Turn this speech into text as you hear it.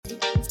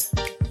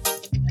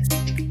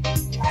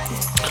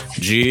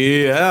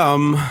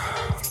GM.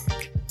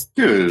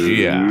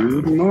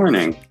 Good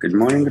morning. Good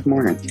morning. Good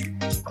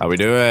morning. How we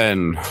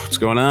doing? What's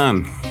going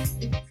on?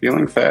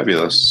 Feeling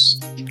fabulous.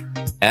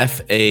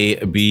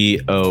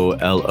 FABOLOUS.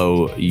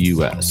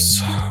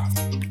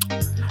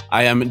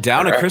 I am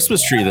down a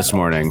Christmas tree this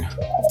morning.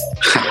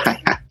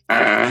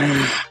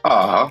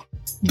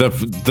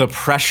 The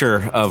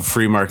pressure of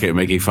free market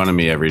making fun of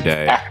me every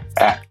day.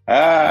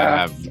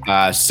 I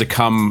have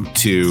succumbed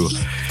to,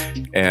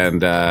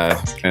 and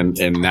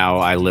now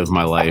I live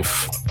my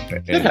life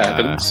in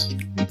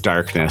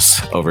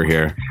darkness over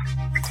here.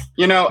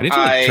 You know, I need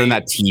to turn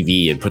that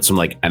TV and put some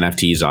like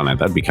NFTs on it.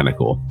 That'd be kind of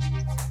cool.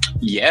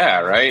 Yeah,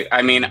 right.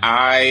 I mean,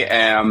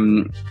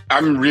 I'm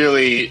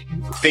really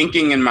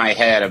thinking in my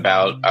head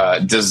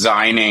about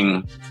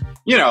designing.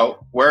 You know,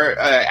 where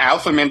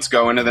Alpha Mint's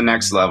going to the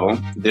next level.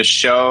 This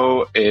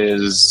show it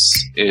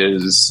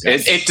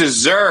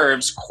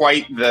deserves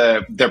quite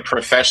the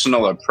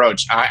professional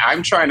approach.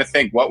 I'm trying to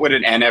think, what would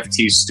an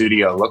NFT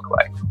studio look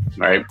like,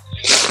 right?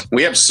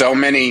 We have so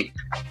many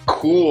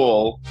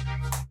cool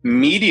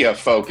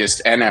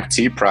media-focused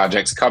NFT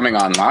projects coming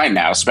online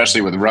now, especially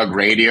with Rug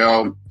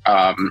Radio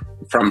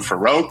from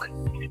Farouk.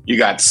 You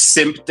got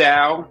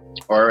SimpDAO,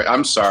 or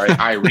I'm sorry,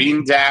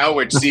 Irene DAO,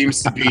 which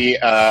seems to be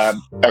a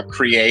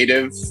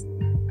creative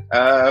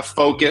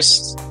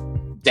focused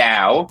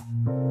DAO.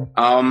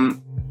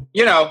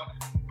 You know,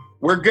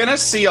 we're going to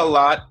see a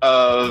lot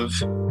of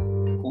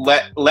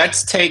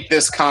let's take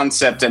this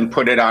concept and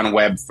put it on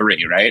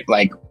Web3, right?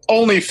 Like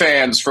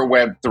OnlyFans for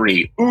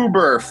Web3,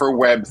 Uber for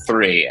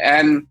Web3.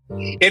 And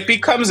it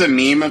becomes a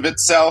meme of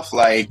itself.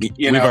 Like,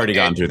 we've already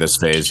gone through this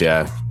phase.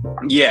 Yeah.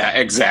 Yeah,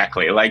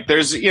 exactly. Like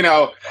there's, you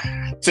know,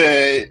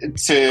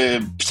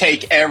 to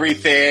take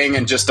everything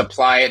and just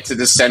apply it to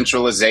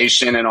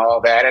decentralization and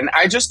all that. And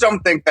I just don't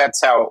think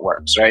that's how it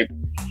works, right?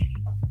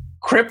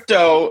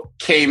 Crypto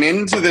came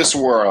into this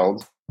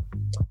world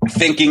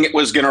thinking it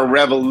was going to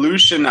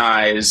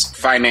revolutionize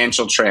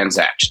financial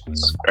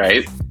transactions,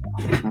 right?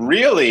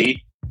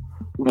 Really,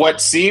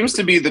 what seems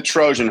to be the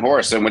Trojan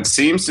horse and what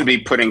seems to be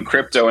putting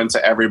crypto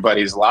into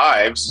everybody's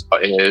lives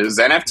is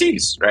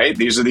NFTs, right?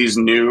 These are these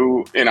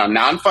new,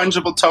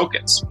 non-fungible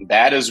tokens.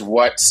 That is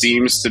what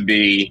seems to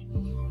be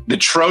the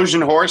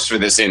Trojan horse for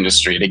this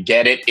industry, to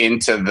get it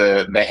into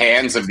the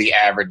hands of the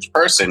average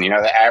person. You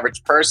know, the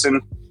average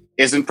person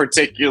isn't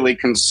particularly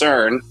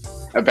concerned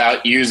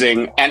about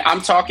using, and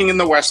I'm talking in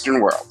the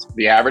Western world,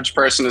 the average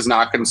person is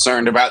not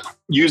concerned about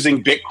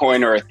using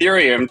Bitcoin or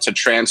Ethereum to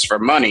transfer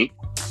money.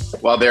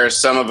 While there are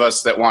some of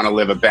us that want to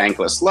live a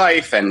bankless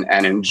life and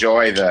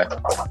enjoy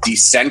the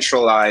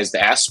decentralized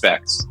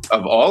aspects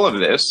of all of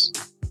this,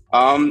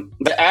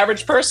 the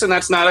average person,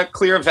 that's not a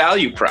clear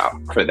value prop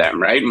for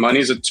them, right?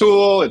 Money's a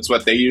tool. It's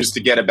what they use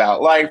to get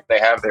about life. They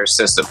have their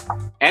system.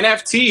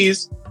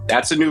 NFTs,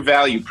 that's a new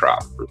value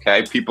prop,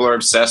 okay? People are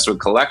obsessed with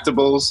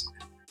collectibles.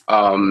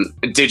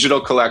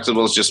 Digital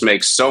collectibles just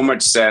make so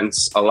much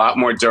sense, a lot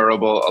more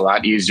durable, a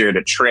lot easier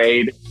to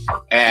trade,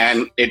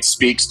 and it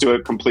speaks to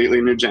a completely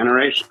new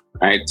generation,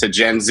 right? To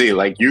Gen Z.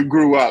 Like, you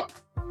grew up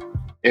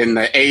in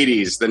the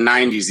 80s, the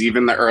 90s,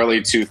 even the early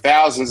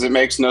 2000s. It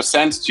makes no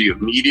sense to you.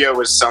 Media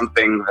was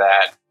something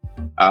that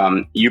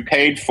you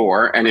paid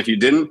for, and if you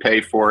didn't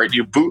pay for it,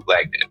 you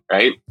bootlegged it,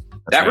 right?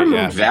 That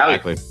removed value.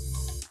 Exactly.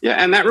 Yeah,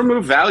 and that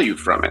removed value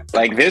from it.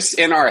 Like, this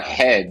in our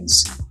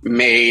heads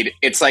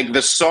it's like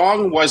the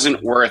song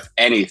wasn't worth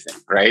anything,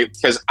 right?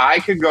 Because I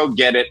could go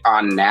get it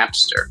on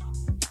Napster.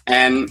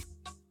 And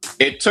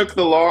it took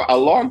a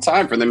long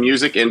time for the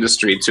music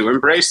industry to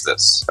embrace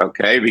this,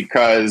 okay?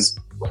 Because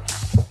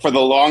for the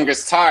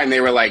longest time,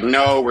 they were like,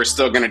 no, we're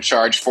still going to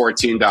charge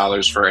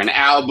 $14 for an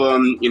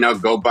album,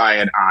 go buy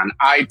it on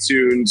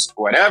iTunes,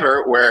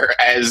 whatever,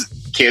 whereas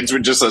kids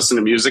would just listen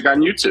to music on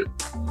YouTube.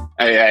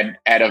 And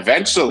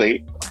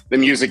eventually, the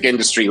music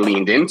industry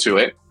leaned into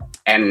it.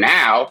 And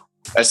now,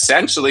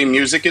 essentially,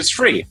 music is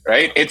free,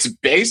 right?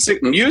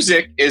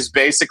 Music is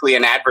basically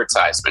an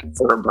advertisement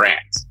for a brand.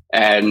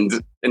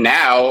 And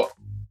now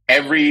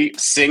every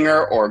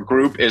singer or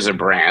group is a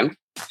brand.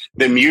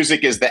 The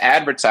music is the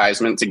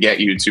advertisement to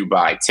get you to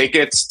buy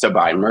tickets, to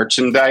buy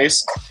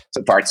merchandise,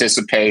 to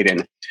participate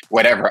in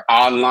whatever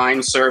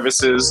online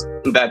services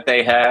that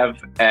they have.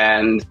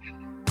 And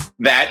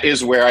that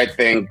is where I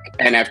think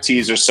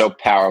NFTs are so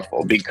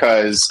powerful,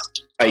 because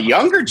a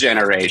younger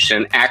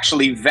generation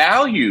actually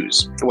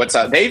values what's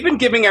up. They've been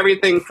giving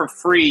everything for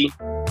free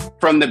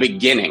from the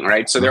beginning,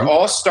 right? So they're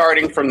all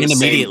starting from the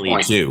same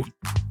point. Too.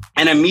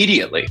 And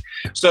immediately.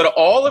 So to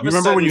all of you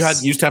remember when you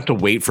used to have to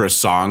wait for a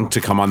song to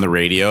come on the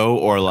radio,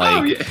 or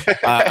like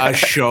a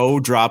show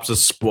drops a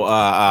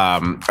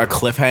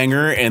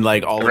cliffhanger, and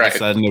like all of a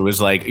sudden it was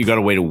like you got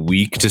to wait a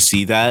week to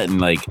see that, and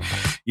like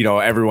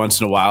every once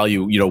in a while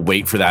you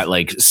wait for that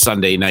like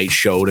Sunday night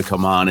show to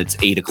come on. It's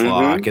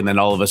 8:00, and then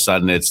all of a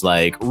sudden it's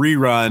like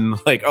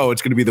rerun. Like, oh,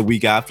 it's going to be the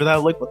week after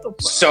that. Like, what the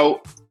fuck?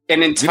 So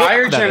an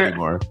entire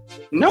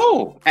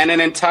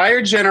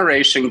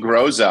generation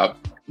grows up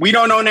we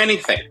don't own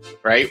anything,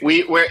 right?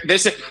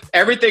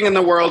 Everything in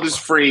the world is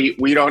free.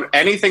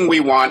 Anything we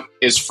want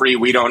is free.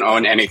 We don't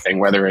own anything,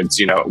 whether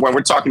it's, when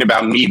we're talking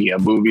about media,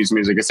 movies,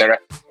 music, etc.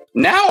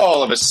 Now,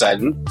 all of a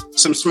sudden,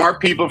 some smart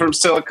people from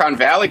Silicon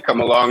Valley come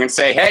along and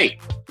say, hey,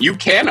 you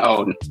can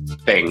own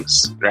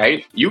things,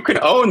 right? You can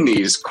own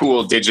these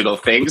cool digital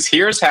things.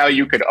 Here's how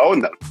you could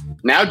own them.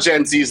 Now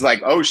Gen Z's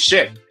like, oh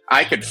shit,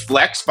 I could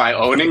flex by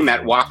owning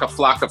that Waka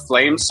Flocka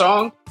Flame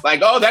song.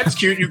 Like, oh, that's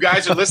cute. You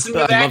guys are listening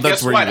to that.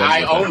 Guess what?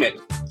 I own it.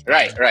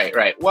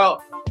 Right.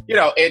 Well,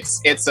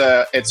 it's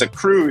a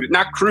crude,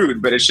 not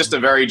crude, but it's just a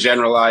very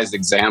generalized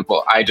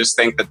example. I just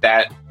think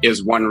that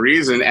is one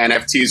reason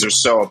NFTs are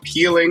so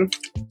appealing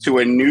to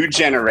a new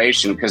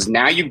generation, because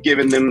now you've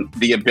given them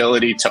the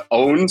ability to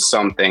own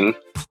something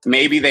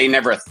maybe they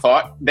never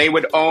thought they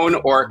would own,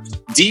 or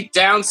deep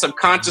down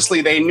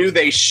subconsciously they knew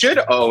they should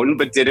own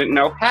but didn't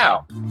know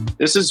how.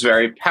 This is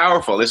very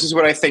powerful. This is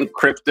what I think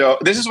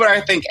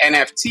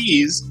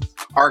NFTs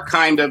are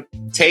kind of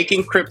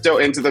taking crypto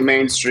into the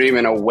mainstream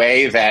in a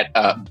way that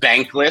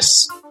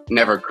Bankless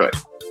never could.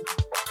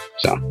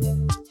 So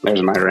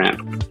there's my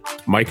rant.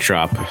 Mic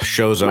drop.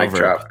 Show's over.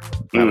 Drop.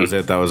 That was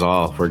it. That was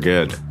all. We're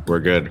good.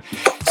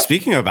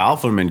 Speaking of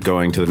Alpha Mint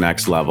going to the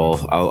next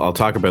level, I'll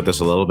talk about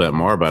this a little bit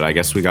more, but I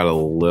guess we got a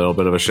little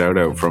bit of a shout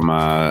out from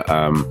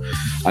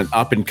an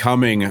up and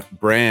coming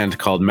brand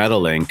called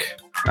Metalink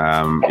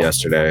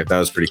yesterday. That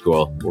was pretty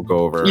cool. We'll go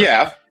over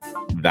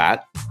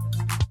that.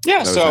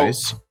 Yeah. So,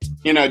 nice.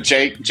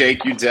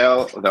 Jake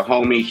Udell, the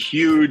homie,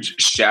 huge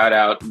shout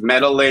out.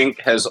 Metalink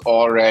has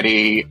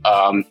already,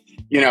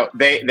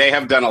 they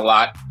have done a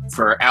lot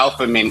for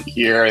Alpha Mint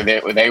here.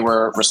 They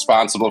were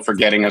responsible for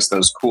getting us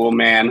those Cool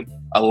Man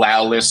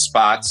allow list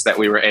spots that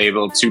we were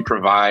able to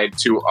provide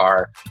to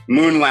our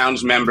Moon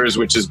Lounge members,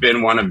 which has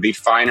been one of the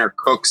finer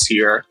cooks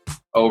here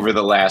over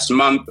the last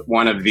month.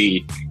 One of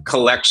the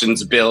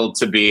collections billed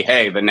to be,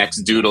 hey, the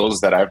next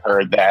Doodles that I've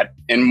heard that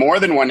in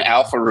more than one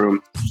Alpha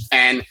room.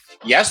 And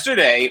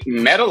yesterday,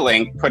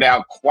 Metalink put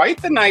out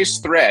quite the nice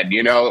thread.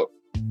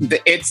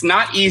 It's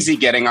not easy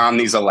getting on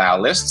these allow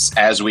lists,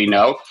 as we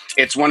know.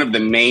 It's one of the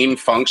main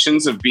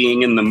functions of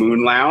being in the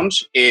Moon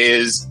Lounge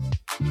is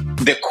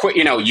the quick,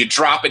 you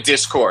drop a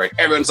Discord.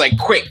 Everyone's like,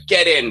 quick,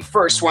 get in,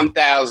 first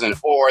 1,000,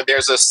 or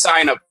there's a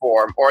sign-up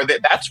form, or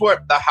that's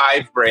what the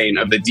hive brain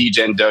of the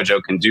DGen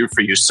Dojo can do for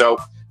you. So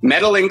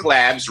Metalink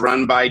Labs,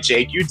 run by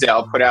Jake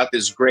Udell, put out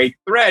this great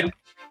thread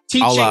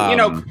teaching,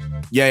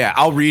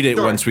 I'll read it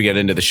once we get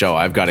into the show.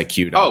 I've got it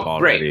queued up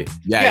already. Great.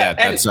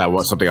 That's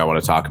something I want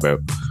to talk about.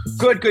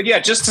 Good. Yeah,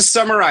 just to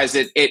summarize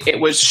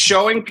it was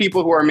showing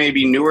people who are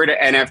maybe newer to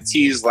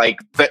NFTs, like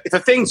the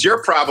things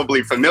you're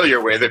probably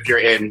familiar with if you're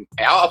in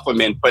Alpha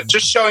Mint, but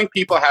just showing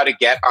people how to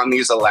get on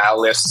these allow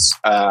lists,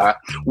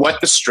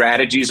 what the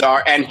strategies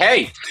are. And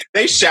hey,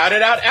 they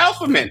shouted out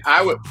Alpha Mint.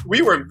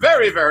 We were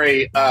very,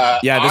 very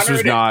this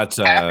was not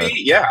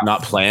happy.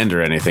 Not planned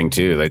or anything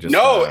too. They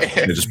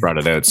just brought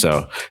it out.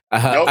 So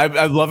nope.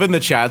 I'm loving the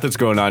chat that's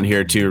going on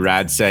here too.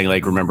 Rad saying,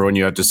 like, remember when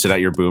you have to sit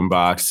at your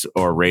boombox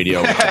or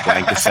radio with a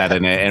blank cassette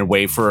in it and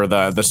wait for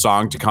the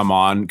song to come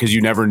on because you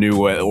never knew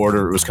what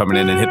order it was coming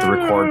in, and hit the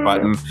record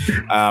button,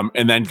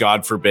 and then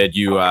God forbid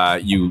you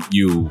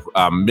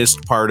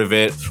missed part of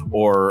it,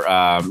 or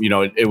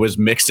it was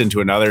mixed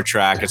into another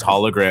track, as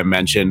Hologram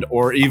mentioned,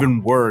 or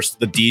even worse,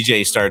 the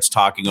DJ starts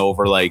talking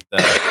over like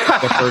the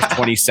first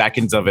 20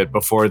 seconds of it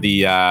before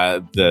the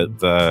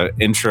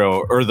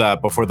intro or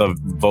before the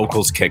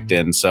vocals kicked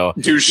in. So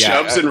do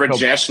Shubs and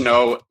Rajesh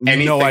know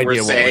anything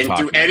we're saying?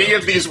 Do any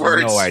of these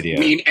words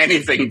mean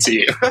anything to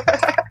you?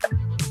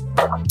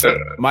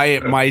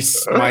 My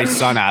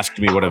son asked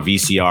me what a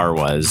VCR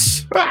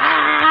was.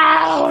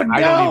 Oh, no. I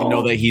don't even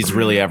know that he's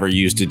really ever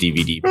used a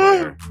DVD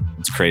player.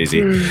 It's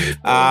crazy.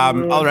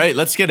 All right,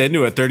 let's get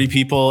into it. 30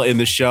 people in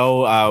the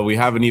show. We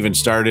haven't even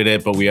started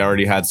it, but we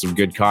already had some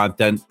good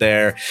content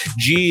there.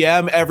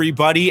 GM,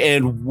 everybody,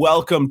 and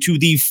welcome to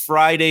the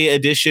Friday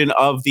edition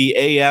of the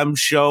AM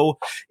show.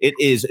 It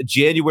is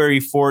January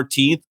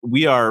 14th.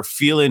 We are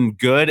feeling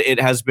good. It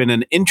has been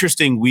an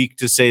interesting week,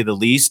 to say the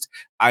least.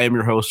 I am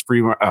your host,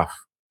 R2DJ,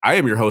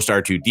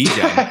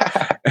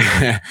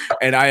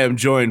 and I am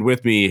joined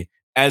with me,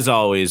 as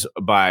always,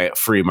 by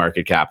Free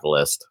Market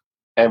Capitalist.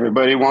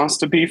 Everybody wants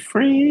to be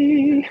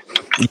free.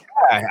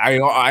 Yeah,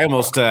 I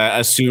almost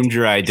assumed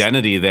your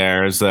identity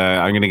there. As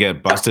I'm going to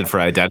get busted for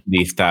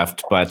identity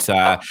theft, but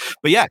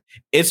yeah,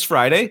 it's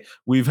Friday.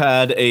 We've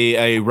had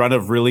a run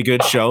of really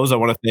good shows. I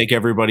want to thank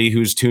everybody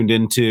who's tuned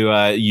into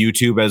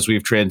YouTube as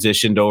we've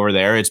transitioned over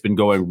there. It's been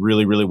going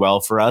really, really well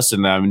for us,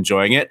 and I'm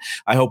enjoying it.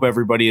 I hope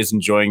everybody is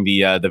enjoying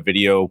the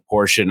video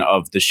portion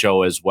of the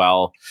show as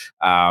well.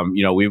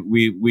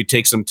 We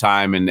take some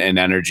time and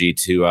energy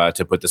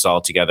to put this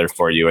all together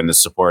for you, and the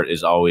support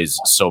is always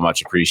so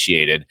much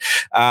appreciated.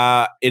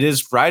 It is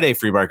Friday,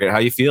 Free Market. How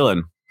you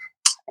feeling?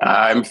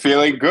 I'm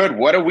feeling good.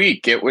 What a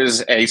week. It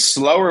was a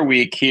slower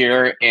week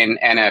here in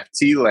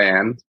NFT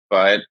land,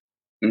 but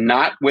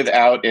not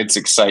without its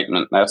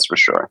excitement. That's for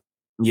sure.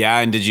 Yeah,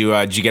 and did you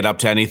get up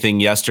to anything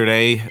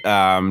yesterday?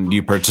 Do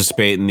you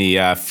participate in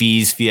the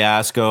fees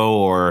fiasco,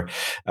 or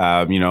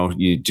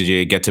did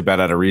you get to bed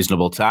at a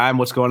reasonable time?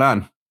 What's going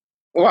on?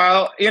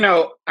 Well,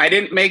 I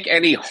didn't make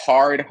any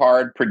hard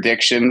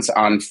predictions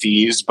on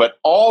fees, but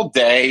all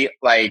day,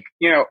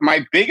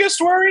 my biggest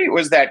worry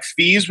was that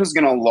fees was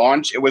going to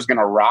launch, it was going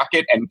to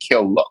rocket and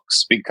kill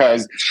looks.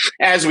 Because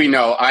as we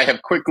know, I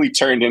have quickly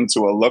turned into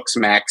a looks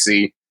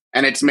maxi.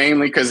 And it's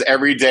mainly because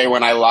every day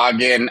when I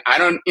log in,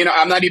 I'm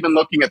not even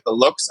looking at the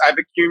looks I've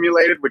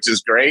accumulated, which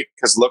is great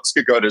because looks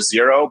could go to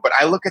zero, but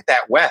I look at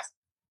that WETH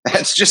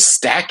that's just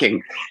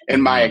stacking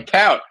in my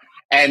account.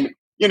 And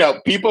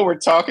people were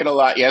talking a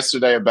lot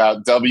yesterday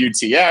about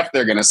WTF.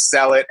 They're going to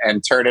sell it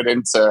and turn it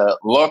into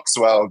looks.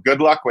 Well, good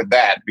luck with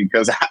that,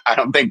 because I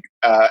don't think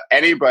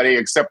anybody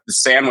except the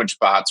sandwich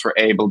bots were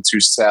able to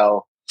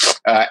sell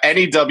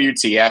any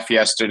WTF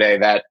yesterday.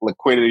 That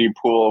liquidity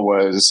pool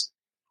was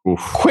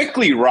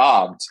quickly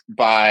robbed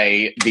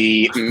by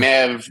the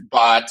MEV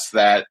bots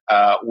that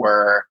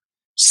were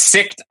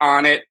sicked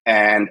on it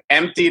and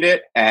emptied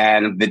it,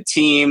 and the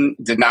team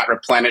did not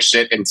replenish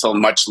it until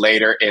much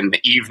later in the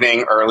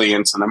evening, early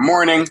into the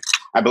morning.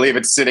 I believe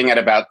it's sitting at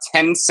about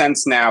 10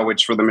 cents now,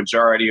 which for the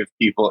majority of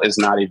people is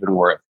not even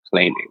worth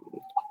claiming.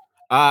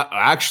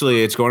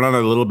 Actually, it's going on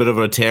a little bit of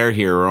a tear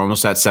here. We're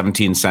almost at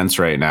 17 cents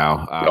right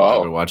now.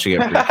 I've been watching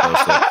it pretty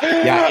closely.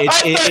 Yeah,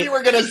 I thought you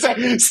were going to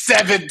say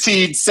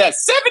 17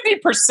 cents.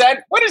 70%?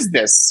 What is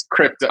this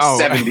crypto?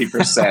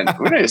 70%.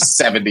 What is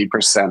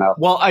 70% up?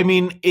 Well, I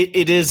mean,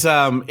 it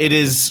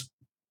is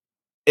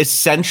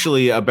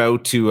essentially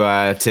about to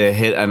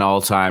hit an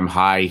all-time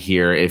high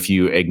here if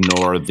you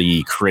ignore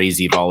the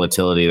crazy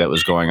volatility that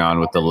was going on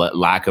with the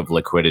lack of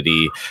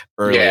liquidity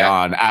early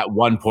on. At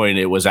one point,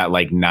 it was at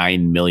like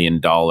 $9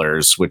 million,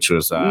 which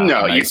was a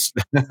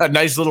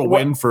nice little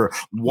win for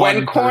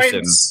one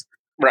person.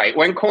 Right.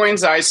 When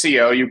Coin's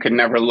ICO, you can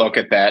never look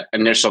at that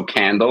initial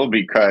candle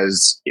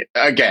because,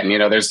 again,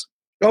 there's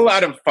a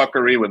lot of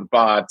fuckery with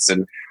bots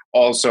and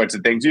all sorts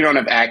of things. You don't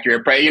have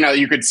accurate price.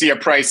 You could see a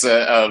price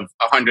of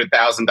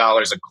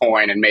 $100,000 a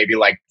coin and maybe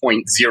like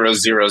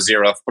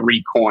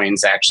 0.0003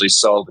 coins actually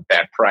sold at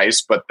that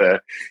price, but the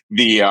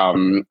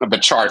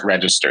chart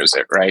registers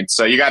it, right?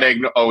 So you got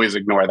to always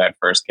ignore that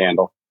first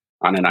candle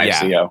on an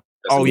ICO.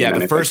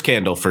 The first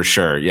candle for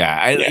sure. You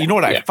know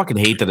what? I fucking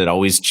hate that it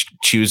always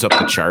chews up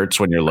the charts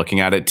when you're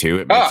looking at it too.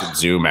 It makes it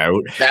zoom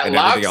out. That and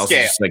log everything scale.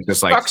 else is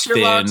just like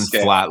thin,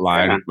 flat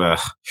line.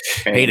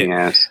 Hate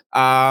it.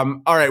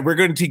 All right, we're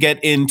going to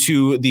get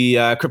into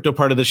the crypto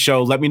part of the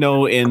show. Let me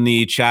know in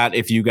the chat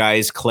if you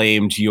guys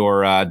claimed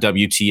your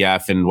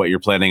WTF and what you're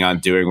planning on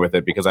doing with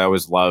it, because I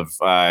always love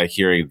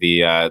hearing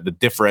the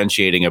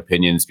differentiating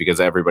opinions, because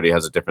everybody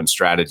has a different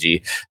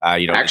strategy.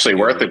 Actually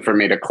worth it for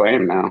me to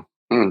claim now.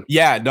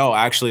 Yeah, no,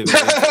 actually,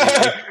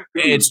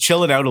 it's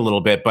chilling out a little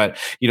bit, but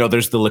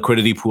there's the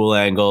liquidity pool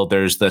angle,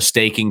 there's the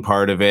staking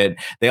part of it.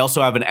 They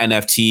also have an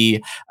NFT,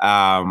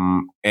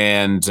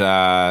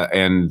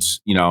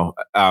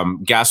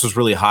 gas was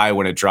really high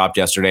when it dropped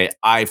yesterday.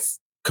 I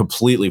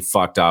completely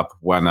fucked up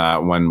when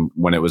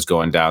it was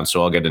going down.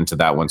 So I'll get into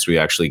that once we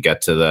actually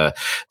get to the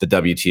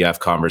WTF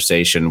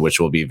conversation, which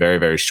will be very,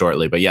 very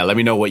shortly. But yeah, let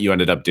me know what you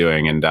ended up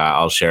doing, and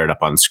I'll share it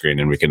up on screen,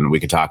 and we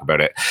can talk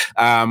about it.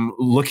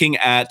 Looking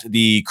at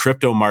the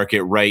crypto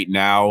market right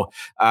now,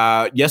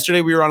 yesterday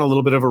we were on a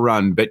little bit of a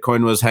run.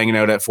 Bitcoin was hanging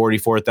out at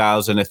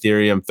 44,000,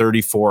 Ethereum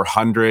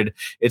 3,400.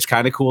 It's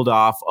kind of cooled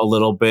off a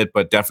little bit,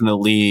 but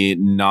definitely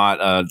not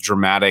a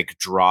dramatic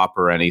drop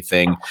or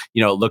anything.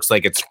 It looks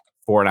like it's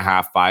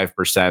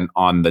 4.5-5%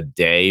 on the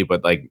day,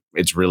 but like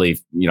it's really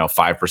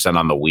 5%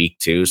 on the week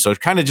too. So it's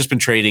kind of just been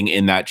trading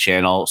in that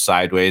channel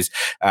sideways.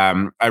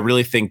 I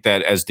really think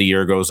that as the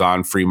year goes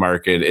on, free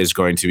market is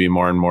going to be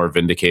more and more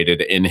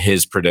vindicated in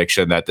his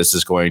prediction that this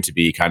is going to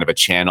be kind of a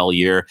channel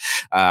year.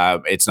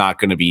 It's not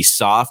going to be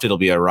soft; it'll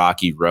be a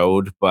rocky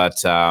road.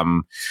 But I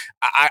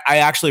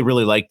actually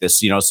really like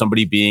this.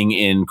 Somebody being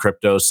in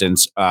crypto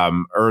since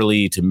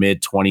early to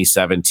mid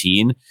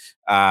 2017.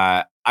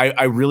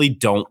 I really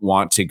don't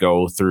want to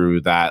go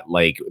through that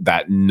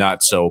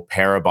nutso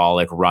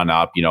parabolic run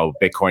up.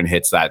 Bitcoin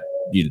hits that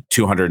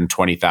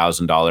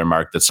 $220,000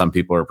 mark that some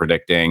people are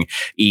predicting.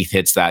 ETH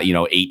hits that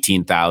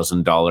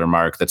 $18,000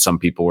 mark that some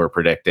people were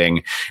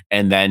predicting,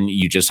 and then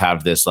you just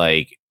have this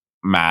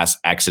mass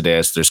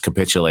exodus, there's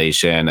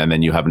capitulation, and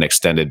then you have an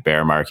extended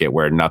bear market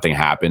where nothing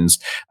happens.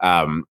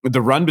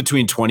 The run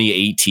between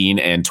 2018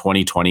 and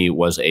 2020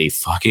 was a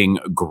fucking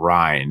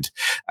grind.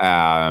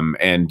 And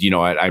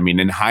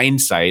in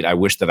hindsight, I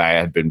wish that I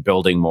had been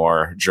building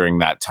more during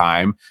that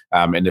time.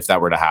 And if that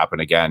were to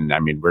happen again,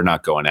 we're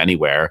not going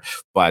anywhere.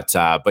 But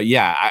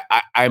yeah,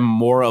 I'm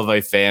more of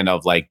a fan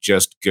of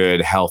just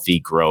good, healthy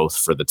growth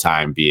for the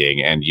time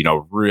being, and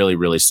really,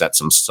 really set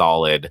some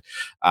solid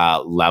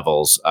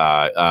levels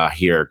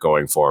here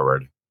going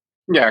forward.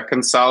 Yeah,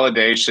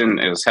 consolidation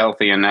is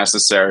healthy and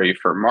necessary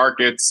for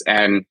markets,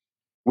 and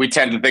we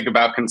tend to think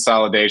about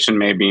consolidation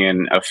maybe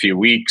in a few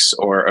weeks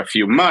or a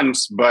few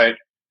months, but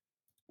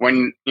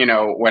when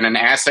an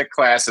asset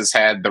class has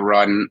had the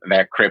run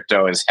that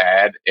crypto has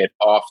had, it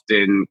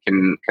often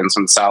can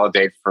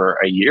consolidate for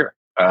a year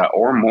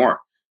or more.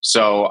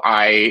 So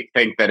I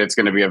think that it's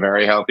going to be a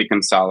very healthy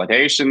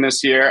consolidation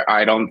this year.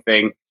 I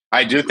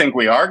do think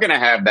we are going to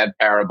have that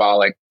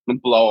parabolic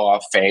blow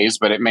off phase,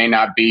 but it may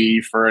not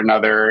be for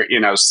another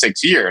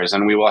 6 years,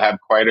 and we will have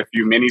quite a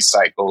few mini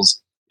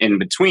cycles in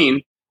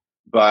between.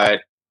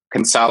 But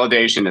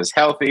consolidation is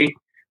healthy.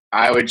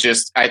 I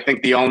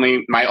think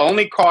my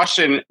only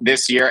caution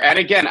this year, and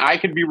again, I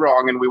could be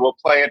wrong, and we will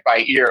play it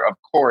by ear, of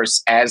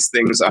course, as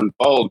things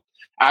unfold.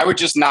 I would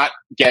just not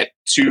get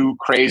too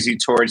crazy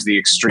towards the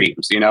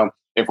extremes.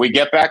 If we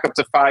get back up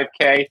to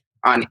 5K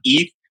on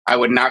ETH, I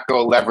would not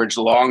go leverage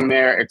long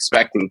there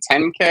expecting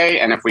 10K.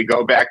 And if we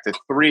go back to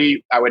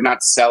 3, I would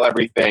not sell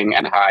everything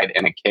and hide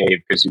in a cave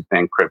because you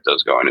think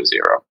crypto's going to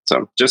 0.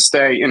 So just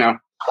stay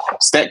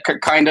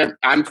kind of,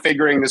 I'm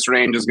figuring this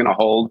range is going to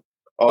hold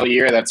all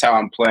year. That's how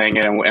I'm playing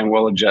it. And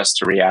we'll adjust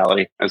to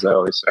reality, as I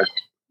always say.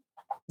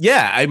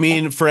 Yeah, I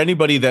mean, for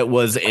anybody that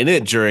was in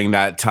it during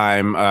that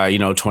time,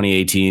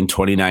 2018,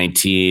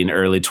 2019,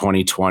 early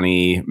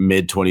 2020,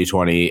 mid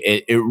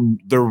 2020,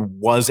 there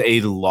was a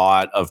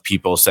lot of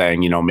people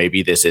saying,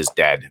 maybe this is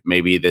dead.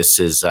 Maybe this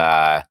is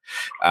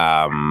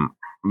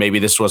maybe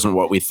this wasn't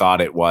what we thought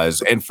it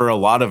was. And for a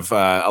lot of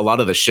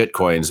the shit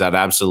coins, that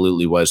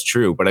absolutely was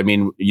true. But I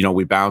mean,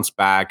 we bounced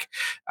back.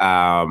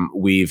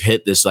 We've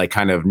hit this like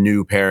kind of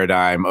new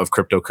paradigm of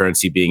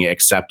cryptocurrency being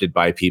accepted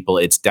by people.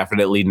 It's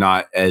definitely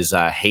not as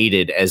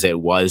hated as it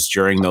was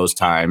during those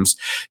times.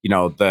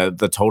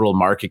 The total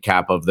market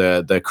cap of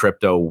the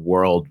crypto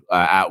world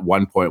at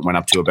one point went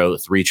up to about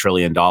 $3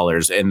 trillion.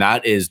 And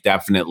that is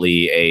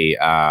definitely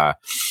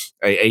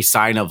a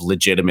sign of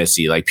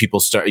legitimacy. Like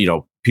people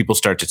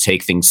start to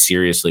take things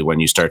seriously when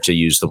you start to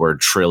use the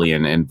word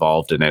trillion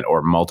involved in it,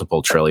 or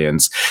multiple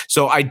trillions.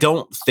 So I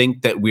don't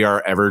think that we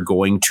are ever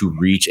going to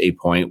reach a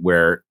point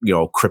where,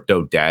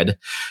 crypto dead.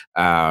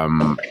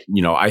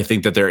 I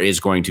think that there is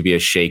going to be a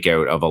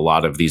shakeout of a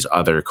lot of these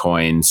other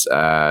coins.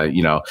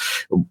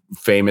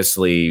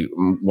 Famously,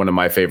 one of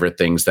my favorite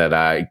things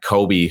that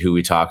Kobe, who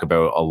we talk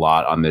about a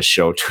lot on this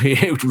show,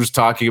 was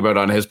talking about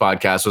on his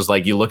podcast was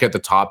like, you look at the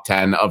top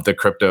 10 of the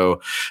crypto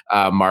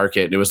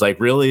market, and it was like,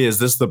 really, is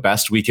this the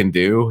best we can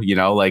do?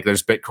 Like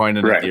there's Bitcoin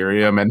and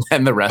Ethereum, and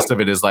then the rest of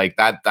it is like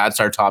that's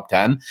our top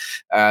 10.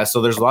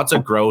 So there's lots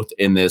of growth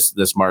in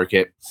this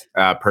market.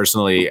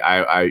 Personally,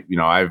 I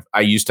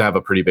used to have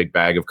a pretty big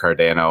bag of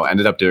Cardano,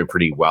 ended up doing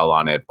pretty well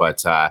on it.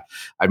 But I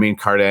mean,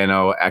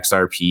 Cardano,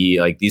 XRP,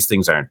 like these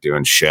things aren't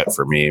doing shit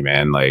for me,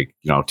 man. Like,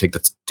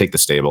 take the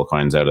stable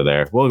coins out of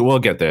there. We'll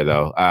get there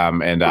though.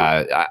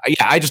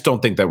 I just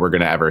don't think that we're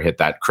going to ever hit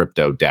that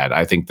crypto dead.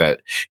 I think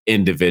that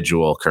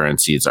individual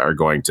currencies are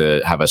going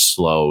to have a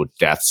slow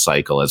death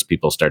cycle as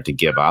people start to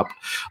give up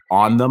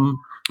on them.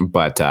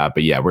 But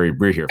yeah,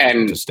 we're here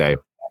to stay.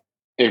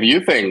 If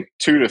you think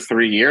 2 to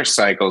 3 year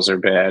cycles are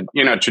bad,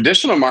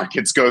 traditional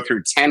markets go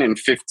through 10 and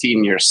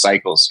 15 year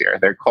cycles here.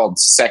 They're called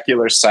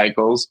secular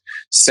cycles,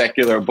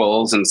 secular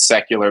bulls and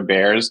secular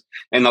bears.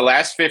 In the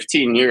last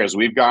 15 years,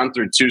 we've gone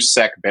through 2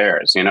 sec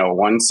bears,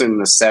 once in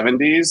the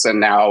 70s and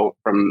now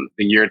from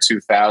the year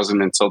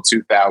 2000 until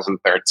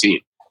 2013.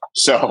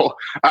 So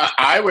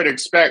I would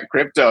expect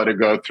crypto to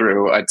go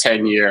through a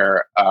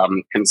 10-year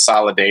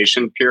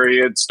consolidation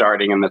period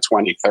starting in the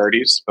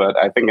 2030s. But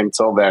I think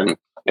until then,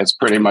 it's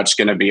pretty much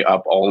going to be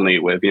up only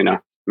with,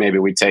 maybe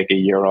we take a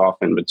year off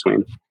in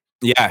between.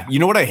 Yeah. You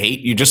know what I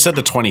hate? You just said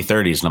the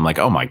 2030s and I'm like,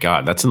 oh my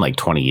God, that's in like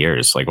 20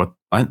 years. Like what?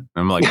 I'm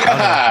like,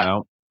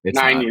 no. It's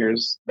 9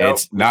 years. Nope.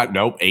 It's not.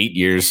 Nope. 8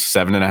 years,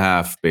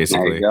 7.5,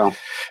 basically. There you go.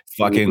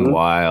 Fucking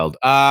wild.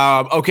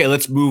 Okay,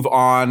 let's move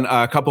on.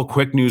 A couple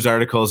quick news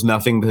articles.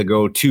 Nothing to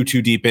go too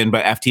deep in,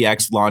 but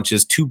FTX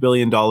launches $2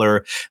 billion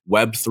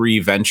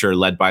Web3 venture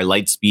led by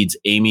Lightspeed's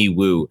Amy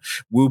Wu.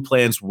 Wu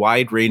plans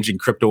wide-ranging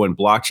crypto and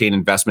blockchain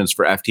investments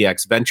for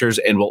FTX Ventures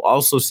and will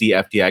also see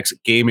FTX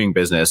gaming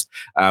business.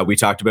 We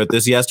talked about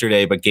this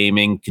yesterday, but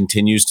gaming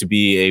continues to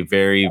be a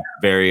very,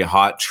 very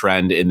hot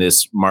trend in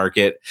this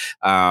market.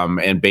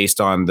 And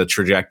based on the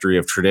trajectory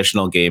of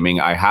traditional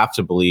gaming, I have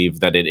to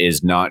believe that it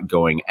is not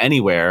going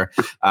anywhere.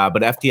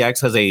 But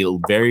FTX has a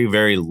very,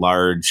 very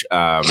large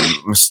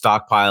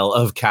stockpile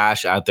of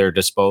cash at their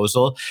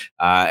disposal,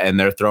 and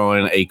they're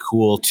throwing a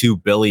cool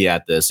 $2 billion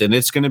at this, and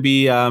it's going to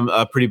be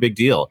a pretty big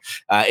deal.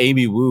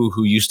 Amy Wu,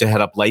 who used to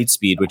head up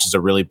Lightspeed, which is a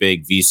really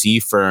big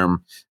VC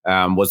firm,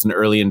 was an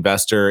early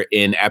investor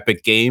in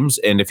Epic Games.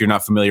 And if you're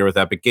not familiar with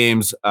Epic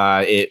Games,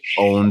 it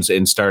owns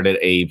and started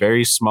a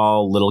very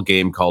small little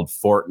game called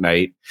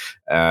Fortnite.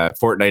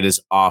 Fortnite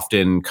is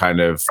often kind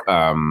of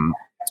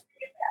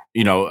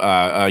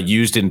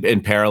used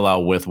in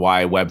parallel with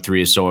why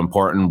Web3 is so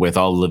important, with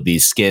all of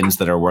these skins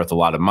that are worth a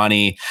lot of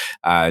money,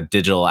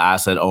 digital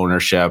asset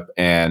ownership.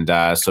 And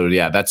so,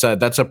 yeah, that's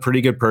a pretty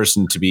good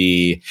person to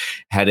be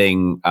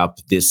heading up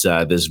this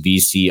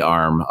VC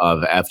arm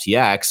of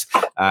FTX.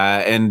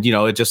 And,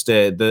 it just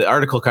the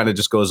article kind of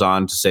just goes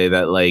on to say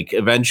that, like,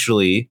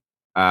 eventually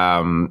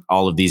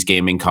all of these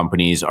gaming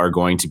companies are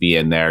going to be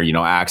in there.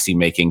 Axie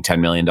making $10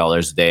 million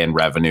a day in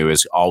revenue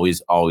is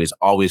always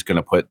going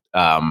to put,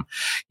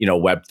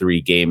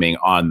 Web3 gaming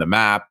on the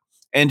map.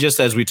 And just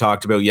as we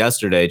talked about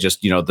yesterday,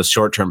 just, the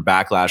short-term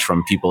backlash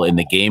from people in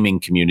the gaming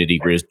community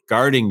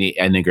regarding the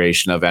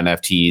integration of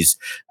NFTs,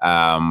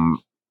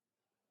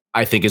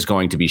 I think is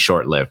going to be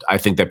short-lived. I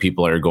think that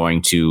people are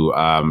going to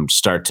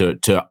start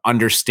to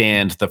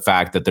understand the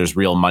fact that there's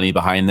real money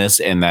behind this,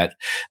 and that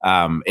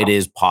it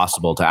is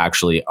possible to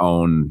actually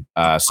own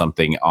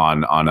something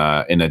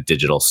in a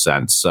digital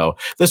sense. So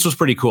this was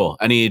pretty cool.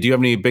 Do you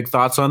have any big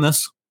thoughts on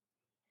this?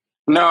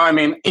 No, I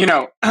mean,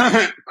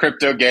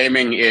 crypto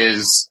gaming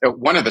is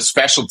one of the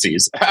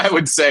specialties, I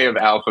would say, of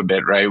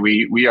Alphabet, right?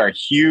 We are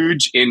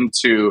huge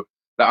into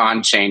the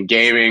on-chain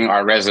gaming.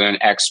 Our resident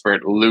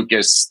expert,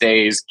 Lucas,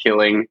 stays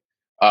killing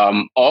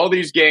all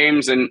these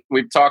games. And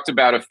we've talked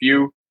about a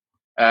few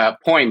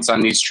points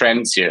on these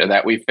trends here,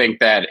 that we think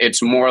that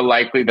it's more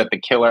likely that the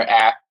killer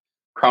app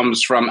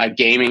comes from a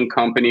gaming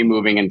company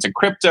moving into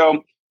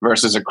crypto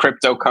versus a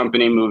crypto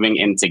company moving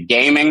into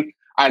gaming.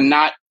 I'm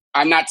not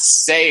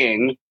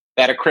saying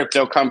that a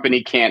crypto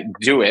company can't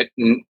do it,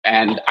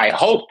 and I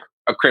hope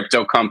a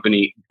crypto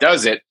company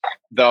does it,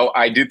 though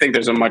I do think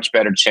there's a much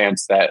better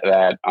chance that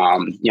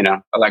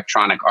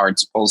Electronic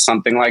Arts pulls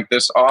something like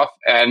this off.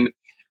 And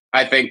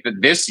I think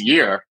that this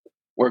year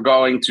we're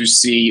going to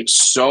see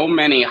so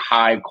many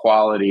high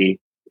quality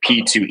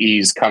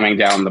P2Es coming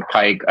down the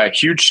pike. A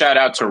huge shout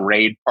out to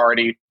Raid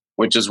Party,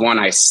 which is one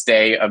I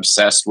stay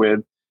obsessed with.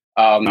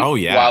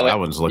 That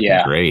one's looking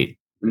great.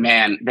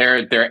 Man,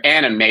 their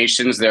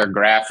animations, their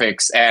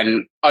graphics,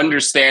 and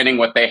understanding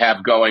what they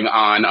have going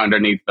on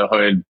underneath the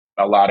hood,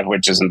 a lot of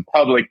which isn't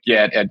public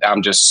yet. And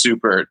I'm just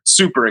super,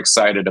 super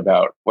excited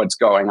about what's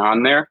going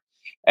on there.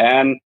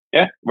 And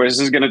this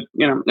is going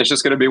to, it's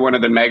just going to be one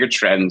of the mega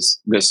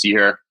trends this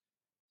year.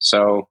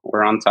 So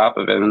we're on top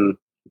of it. And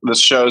this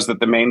shows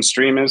that the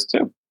mainstream is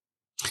too.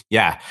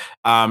 Yeah.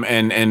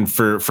 And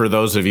for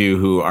those of you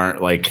who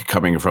aren't like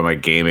coming from a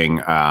gaming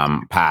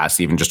past,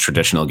 even just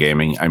traditional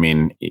gaming, I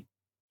mean,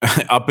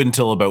 up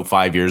until about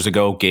 5 years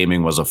ago,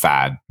 gaming was a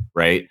fad,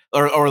 right?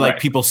 Or like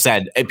people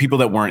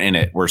that weren't in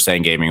it were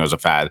saying gaming was a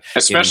fad,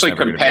 especially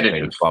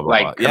competitive, blah,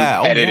 blah, blah.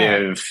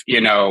 Competitive,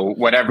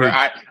 whatever.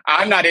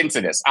 I'm not into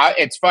this.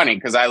 It's funny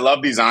because I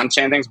love these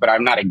on-chain things, but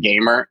I'm not a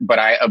gamer. But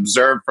I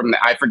observe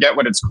I forget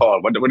what it's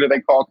called. What do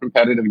they call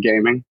competitive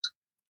gaming?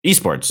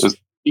 Esports.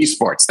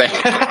 Esports.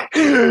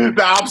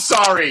 I'm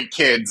sorry,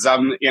 kids.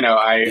 I'm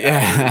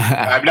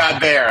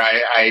not there.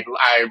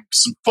 I'm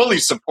fully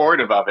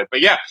supportive of it,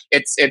 but yeah,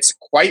 it's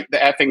quite the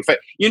effing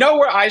fit.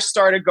 Where I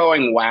started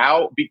going,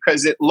 wow,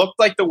 because it looked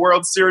like the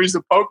World Series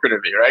of Poker to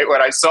me, right?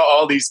 When I saw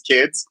all these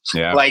kids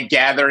like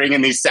gathering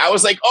in these, I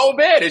was like, oh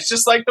man, it's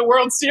just like the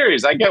World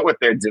Series. I get what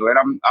they're doing.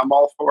 I'm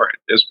all for it.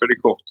 It's pretty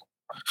cool.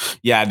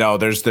 Yeah, no,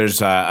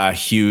 there's a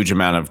huge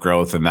amount of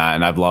growth in that,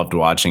 and I've loved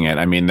watching it.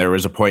 I mean, there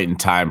was a point in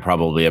time,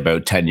 probably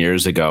about 10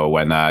 years ago,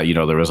 when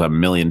there was $1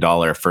 million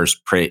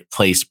first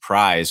place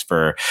prize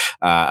for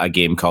a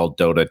game called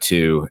Dota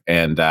 2,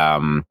 and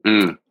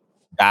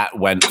that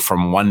went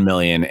from 1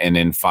 million, and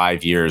in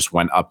 5 years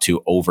went up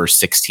to over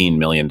 $16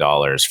 million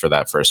for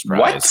that first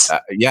prize.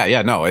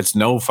 What? No, it's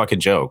no fucking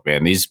joke,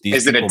 man. These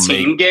is it a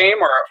team game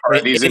or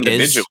are these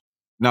individual?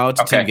 No, it's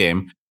a team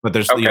game. But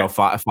there's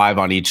five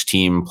on each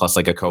team plus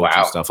like a coach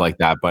and stuff like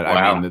that. But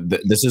I mean,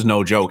 this is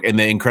no joke. And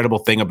the incredible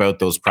thing about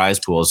those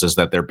prize pools is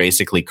that they're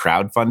basically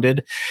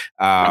crowdfunded.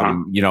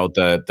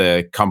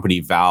 The company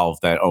Valve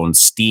that owns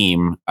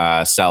Steam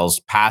sells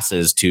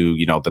passes to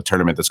the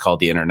tournament that's called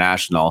the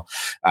International.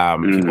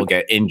 People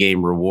get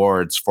in-game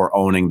rewards for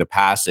owning the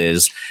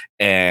passes.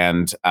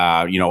 And,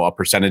 a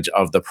percentage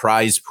of the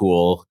prize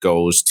pool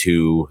goes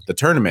to the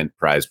tournament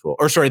prize pool.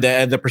 Or sorry,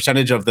 the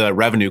percentage of the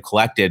revenue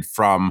collected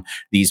from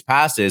these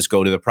passes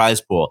go to the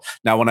prize pool.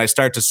 Now, when I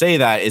start to say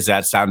that, is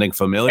that sounding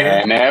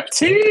familiar?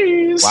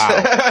 NFTs.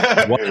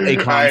 Wow. What a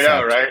concept. I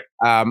know, right?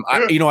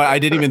 I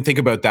didn't even think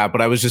about that,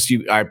 but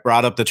I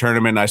brought up the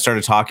tournament and I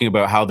started talking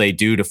about how they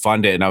do to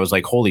fund it. And I was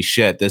like, holy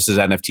shit, this is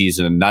NFTs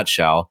in a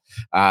nutshell.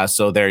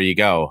 So there you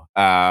go.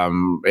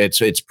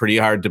 It's pretty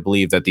hard to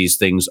believe that these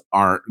things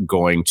aren't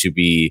going to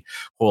be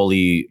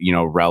wholly,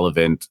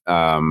 relevant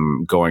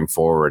going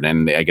forward.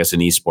 And I guess in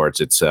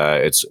esports, it's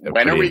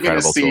when are we going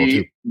to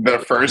see the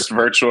first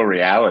virtual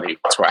reality?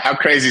 How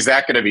crazy is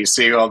that going to be?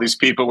 Seeing all these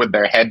people with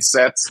their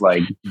headsets,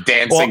 like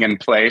dancing in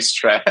place.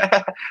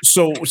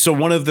 So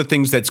one of the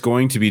things that's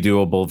going to be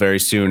doable very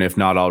soon, if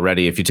not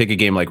already, if you take a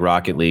game like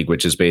Rocket League,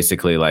 which is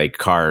basically like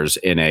cars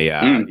in a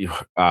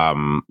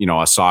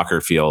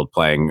soccer field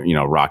playing,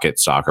 rocket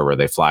soccer where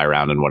they fly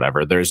around and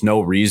whatever, there's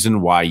no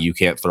reason why you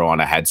can't throw on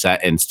a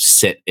headset and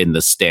sit in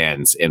the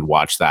stands and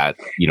watch that,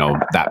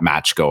 that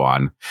match go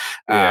on.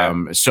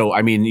 So,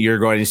 I mean, you're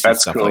going to see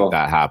stuff like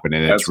that happen,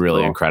 and it's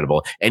really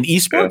incredible. And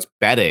esports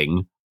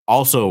betting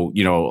also,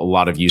 a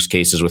lot of use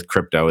cases with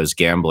crypto is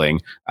gambling,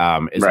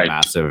 is Right. a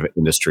massive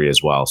industry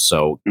as well.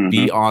 So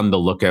be on the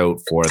lookout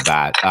for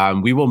that.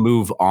 We will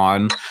move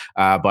on,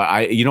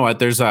 but you know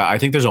what? I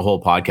think there's a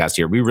whole podcast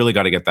here. We really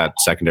got to get that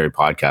secondary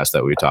podcast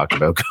that we talked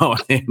about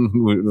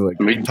going.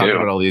 we talk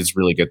about all these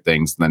really good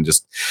things, and then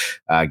just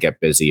get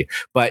busy.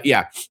 But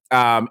yeah,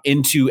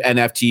 into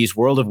NFTs.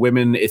 World of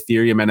Women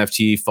Ethereum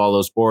NFT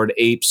follows Bored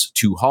Apes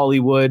to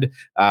Hollywood.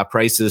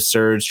 Prices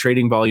surge,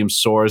 trading volume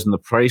soars, and the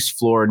price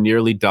floor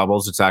nearly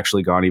doubles. It's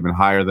actually gone even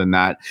higher than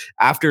that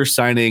after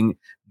signing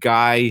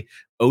Guy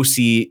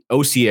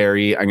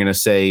Ocieri, I'm going to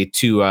say,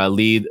 to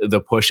lead the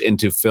push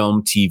into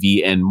film,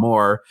 TV, and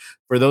more.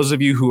 For those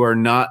of you who are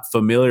not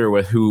familiar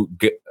with who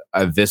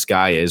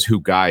Guy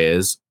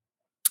is,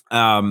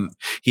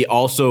 he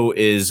also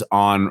is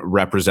on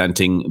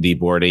representing the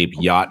Bored Ape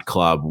Yacht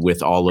Club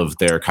with all of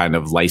their kind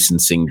of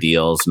licensing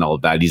deals and all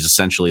of that. He's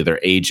essentially their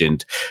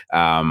agent.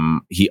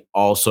 He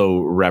also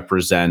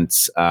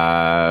represents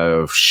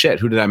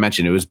who did I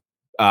mention? It was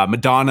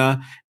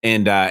Madonna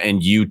and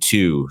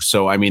U2.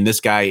 So, I mean, this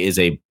guy is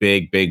a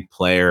big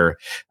player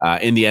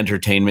in the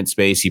entertainment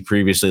space. He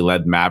previously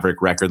led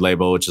Maverick record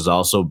label, which is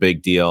also a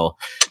big deal.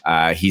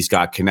 He's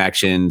got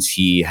connections.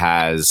 He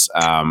has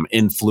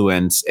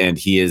influence, and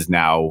he is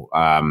now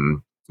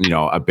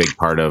a big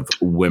part of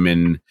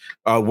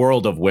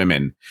World of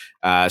Women.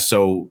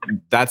 So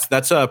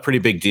that's a pretty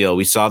big deal.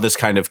 We saw this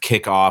kind of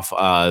kick off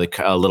a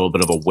little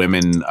bit of a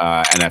women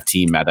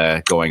NFT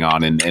meta going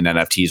on in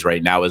NFTs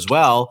right now as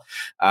well.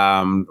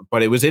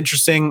 But it was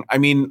interesting. I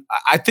mean,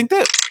 I think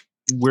that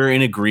we're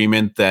in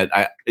agreement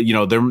that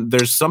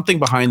there's something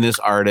behind this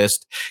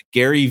artist.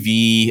 Gary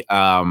V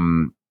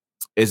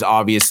is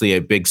obviously a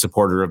big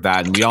supporter of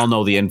that, and we all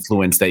know the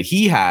influence that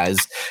he has.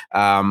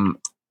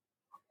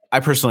 I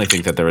personally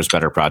think that there was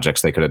better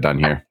projects they could have done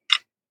here.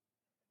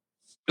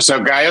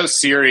 So Guy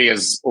Ocieri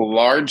is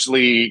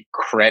largely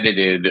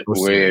credited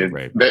with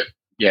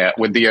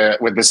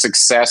the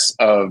success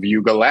of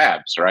Yuga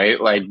Labs, right?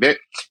 Like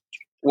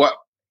what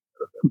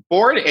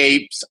Bored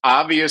Apes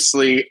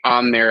obviously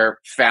on their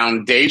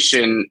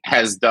foundation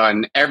has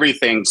done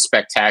everything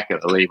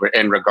spectacularly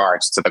in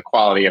regards to the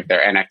quality of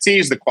their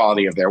NFTs, the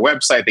quality of their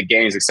website, the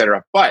games,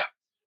 etc. But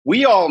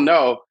we all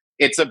know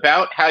it's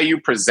about how you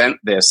present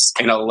this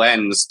in a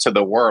lens to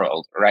the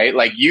world, right?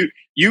 Like you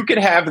could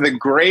have the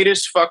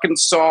greatest fucking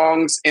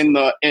songs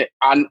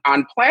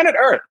on planet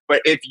Earth,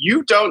 but if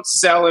you don't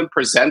sell and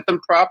present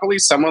them properly,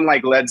 someone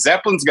like Led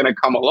Zeppelin's going to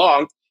come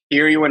along,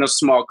 hear you in a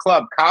small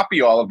club,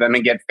 copy all of them,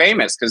 and get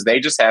famous because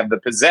they just have the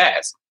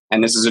pizzazz.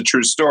 And this is a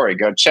true story.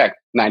 Go check.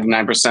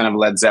 99% of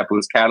Led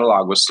Zeppelin's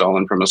catalog was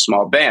stolen from a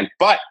small band.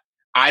 But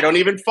I don't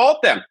even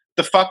fault them.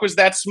 The fuck was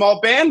that small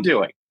band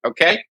doing?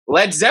 Okay?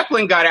 Led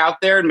Zeppelin got out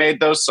there and made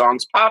those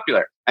songs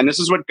popular. And this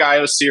is what Guy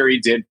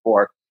Ocieri did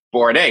for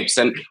Bored Apes.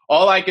 And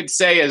all I could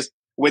say is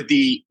with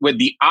the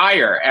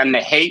ire and the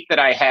hate that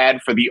I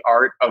had for the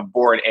art of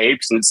Bored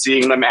Apes and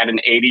seeing them at an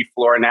 80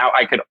 floor now,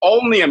 I could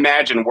only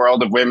imagine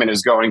World of Women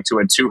is going to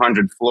a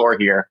 200 floor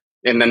here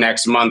in the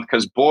next month.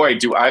 Because boy,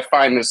 do I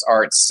find this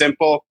art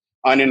simple,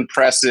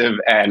 unimpressive,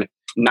 and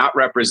not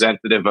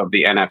representative of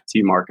the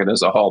NFT market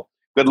as a whole.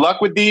 Good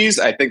luck with these.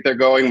 I think they're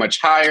going much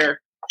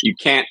higher. You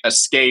can't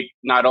escape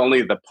not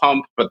only the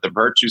pump, but the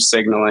virtue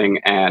signaling,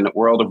 and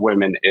World of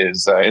Women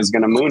is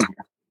going to moon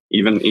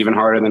even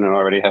harder than it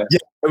already has. Yeah,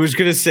 I was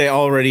going to say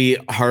already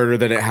harder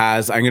than it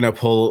has. I'm going to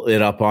pull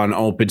it up on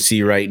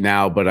OpenSea right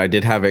now, but I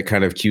did have it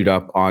kind of queued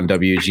up on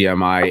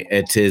WGMI.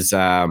 It is,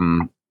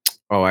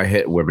 I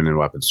hit Women and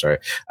Weapons, sorry.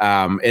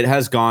 It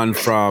has gone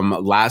from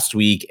last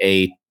week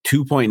a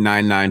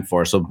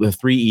 2.994, so the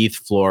 3 ETH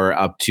floor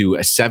up to a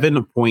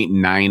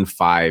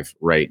 7.95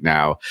 right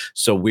now.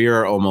 So we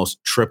are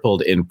almost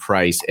tripled in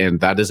price,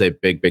 and that is a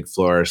big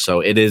floor. So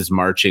it is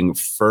marching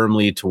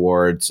firmly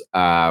towards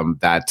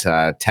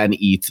that 10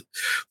 ETH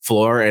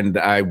floor, and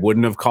I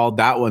wouldn't have called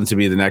that one to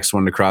be the next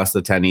one to cross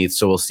the 10 ETH.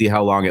 So we'll see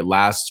how long it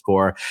lasts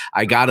for.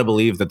 I gotta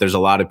believe that there's a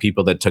lot of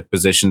people that took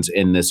positions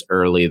in this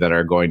early that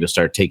are going to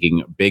start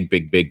taking big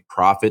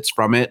profits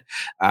from it.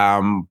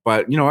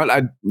 But you know what?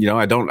 I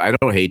don't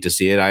hate to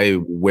see it. I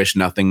wish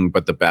nothing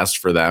but the best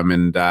for them,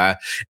 and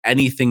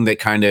anything that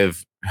kind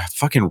of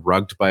fucking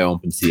rugged by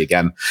OpenSea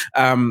again.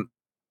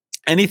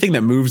 Anything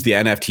that moves the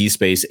NFT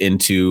space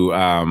into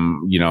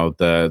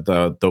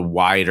the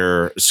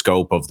wider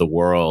scope of the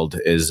world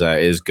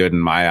is good in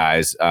my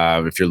eyes.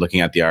 If you're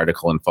looking at the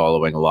article and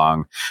following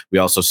along, we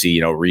also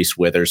see Reese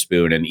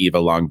Witherspoon and Eva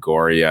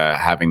Longoria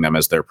having them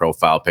as their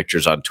profile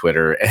pictures on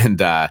Twitter and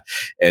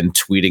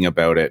tweeting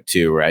about it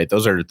too. Right?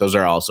 Those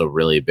are also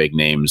really big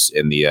names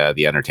in the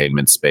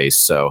entertainment space.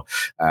 So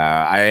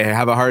I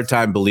have a hard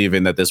time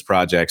believing that this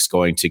project's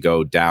going to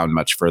go down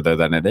much further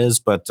than it is,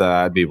 but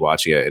I'd be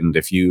watching it. And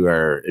if you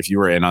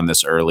were in on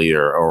this early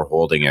or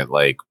holding it,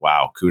 like,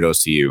 wow,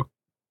 kudos to you.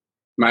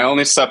 My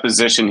only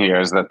supposition here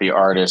is that the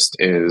artist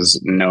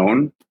is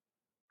known,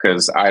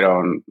 because I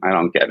don't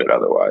get it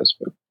otherwise.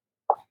 But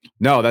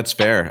No, that's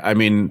fair. I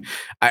mean,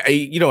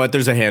 you know what?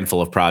 There's a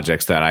handful of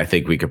projects that I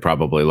think we could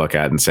probably look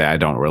at and say, I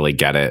don't really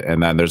get it.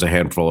 And then there's a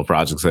handful of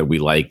projects that we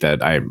like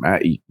that I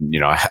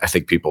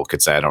think people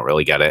could say, I don't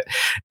really get it.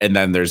 And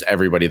then there's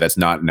everybody that's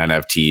not in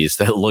NFTs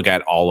that look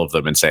at all of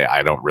them and say,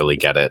 I don't really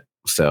get it.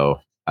 So,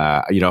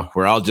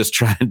 we're all just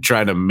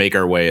trying to make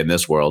our way in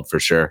this world for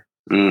sure.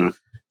 The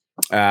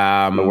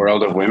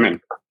world of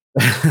women.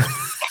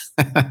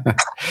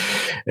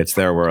 It's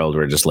their world.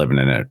 We're just living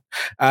in it.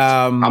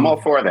 I'm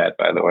all for that,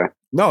 by the way.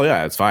 No,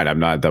 yeah, it's fine. I'm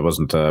not. That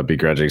wasn't a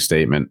begrudging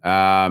statement.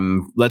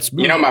 Let's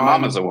move my on.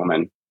 mom is a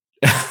woman.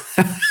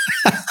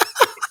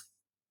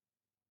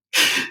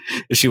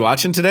 Is she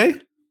watching today?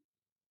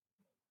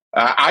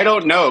 I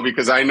don't know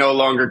because I no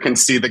longer can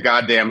see the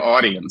goddamn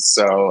audience.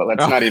 So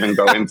let's not even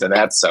go into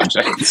that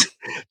subject.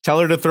 Tell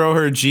her to throw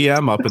her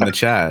GM up in the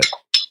chat.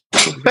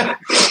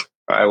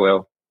 I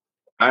will.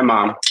 Hi,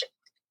 Mom.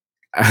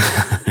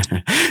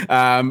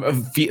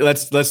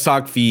 Let's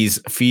talk fees.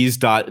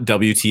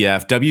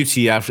 Fees.wtf.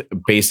 WTF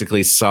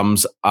basically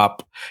sums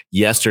up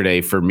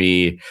yesterday for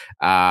me.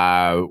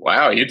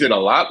 Wow, you did a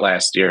lot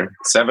last year.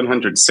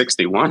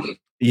 761.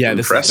 Yeah,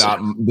 this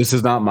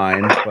is not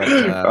mine.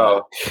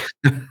 But,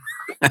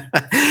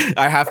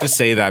 I have to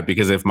say that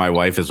because if my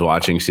wife is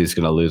watching, she's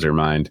going to lose her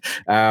mind.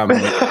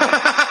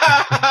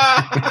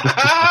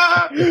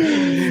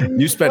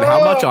 You spent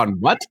how much on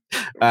what?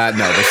 No,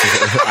 this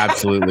is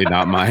absolutely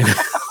not mine.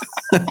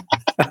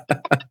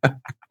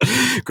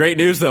 Great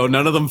news, though.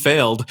 None of them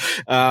failed.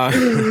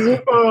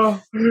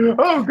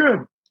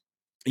 Good.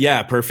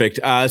 Yeah, perfect.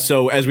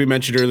 So as we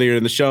mentioned earlier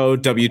in the show,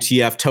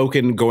 WTF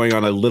token going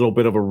on a little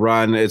bit of a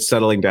run. It's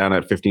settling down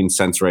at 15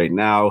 cents right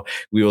now.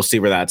 We will see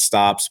where that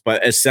stops.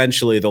 But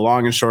essentially, the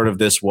long and short of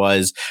this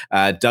was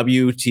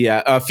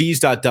WTF,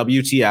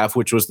 fees.wtf,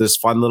 which was this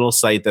fun little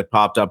site that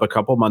popped up a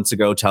couple months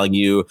ago telling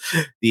you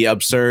the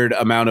absurd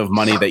amount of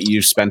money that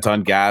you spent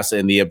on gas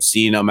and the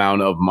obscene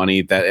amount of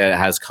money that it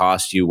has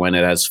cost you when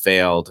it has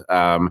failed.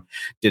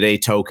 Did a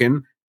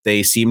token.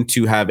 They seem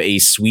to have a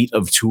suite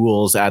of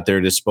tools at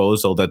their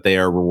disposal that they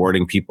are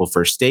rewarding people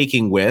for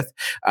staking with.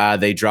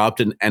 They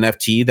dropped an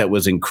NFT that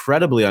was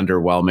incredibly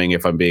underwhelming,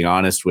 if I'm being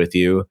honest with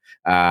you,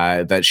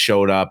 that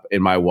showed up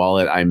in my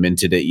wallet. I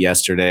minted it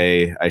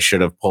yesterday. I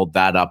should have pulled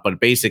that up. But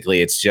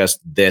basically, it's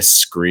just this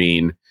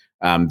screen,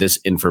 this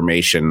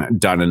information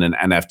done in an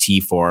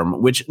NFT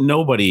form, which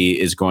nobody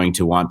is going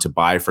to want to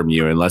buy from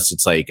you unless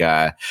it's like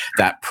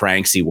that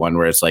Pranksy one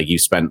where it's like you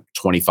spent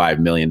 $25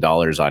 million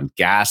on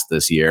gas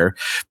this year.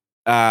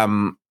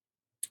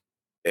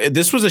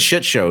 This was a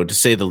shit show, to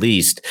say the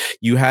least.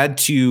 You had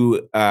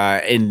to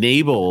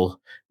enable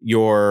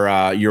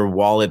your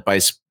wallet by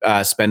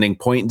spending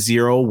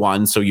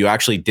 0.01. So you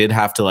actually did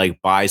have to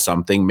like buy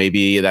something.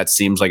 Maybe that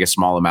seems like a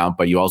small amount,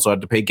 but you also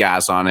had to pay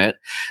gas on it.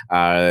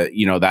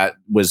 That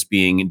was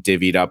being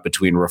divvied up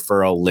between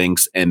referral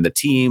links and the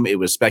team. It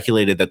was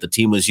speculated that the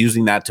team was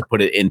using that to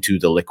put it into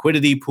the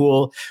liquidity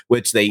pool,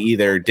 which they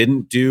either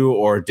didn't do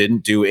or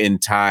didn't do in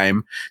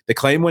time. The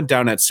claim went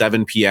down at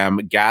 7 p.m.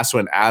 Gas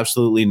went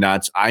absolutely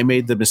nuts. I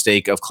made the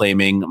mistake of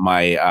claiming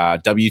my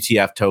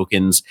WTF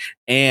tokens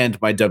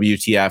and my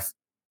WTF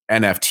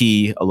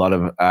NFT, a lot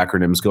of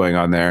acronyms going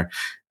on there.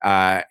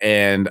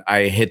 And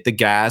I hit the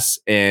gas,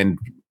 and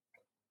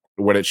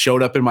when it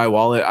showed up in my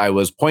wallet, I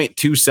was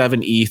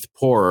 0.27 ETH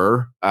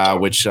poorer,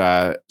 which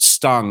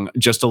stung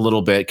just a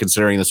little bit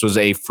considering this was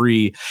a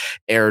free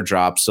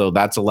airdrop. So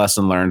that's a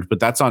lesson learned, but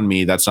that's on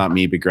me. That's not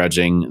me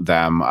begrudging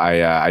them.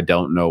 I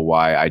don't know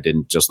why I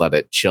didn't just let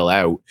it chill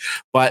out.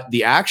 But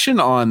the action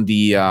on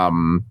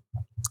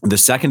the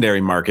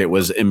secondary market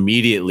was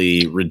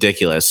immediately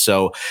ridiculous.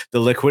 So the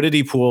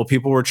liquidity pool,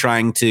 people were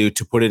trying to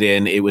put it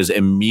in. It was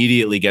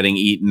immediately getting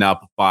eaten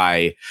up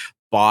by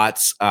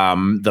bots.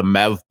 The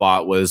Mev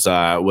bot was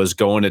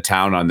going to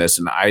town on this,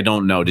 and I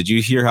don't know. Did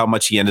you hear how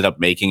much he ended up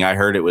making? I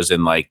heard it was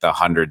in like the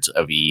hundreds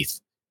of ETH.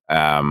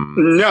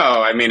 No,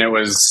 I mean it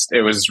was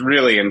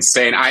really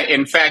insane.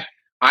 In fact,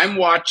 I'm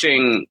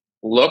watching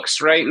Looks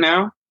right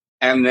now,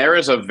 and there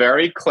is a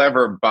very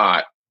clever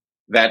bot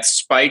that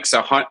spikes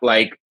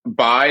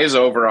buys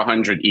over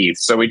 100 ETH.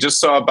 So we just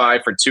saw a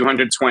buy for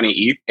 220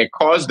 ETH. It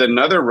caused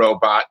another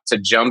robot to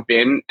jump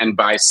in and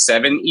buy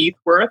 7 ETH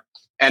worth.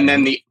 And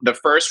then the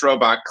first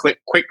robot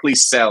quickly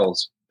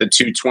sells the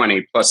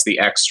 220 plus the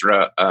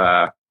extra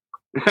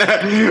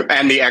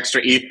and the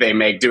extra ETH they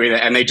make doing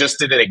it. And they just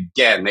did it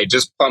again. They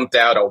just pumped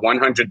out a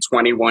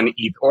 121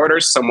 ETH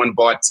order. Someone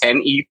bought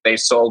 10 ETH. They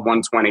sold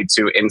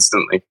 122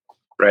 instantly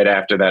right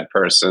after that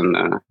person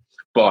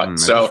bought. I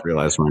just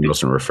realized mine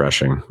wasn't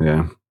refreshing.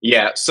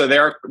 Yeah. So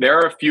there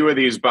are a few of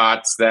these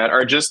bots that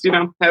are just,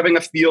 having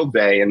a field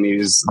day in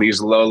these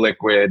low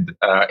liquid,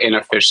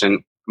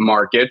 inefficient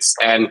markets.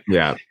 And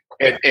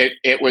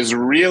it was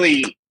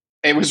really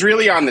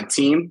on the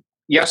team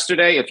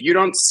yesterday. If you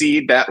don't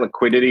see that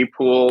liquidity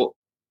pool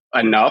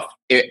enough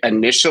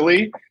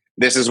initially,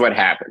 this is what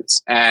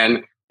happens.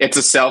 And it's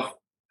a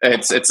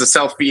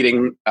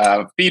self-feeding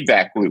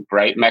feedback loop,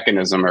 right?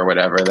 Mechanism or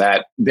whatever,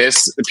 that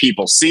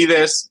people see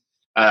this.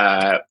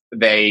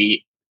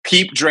 They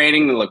keep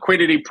draining the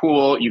liquidity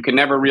pool. You can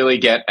never really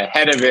get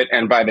ahead of it.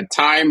 And by the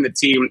time the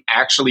team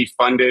actually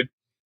funded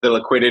the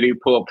liquidity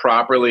pool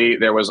properly,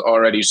 there was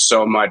already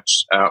so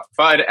much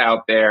FUD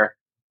out there.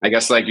 I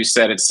guess, like you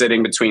said, it's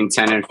sitting between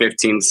 10 and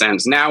 15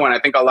 cents now. And I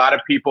think a lot of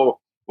people,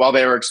 while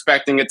they were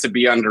expecting it to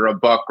be under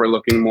 $1, were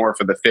looking more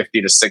for the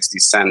 50 to 60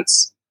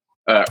 cents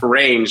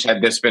range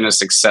had this been a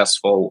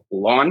successful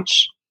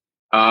launch.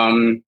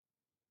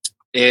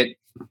 It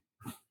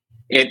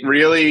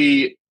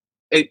really...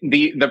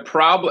 The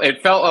problem,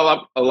 it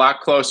felt a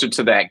lot closer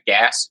to that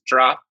gas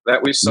drop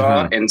that we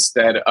saw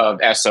instead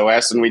of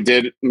SOS. And we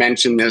did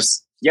mention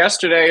this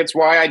yesterday. It's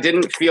why I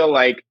didn't feel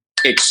like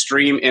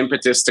extreme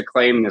impetus to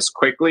claim this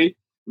quickly,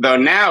 though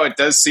now it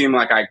does seem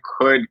like I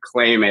could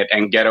claim it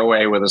and get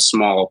away with a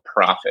small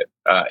profit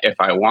if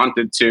I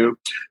wanted to.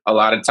 A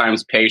lot of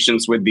times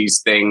patience with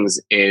these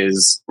things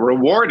is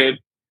rewarded,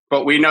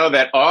 but we know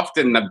that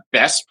often the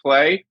best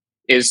play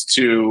is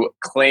to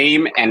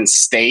claim and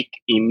stake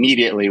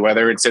immediately,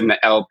 whether it's in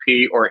the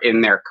LP or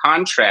in their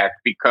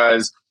contract,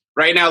 because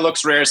right now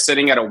LooksRare is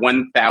sitting at a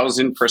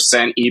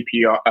 1,000%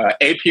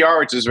 APR,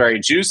 which is very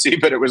juicy,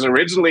 but it was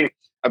originally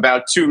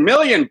about 2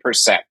 million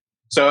percent.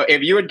 So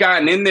if you had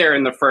gotten in there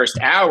in the first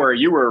hour,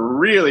 you were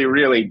really,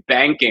 really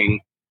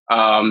banking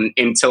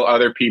until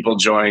other people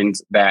joined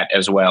that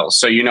as well.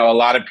 So, a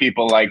lot of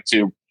people like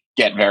to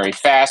get very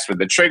fast with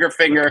the trigger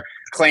finger,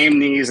 claim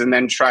these, and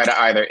then try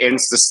to either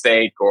insta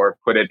stake or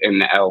put it in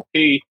the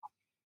LP.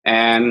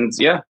 And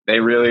yeah, they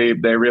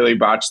really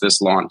botched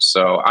this launch.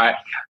 So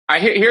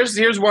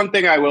here's one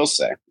thing I will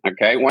say.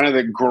 Okay, one of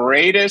the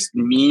greatest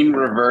mean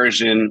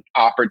reversion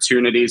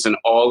opportunities in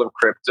all of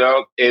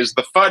crypto is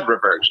the FUD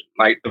reversion,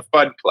 like the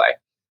FUD play.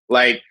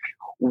 Like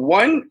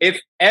if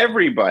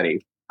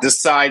everybody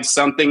decides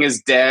something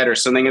is dead or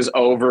something is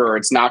over or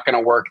it's not going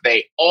to work,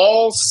 they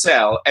all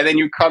sell. And then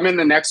you come in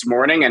the next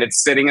morning and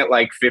it's sitting at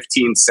like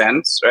 15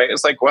 cents, right?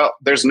 It's like, well,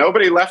 there's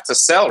nobody left to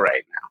sell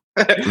right now.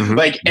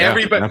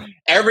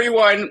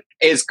 Everyone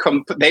is,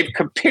 they've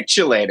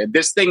capitulated.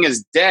 This thing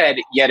is dead,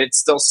 yet it's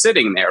still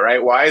sitting there,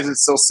 right? Why is it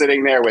still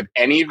sitting there with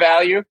any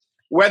value?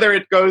 Whether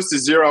it goes to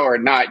zero or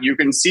not, you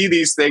can see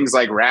these things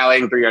like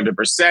rallying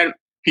 300%.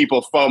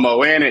 People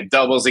FOMO in, it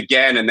doubles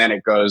again, and then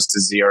it goes to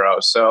zero.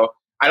 So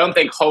I don't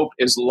think hope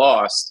is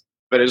lost,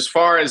 but as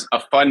far as a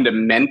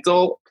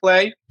fundamental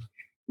play,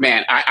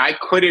 man, I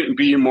couldn't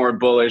be more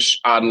bullish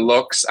on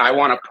Looks. I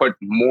want to put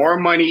more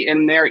money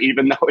in there,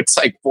 even though it's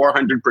like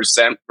 400%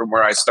 from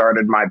where I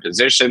started my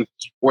position.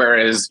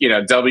 Whereas,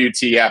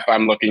 WTF,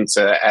 I'm looking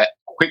to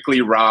quickly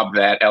rob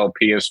that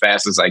LP as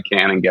fast as I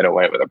can and get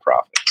away with a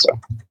profit. So.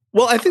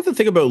 Well, I think the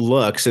thing about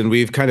Looks, and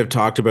we've kind of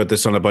talked about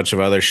this on a bunch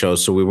of other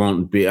shows, so we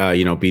won't be,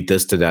 beat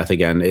this to death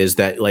again, is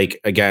that,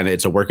 again,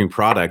 it's a working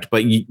product.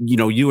 But,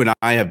 you and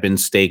I have been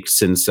staked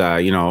since,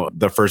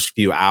 the first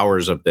few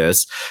hours of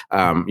this.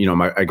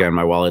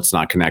 My wallet's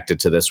not connected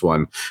to this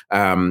one.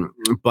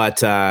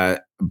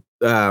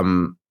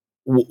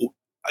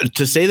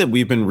 To say that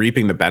we've been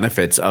reaping the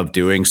benefits of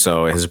doing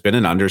so has been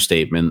an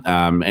understatement.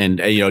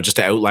 Just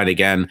to outline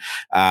again,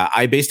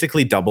 I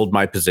basically doubled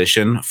my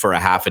position for a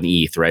half an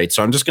ETH, right?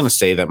 So I'm just going to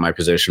say that my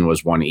position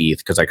was 1 ETH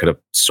because I could have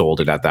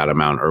sold it at that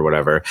amount or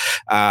whatever.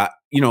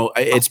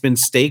 It's been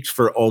staked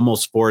for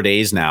almost 4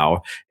 days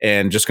now,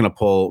 and just going to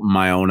pull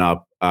my own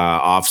up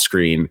off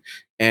screen.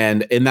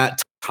 And in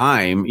that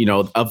time,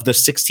 of the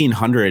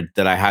 1,600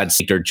 that I had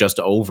staked or just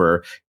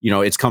over,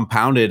 it's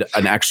compounded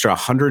an extra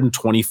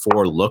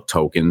 124 Look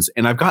tokens,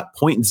 and I've got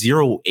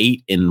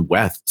 0.08 in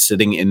WETH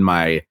sitting in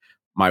my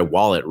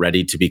wallet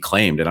ready to be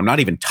claimed, and I'm not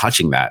even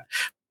touching that.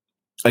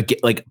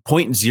 Like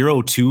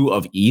 0.02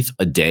 of ETH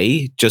a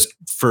day just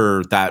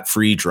for that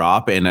free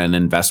drop and an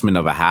investment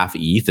of a half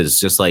ETH is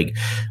just like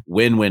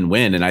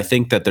win. And I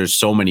think that there's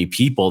so many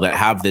people that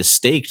have this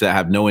staked that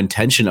have no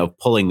intention of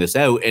pulling this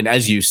out. And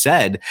as you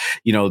said,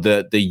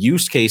 the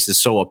use case is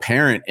so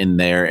apparent in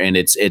there, and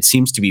it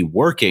seems to be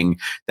working,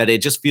 that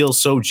it just feels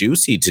so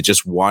juicy to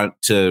just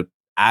want to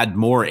add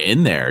more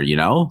in there.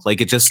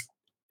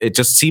 It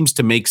just seems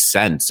to make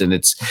sense. And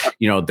it's,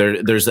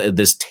 there's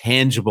this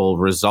tangible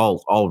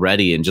result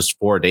already in just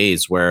 4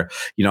 days where,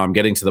 I'm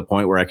getting to the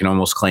point where I can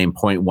almost claim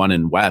 0.1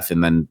 in WETH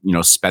and then,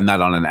 spend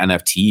that on an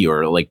NFT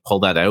or like pull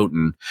that out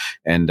and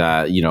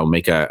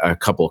make a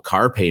couple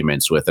car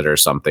payments with it or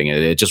something.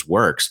 It just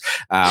works.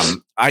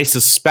 I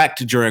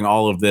suspect during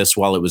all of this,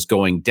 while it was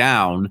going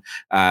down,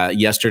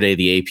 yesterday,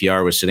 the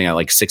APR was sitting at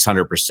like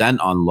 600%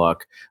 on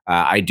Look.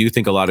 I do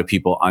think a lot of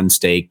people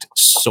unstaked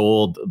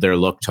sold their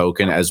Look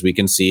token. As we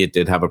can see, it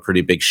did have a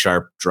pretty big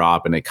sharp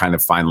drop, and it kind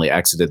of finally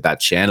exited that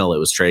channel it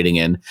was trading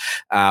in.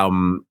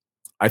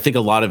 I think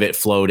a lot of it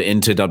flowed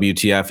into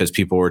WTF as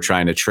people were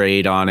trying to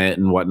trade on it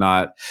and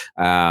whatnot.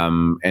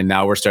 And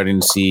now we're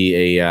starting to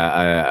see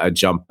a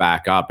jump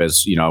back up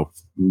as,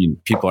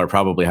 people are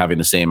probably having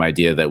the same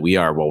idea that we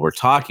are while we're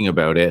talking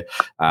about it,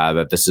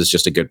 that this is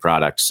just a good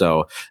product.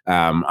 So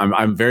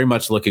I'm very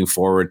much looking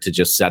forward to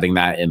just setting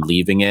that and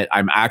leaving it.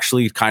 I'm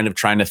actually kind of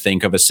trying to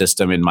think of a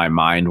system in my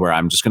mind where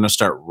I'm just going to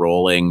start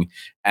rolling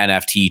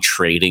NFT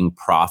trading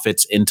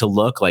profits into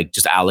Look, like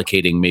just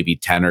allocating maybe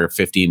 10 or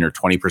 15 or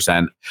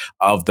 20%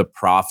 of the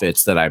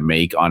profits that I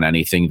make on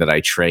anything that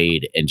I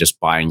trade and just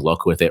buying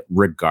Look with it,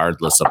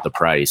 regardless of the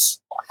price.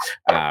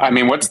 I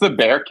mean, what's the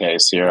bear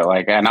case here?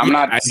 Like, and I'm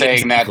not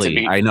saying that to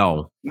be. I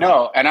know.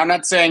 No, and I'm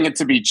not saying it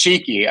to be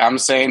cheeky. I'm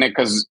saying it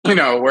because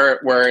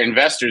we're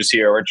investors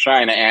here. We're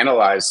trying to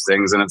analyze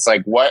things, and it's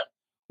like what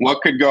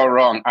could go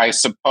wrong? I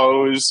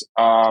suppose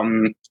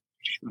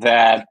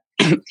that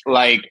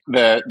like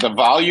the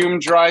volume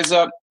dries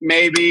up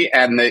maybe,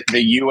 and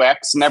the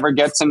UX never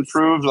gets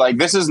improved. Like,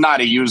 this is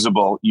not a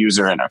usable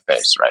user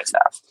interface right now.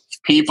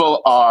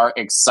 People are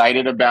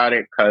excited about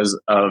it because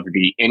of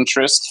the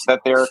interest that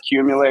they're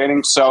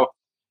accumulating. So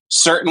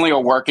certainly a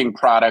working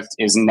product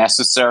is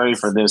necessary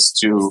for this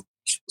to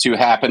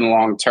happen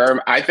long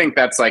term. I think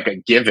that's like a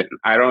given.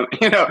 I don't,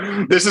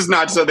 this is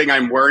not something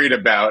I'm worried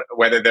about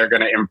whether they're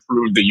going to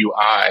improve the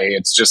UI.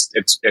 It's just,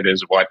 it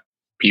is what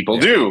people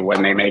do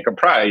when they make a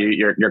product.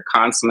 You're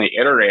constantly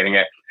iterating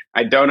it.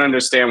 I don't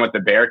understand what the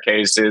bear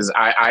case is.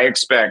 I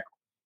expect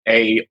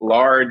a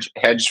large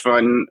hedge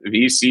fund,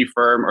 VC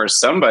firm, or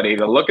somebody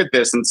to look at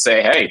this and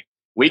say, hey,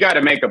 we got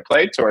to make a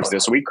play towards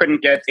this. We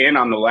couldn't get in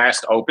on the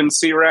last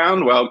OpenSea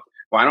round. Well,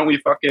 why don't we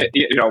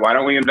why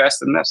don't we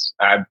invest in this?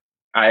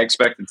 I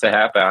expect it to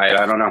happen.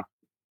 I don't know.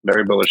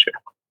 Very bullish here.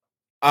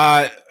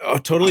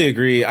 Totally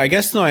agree. I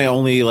guess I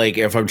only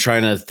if I'm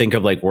trying to think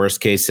of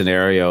worst case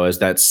scenario is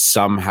that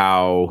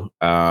somehow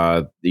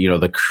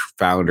the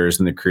founders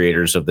and the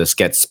creators of this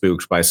get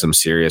spooked by some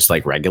serious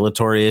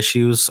regulatory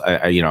issues.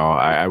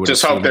 I would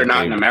just hope they're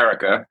not in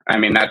America. I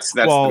mean, that's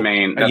the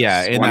main.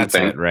 That's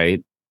thing. it,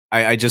 right?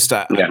 I just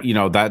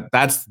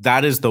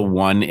that is the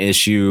one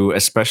issue,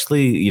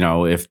 especially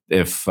if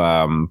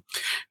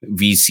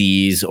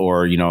VCs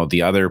or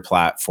the other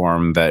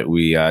platform that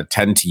we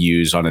tend to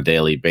use on a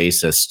daily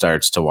basis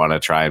starts to want to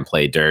try and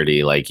play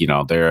dirty.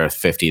 They're a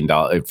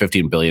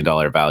 $15 billion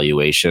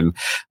valuation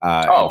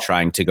and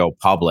trying to go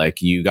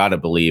public. You got to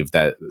believe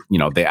that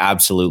they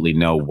absolutely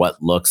know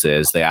what Looks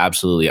is. They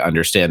absolutely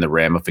understand the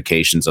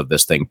ramifications of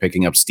this thing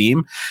picking up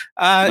steam.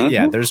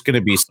 There's going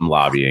to be some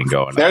lobbying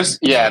going on.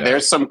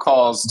 There's some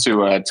calls to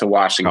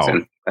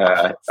Washington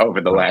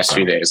over the last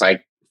few days,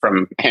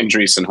 from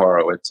Andreessen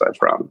Horowitz, I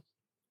promise.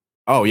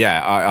 Oh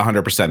yeah,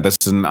 100%. This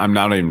is, I'm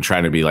not even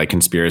trying to be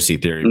conspiracy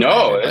theory.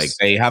 No,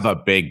 they have a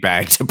big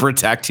bag to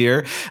protect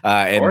here,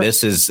 and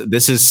this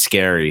is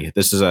scary.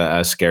 This is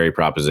a scary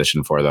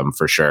proposition for them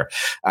for sure.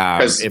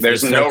 Because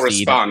there's no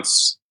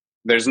response.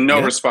 There's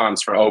no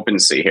response for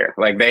OpenSea here.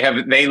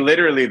 They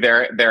literally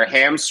they're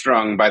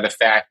hamstrung by the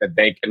fact that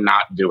they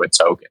cannot do a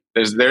token.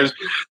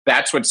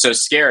 That's what's so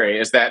scary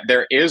is that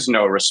there is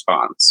no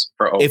response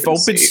for OpenSea. If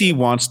OpenSea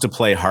wants to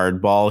play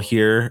hardball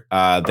here,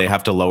 they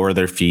have to lower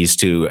their fees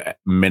to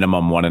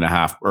minimum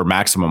 1.5% or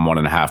maximum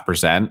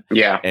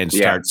 1.5%. And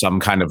start some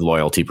kind of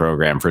loyalty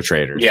program for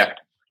traders.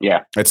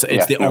 It's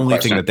the only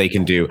thing that they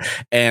can do.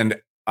 And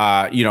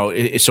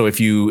so if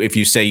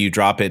you say you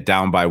drop it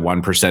down by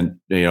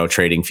 1%,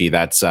 trading fee,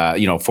 that's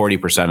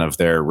 40% of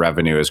their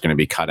revenue is going to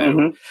be cut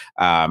out,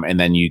 and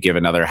then you give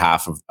another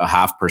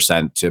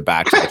 0.5% to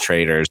back to the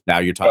traders. Now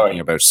you're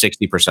talking about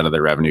 60% of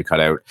their revenue cut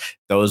out.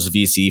 Those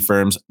VC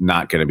firms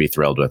not going to be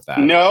thrilled with that.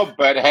 No,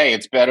 but hey,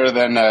 it's better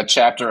than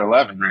Chapter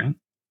 11, right?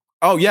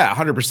 Oh yeah,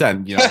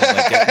 100%.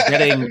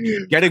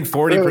 Getting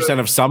 40%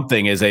 of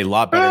something is a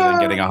lot better than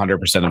getting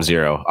 100% of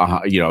zero.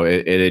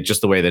 It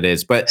just the way that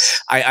is. But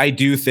I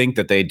do think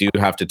that they do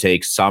have to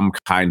take some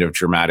kind of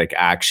dramatic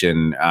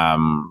action,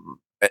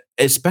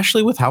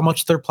 especially with how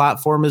much their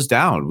platform is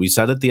down. We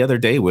said it the other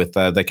day with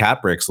the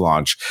CapBricks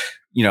launch.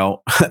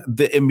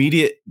 The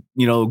immediate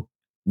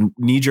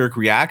knee-jerk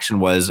reaction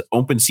was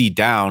OpenSea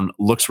down,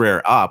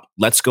 LooksRare up,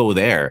 let's go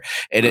there.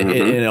 And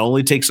it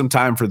only takes some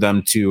time for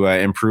them to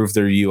improve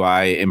their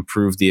UI,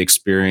 improve the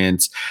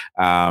experience,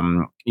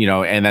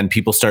 and then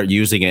people start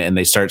using it and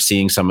they start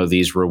seeing some of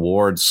these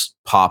rewards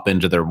pop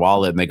into their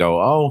wallet and they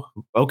go, oh,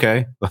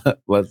 okay,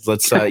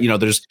 let's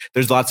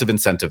there's lots of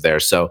incentive there.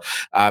 So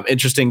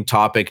interesting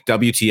topic.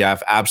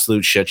 WTF,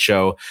 absolute shit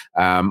show.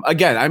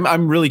 Again,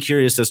 I'm really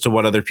curious as to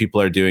what other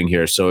people are doing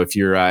here. So if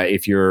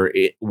you're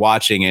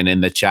watching and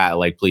in the chat,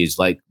 please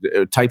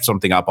type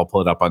something up. I'll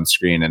pull it up on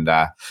screen, and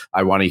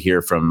I want to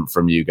hear from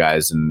you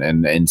guys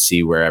and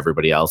see where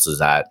everybody else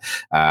is at.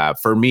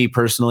 For me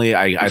personally,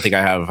 I think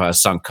I have a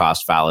sunk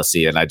cost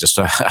fallacy, and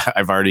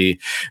I've already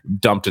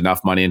dumped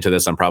enough money into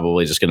this. I'm probably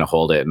just going to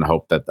hold it and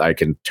hope that I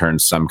can turn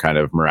some kind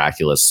of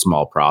miraculous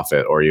small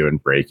profit or even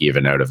break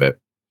even out of it.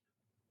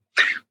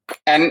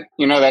 And,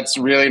 that's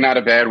really not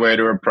a bad way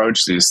to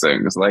approach these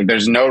things.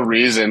 There's no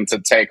reason to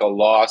take a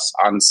loss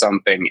on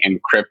something in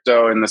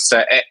crypto in the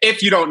set.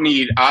 If you don't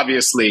need,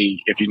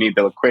 obviously, if you need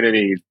the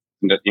liquidity,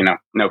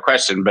 no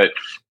question, but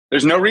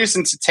there's no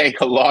reason to take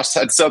a loss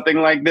on something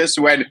like this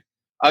when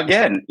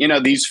again,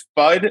 these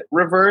FUD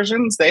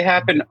reversions, they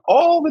happen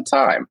all the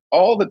time.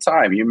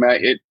 You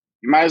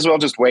might as well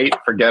just wait,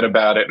 forget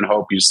about it, and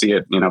hope you see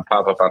it,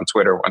 pop up on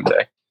Twitter one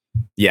day.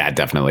 Yeah,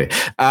 definitely.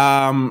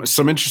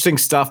 Some interesting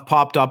stuff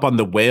popped up on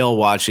the whale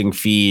watching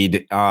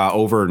feed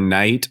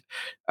overnight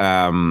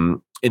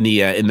in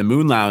the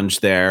Moon Lounge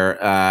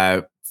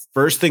there.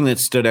 First thing that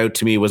stood out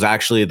to me was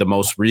actually the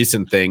most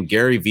recent thing.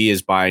 Gary Vee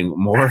is buying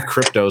more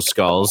crypto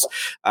skulls.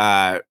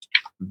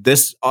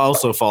 This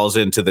also falls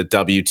into the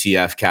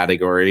WTF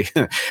category.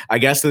 I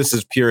guess this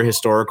is pure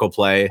historical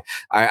play.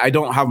 I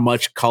don't have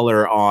much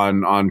color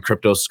on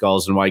crypto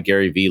skulls and why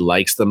Gary Vee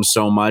likes them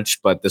so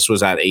much, but this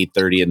was at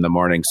 8:30 in the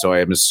morning, so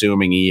I'm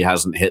assuming he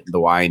hasn't hit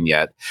the wine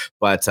yet.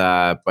 But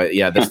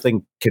yeah, this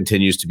thing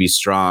continues to be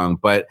strong.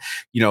 But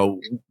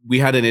we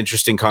had an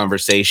interesting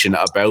conversation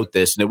about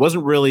this, and it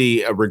wasn't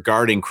really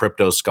regarding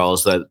crypto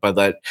skulls, but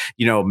that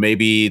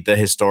maybe the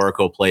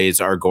historical plays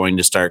are going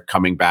to start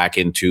coming back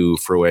into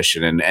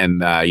fruition.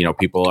 And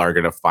people are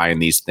going to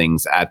find these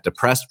things at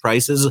depressed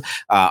prices.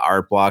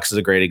 Art Blocks is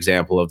a great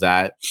example of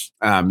that.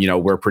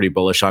 We're pretty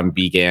bullish on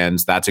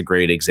BGANs. That's a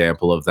great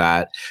example of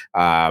that.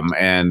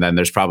 And then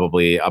there's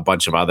probably a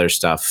bunch of other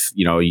stuff.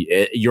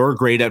 You're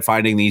great at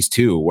finding these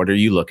too. What are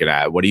you looking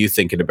at? What are you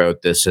thinking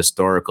about this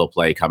historical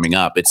play coming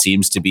up? It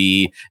seems to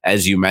be,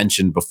 as you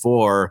mentioned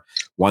before,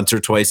 once or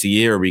twice a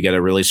year, we get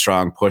a really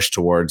strong push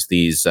towards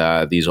these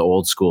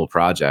old school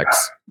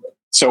projects.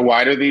 So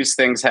why do these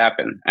things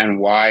happen,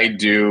 and why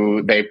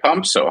do they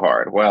pump so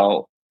hard?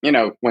 Well,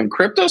 when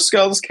Crypto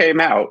Skulls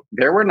came out,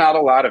 there were not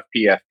a lot of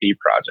PFP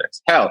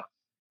projects. Hell,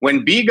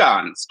 when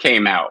BGANs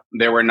came out,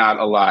 there were not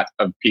a lot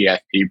of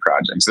PFP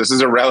projects. This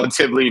is a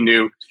relatively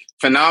new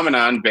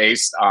phenomenon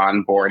based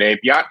on Bored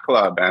Ape Yacht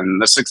Club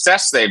and the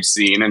success they've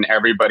seen, and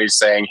everybody's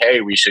saying, hey,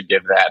 we should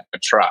give that a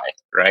try,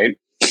 right?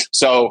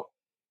 So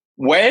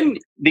when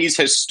these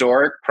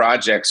historic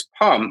projects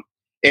pump,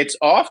 it's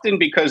often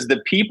because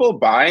the people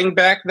buying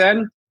back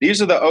then,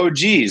 these are the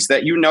OGs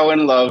that you know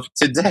and love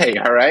today,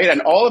 all right?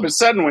 And all of a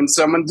sudden, when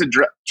someone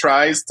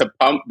tries to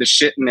pump the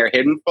shit in their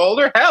hidden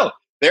folder, hell,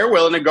 they're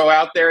willing to go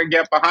out there and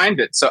get behind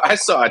it. So I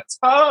saw a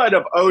ton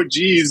of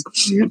OGs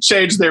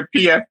change their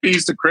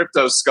PFPs to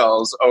Crypto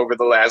Skulls over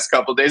the last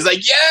couple of days.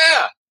 Like,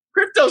 yeah,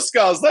 Crypto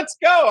Skulls, let's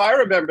go. I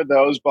remember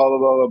those, blah, blah,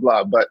 blah, blah,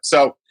 blah. But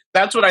so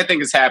that's what I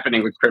think is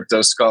happening with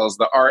Crypto Skulls.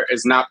 The art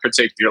is not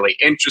particularly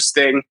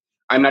interesting.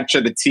 I'm not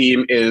sure the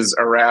team is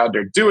around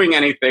or doing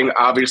anything.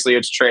 Obviously,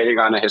 it's trading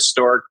on a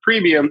historic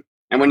premium.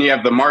 And when you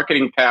have the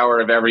marketing power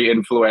of every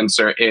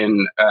influencer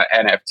in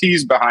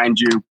NFTs behind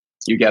you,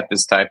 you get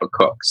this type of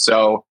cook.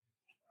 So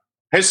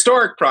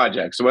historic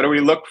projects, what do we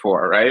look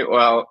for, right?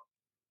 Well,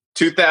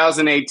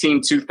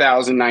 2018,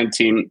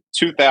 2019,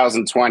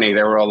 2020,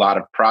 there were a lot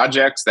of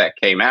projects that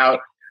came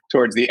out.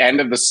 Towards the end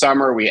of the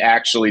summer, we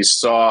actually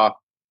saw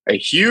a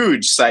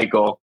huge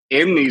cycle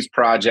in these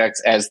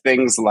projects as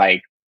things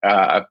like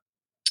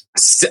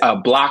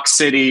block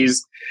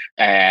cities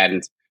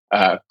and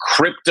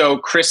crypto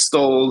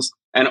crystals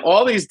and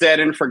all these dead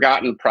and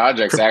forgotten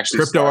projects. Actually,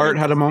 Crypto Art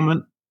had a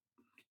moment.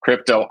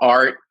 Crypto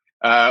Art,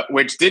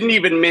 which didn't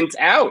even mint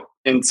out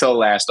until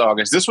last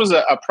August. This was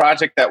a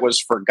project that was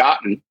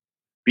forgotten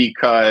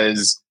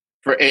because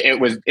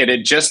it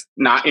had just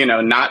not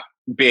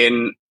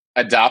been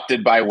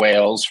adopted by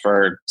whales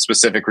for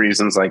specific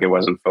reasons, like it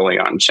wasn't fully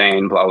on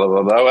chain, blah blah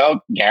blah blah.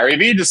 Well, Gary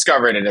Vee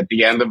discovered it at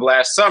the end of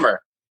last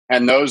summer.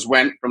 And those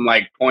went from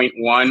like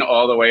 0.1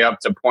 all the way up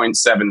to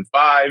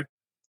 0.75.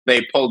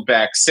 They pulled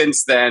back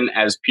since then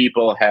as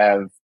people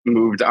have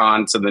moved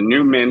on to the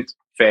new mint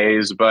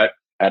phase. But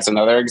that's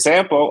another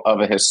example of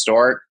a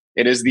historic.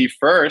 It is the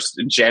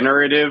first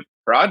generative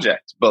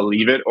project,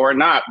 believe it or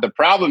not. The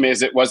problem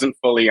is it wasn't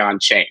fully on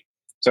chain.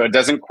 So it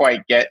doesn't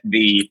quite get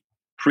the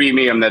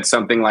premium that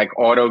something like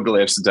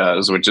Autoglyphs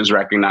does, which is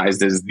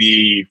recognized as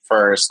the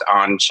first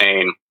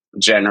on-chain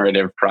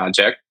generative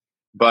project.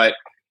 But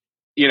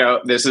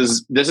this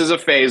is a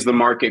phase the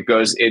market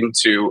goes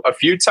into a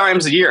few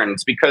times a year, and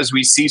it's because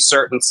we see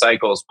certain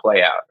cycles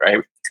play out,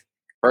 right?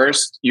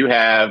 First, you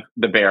have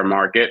the bear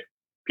market.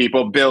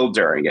 People build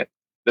during it.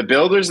 The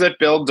builders that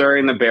build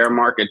during the bear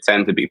market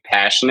tend to be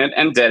passionate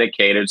and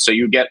dedicated, so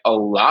you get a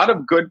lot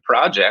of good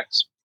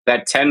projects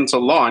that tend to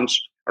launch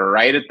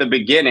right at the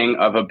beginning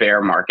of a bear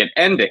market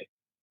ending.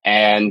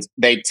 And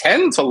they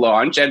tend to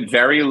launch at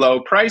very low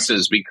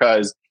prices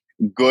because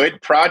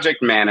good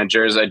project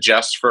managers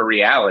adjust for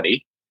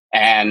reality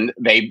and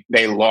they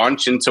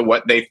launch into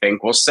what they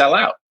think will sell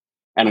out.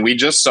 And we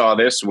just saw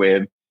this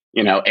with,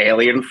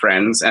 Alien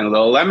Friends and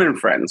Little Lemon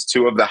Friends,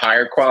 two of the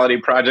higher quality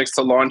projects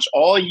to launch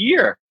all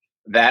year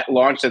that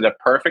launched at a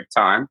perfect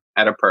time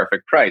at a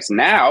perfect price.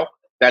 Now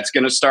that's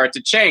going to start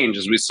to change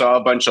as we saw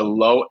a bunch of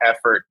low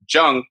effort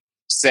junk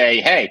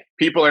say, hey,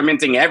 people are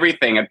minting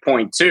everything at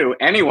 0.2.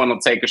 Anyone will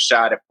take a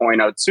shot at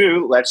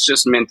 0.02. Let's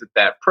just mint at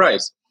that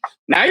price.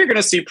 Now you're going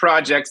to see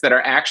projects that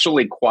are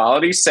actually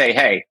quality say,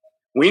 hey,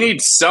 we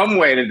need some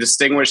way to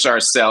distinguish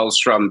ourselves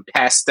from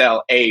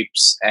pastel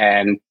apes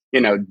and,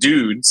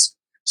 dudes.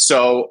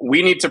 So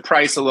we need to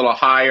price a little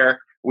higher.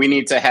 We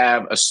need to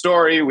have a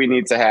story. We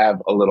need to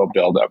have a little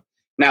buildup.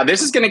 Now,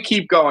 this is going to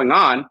keep going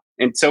on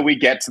until we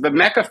get to the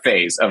mecca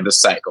phase of the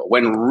cycle,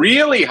 when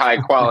really high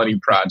quality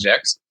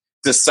projects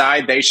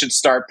decide they should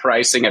start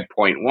pricing at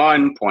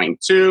 0.1,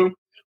 0.2,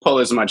 pull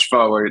as much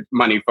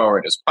money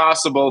forward as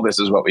possible. This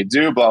is what we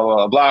do, blah, blah,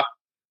 blah, blah.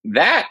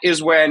 That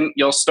is when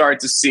you'll start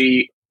to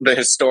see the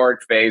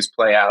historic phase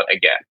play out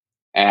again.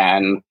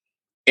 And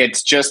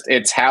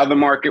it's how the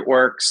market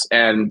works.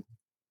 And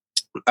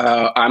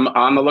I'm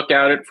on the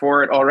lookout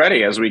for it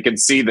already, as we could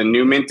see the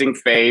new minting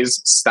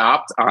phase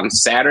stopped on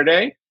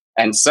Saturday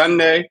and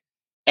Sunday.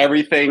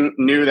 Everything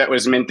new that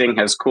was minting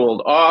has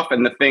cooled off,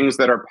 and the things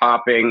that are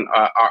popping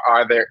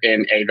are there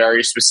in a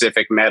very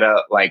specific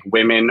meta, like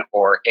women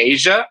or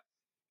Asia,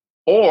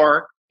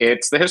 or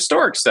it's the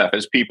historic stuff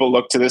as people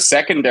look to the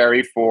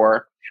secondary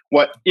for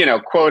what,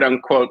 quote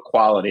unquote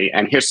quality,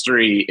 and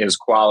history is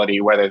quality,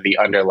 whether the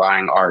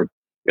underlying art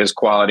is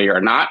quality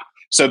or not.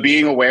 So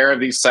being aware of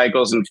these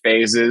cycles and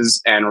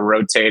phases and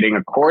rotating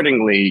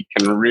accordingly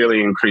can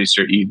really increase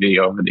your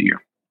EV over the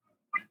year.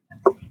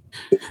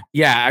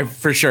 Yeah,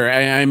 for sure.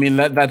 I mean,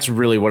 that's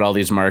really what all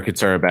these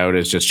markets are about,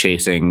 is just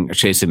chasing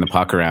the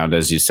puck around,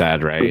 as you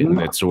said, right? Mm-hmm.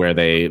 It's where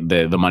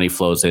the money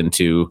flows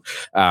into.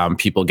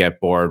 People get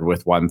bored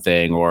with one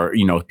thing, or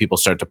people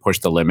start to push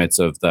the limits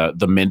of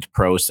the mint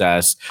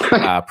process.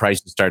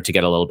 Prices start to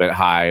get a little bit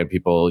high, and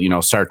people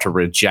start to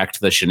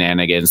reject the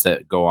shenanigans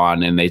that go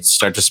on, and they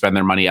start to spend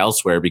their money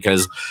elsewhere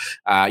because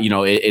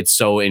it's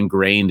so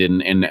ingrained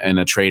in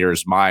a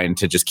trader's mind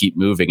to just keep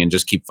moving and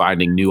just keep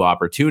finding new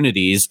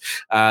opportunities.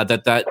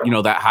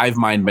 That hive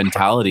mind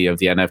mentality of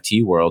the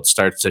NFT world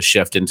starts to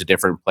shift into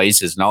different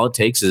places, and all it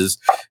takes is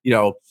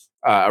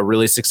a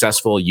really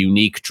successful,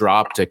 unique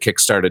drop to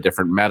kickstart a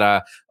different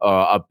meta,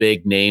 a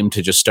big name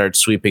to just start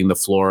sweeping the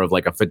floor of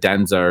like a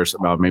Fidenza,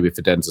 or maybe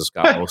Fidenza's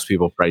got most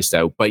people priced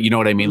out, but you know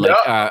what I mean? Like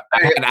I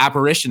had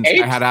apparitions.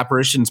 Apes. I had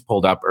apparitions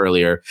pulled up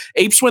earlier.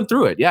 Apes went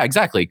through it. Yeah,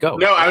 exactly. Go.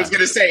 No, I was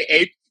going to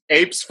say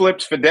Apes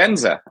flipped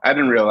Fidenza. I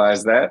didn't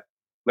realize that.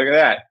 Look at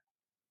that.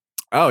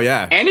 Oh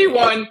yeah.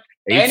 Anyone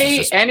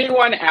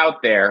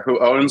out there who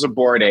owns a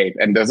Bored Ape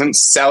and doesn't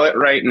sell it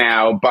right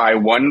now, buy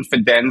one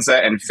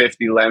Fidenza and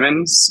 50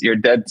 lemons, you're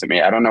dead to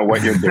me. I don't know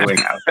what you're doing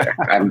out there.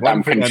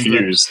 I'm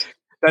confused.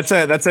 That's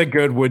a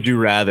good would you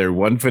rather,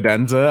 one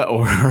Fidenza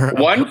or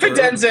one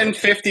Fidenza and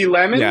 50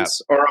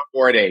 lemons, or a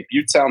Bored Ape?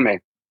 You tell me.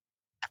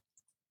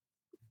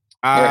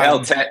 Or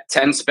hell,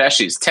 10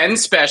 species. 10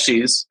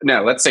 species.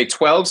 No, let's say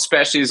 12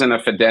 species and a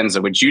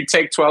Fidenza. Would you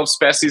take 12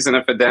 species and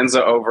a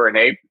Fidenza over an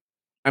ape?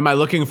 Am I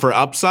looking for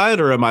upside,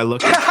 or am I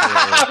looking for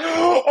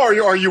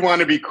or you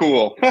want to be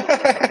cool?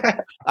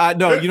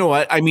 No, you know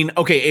what? I mean,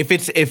 okay, if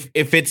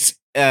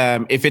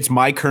it's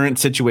my current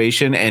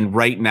situation and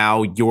right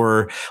now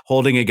you're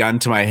holding a gun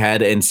to my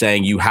head and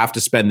saying you have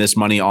to spend this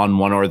money on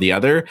one or the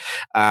other,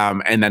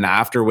 and then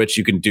after which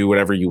you can do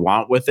whatever you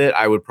want with it,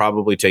 I would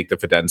probably take the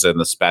Fidenza and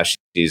the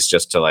species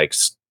just to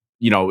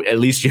at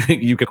least you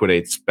could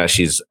liquidate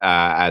species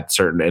at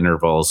certain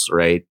intervals,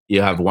 right?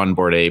 You have one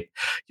Bored Ape,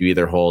 you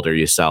either hold or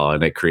you sell,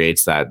 and it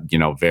creates that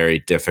very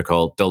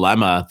difficult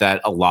dilemma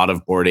that a lot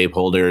of Bored Ape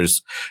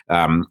holders,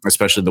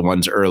 especially the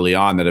ones early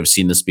on that have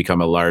seen this become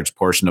a large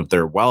portion of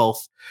their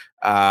wealth,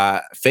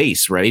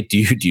 face. Right? Do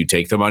you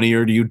take the money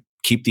or do you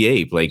keep the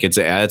ape? Like it's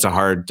a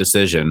hard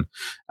decision.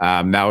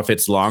 Now, if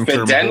it's long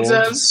term,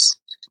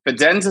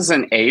 Fidenzas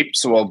and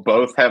apes will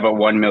both have a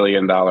 $1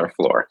 million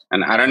floor.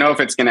 And I don't know if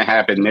it's going to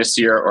happen this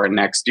year or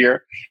next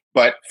year,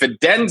 but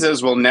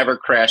Fidenzas will never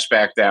crash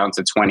back down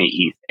to 20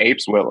 ETH.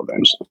 Apes will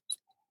eventually.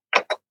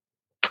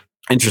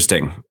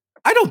 Interesting.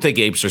 I don't think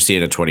apes are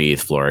seeing a 20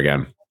 ETH floor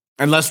again.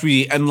 Unless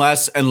we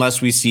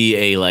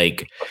see a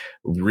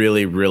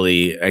really,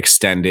 really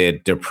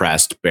extended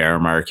depressed bear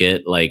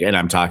market, and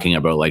I'm talking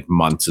about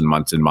months and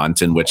months and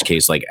months, in which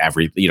case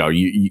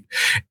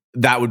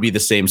that would be the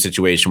same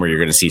situation where you're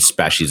going to see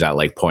species at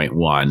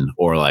 0.1,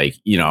 or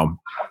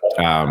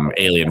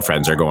alien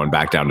friends are going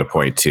back down to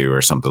 0.2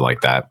 or something like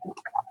that.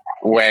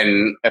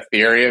 When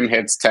Ethereum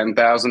hits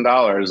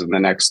 $10,000 in the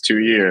next 2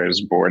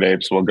 years, Bored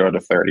Apes will go to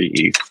 30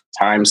 ETH.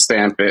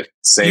 Timestamp it,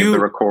 save the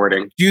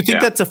recording. Do you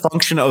think that's a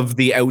function of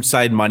the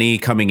outside money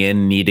coming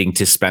in, needing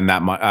to spend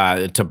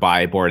that to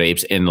buy Bored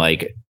Apes in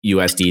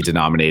USD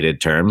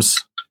denominated terms?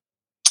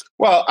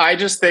 Well, I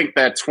just think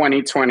that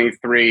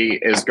 2023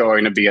 is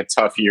going to be a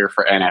tough year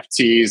for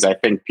NFTs. I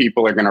think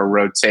people are going to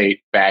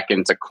rotate back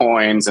into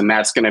coins, and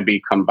that's going to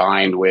be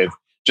combined with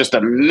just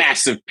a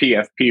massive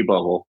PFP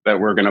bubble that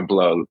we're going to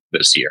blow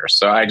this year.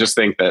 So I just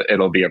think that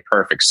it'll be a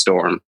perfect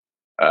storm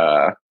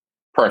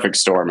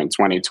in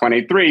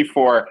 2023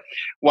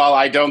 while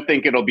I don't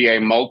think it'll be a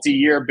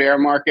multi-year bear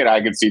market,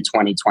 I could see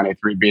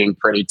 2023 being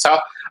pretty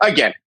tough.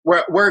 Again,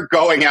 we're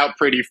going out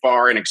pretty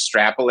far and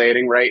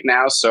extrapolating right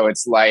now. So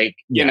it's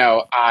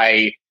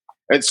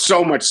it's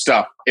so much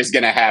stuff is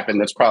going to happen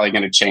that's probably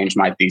going to change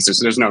my thesis.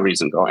 There's no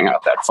reason going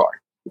out that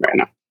far right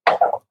now.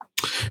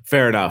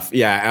 Fair enough.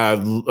 Yeah.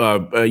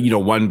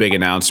 One big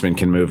announcement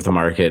can move the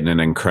market in an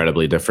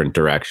incredibly different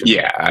direction.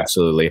 Yeah,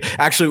 absolutely.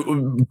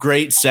 Actually,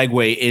 great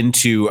segue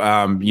into,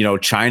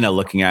 China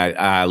looking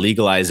at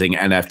legalizing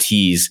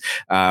NFTs.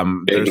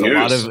 There's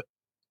news.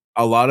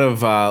 a lot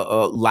of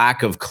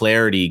lack of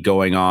clarity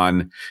going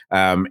on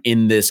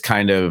in this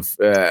kind of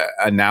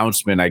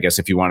announcement, I guess,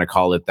 if you want to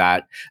call it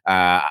that.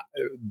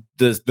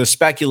 The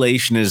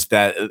speculation is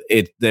that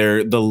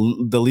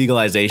the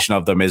legalization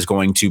of them is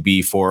going to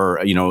be for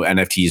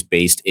NFTs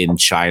based in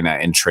China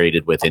and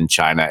traded within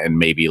China, and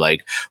maybe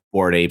like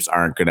Bored Apes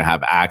aren't going to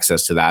have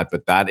access to that,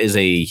 but that is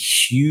a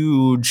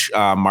huge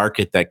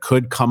market that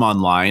could come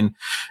online.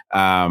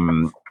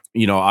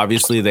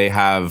 Obviously they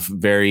have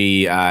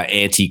very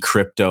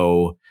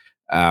anti-crypto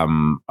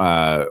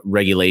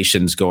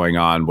regulations going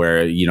on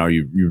where,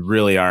 you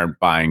really aren't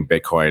buying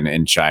Bitcoin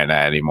in China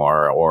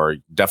anymore, or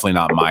definitely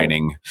not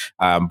mining.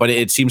 But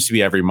it seems to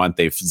be every month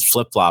they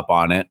flip-flop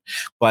on it.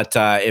 But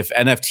if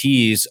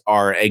NFTs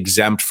are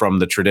exempt from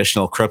the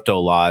traditional crypto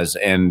laws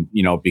and,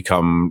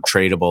 become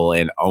tradable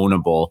and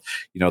ownable,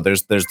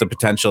 there's the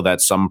potential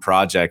that some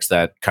projects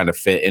that kind of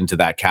fit into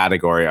that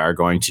category are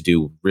going to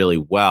do really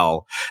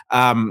well.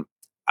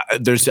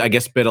 There's, I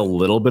guess, been a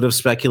little bit of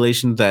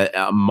speculation that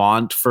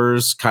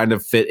Montfurs kind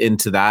of fit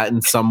into that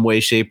in some way,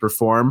 shape, or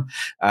form.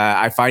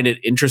 I find it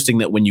interesting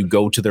that when you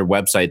go to their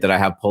website that I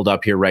have pulled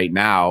up here right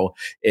now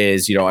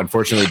is,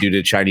 unfortunately, due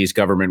to Chinese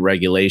government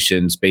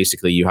regulations,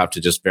 basically you have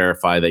to just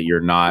verify that you're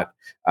not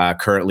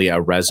currently a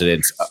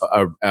resident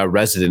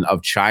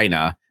of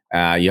China.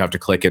 You have to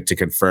click it to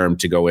confirm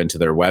to go into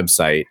their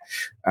website.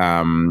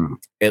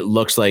 It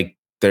looks like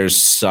there's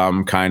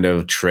some kind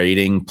of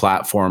trading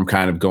platform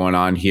kind of going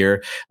on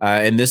here.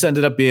 And this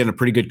ended up being a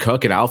pretty good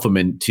cook at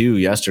AlphaMint too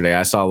yesterday.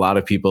 I saw a lot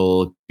of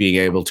people being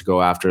able to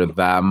go after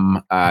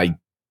them. I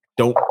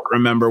don't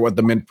remember what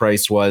the mint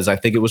price was. I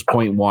think it was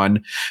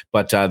 0.1,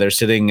 but they're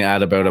sitting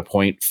at about a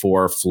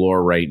 0.4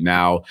 floor right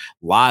now.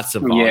 Lots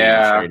of volume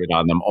traded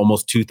on them,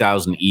 almost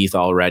 2,000 ETH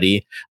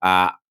already.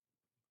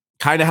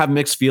 Kind of have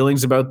mixed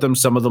feelings about them.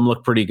 Some of them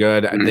look pretty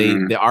good.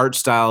 The art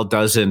style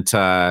doesn't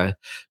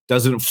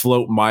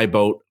float my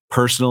boat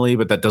personally,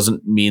 but that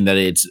doesn't mean that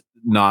it's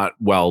not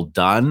well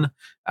done.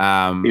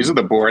 These are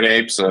the Bored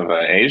Apes of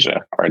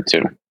Asia, art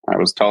too. I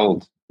was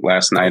told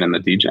last night in the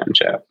DGen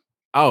chat.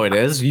 Oh, it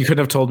is? You could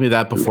have told me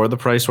that before the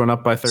price went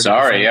up by 30%.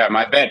 Sorry, yeah,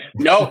 my bad.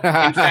 No,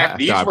 in fact,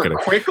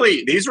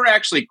 these were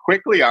actually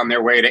quickly on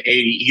their way to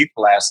 80 ETH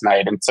last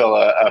night until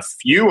a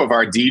few of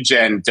our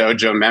DGen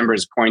dojo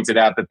members pointed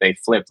out that they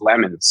flipped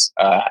lemons.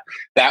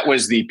 That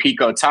was the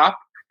Pico top.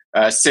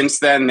 Since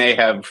then, they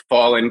have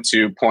fallen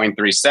to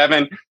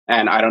 0.37,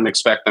 and I don't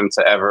expect them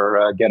to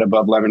ever get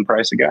above lemon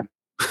price again.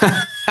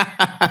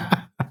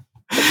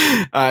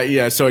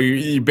 So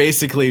you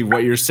basically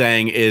what you're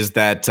saying is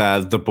that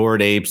the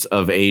Bored Apes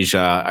of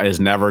Asia is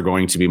never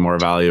going to be more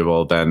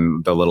valuable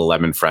than the little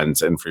lemon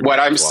friends in free. What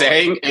I'm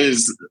saying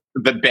is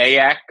the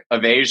Bayak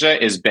of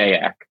Asia is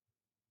Bayak.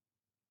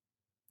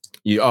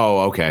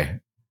 Okay.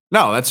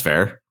 No, that's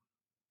fair.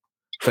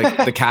 It's like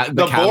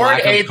the Bored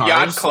Ape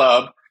Yacht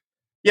Club.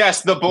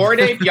 Yes, the Bored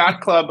Ape Yacht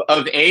Club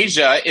of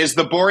Asia is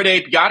the Bored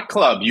Ape Yacht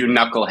Club, you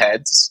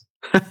knuckleheads.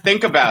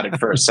 Think about it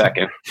for a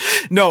second.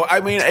 No, I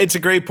mean, it's a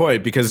great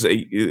point because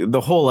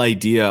the whole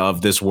idea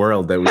of this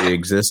world that we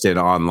exist in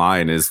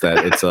online is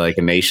that it's like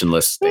a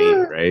nationless state,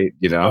 right?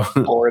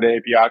 Bored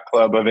Ape Yacht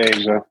Club of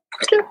Asia.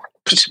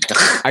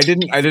 I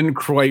didn't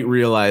quite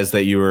realize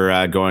that you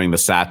were going the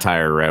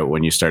satire route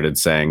when you started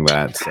saying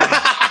that. So.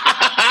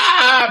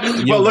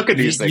 Well, look at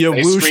these things. You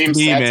whooshed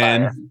me,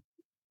 man.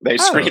 They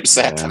scream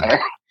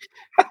satire.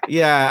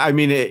 Yeah, I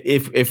mean,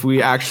 if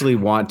we actually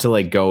want to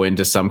like go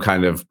into some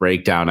kind of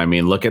breakdown, I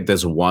mean, look at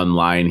this one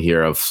line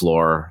here of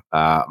Floor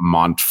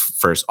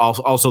Montfurs.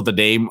 Also, the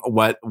name.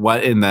 What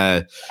in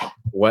the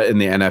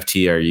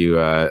NFT are you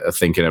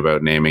thinking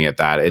about naming it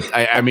that?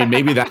 I mean,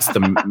 maybe that's the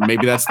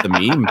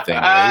meme thing,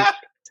 right?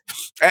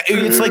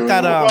 It's like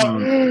that. Do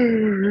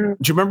you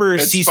remember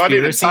Seaspiracy? It's funny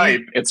to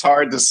type. It's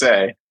hard to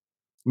say.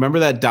 Remember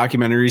that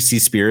documentary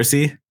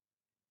Seaspiracy?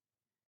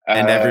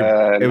 And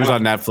it was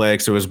on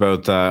Netflix. It was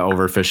about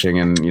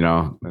overfishing and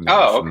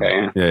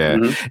okay. Yeah.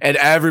 Mm-hmm. And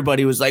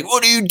everybody was like,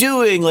 "What are you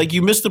doing? Like,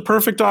 you missed the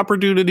perfect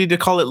opportunity to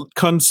call it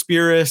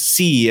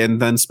conspiracy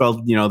and then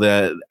spelled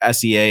the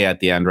SEA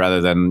at the end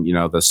rather than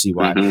the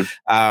CY."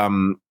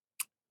 Mm-hmm.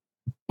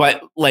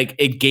 But like,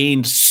 it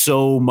gained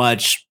so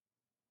much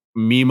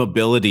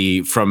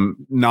memeability from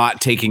not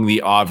taking the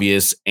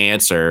obvious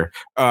answer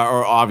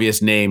or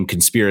obvious name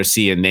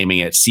conspiracy and naming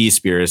it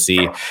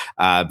Seaspiracy,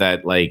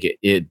 that like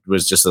it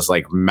was just this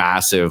like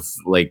massive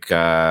like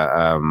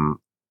thing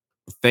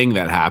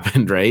that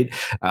happened, right?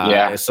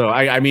 So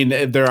I mean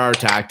there are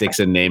tactics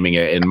in naming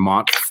it, and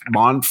I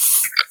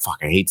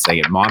hate saying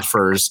it.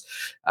 Montfurs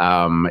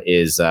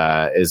is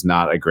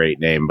not a great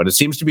name, but it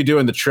seems to be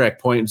doing the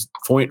trick.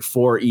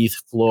 0.4 ETH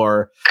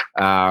floor.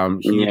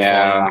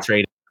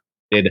 Trading.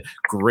 Did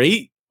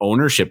great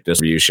ownership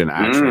distribution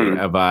actually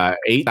of 8,000.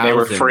 They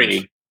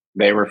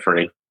were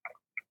free.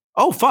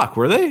 Oh fuck,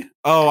 were they?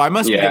 Oh, I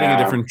must be getting a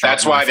different.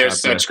 That's why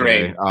there's such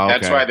great. Oh, okay.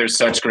 That's why there's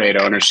such great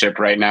ownership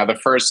right now. The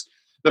first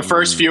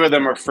few of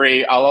them are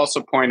free. I'll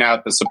also point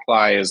out the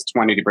supply is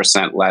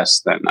 20%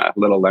 less than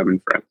Little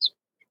Lemon Friends.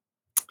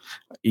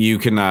 You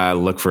can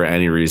look for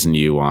any reason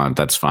you want.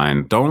 That's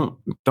fine. Don't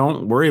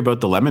worry about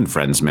the Lemon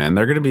Friends, man.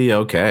 They're going to be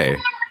okay.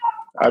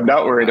 I'm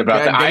not worried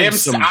about that. I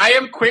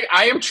am quick.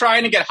 I am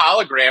trying to get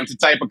Hologram to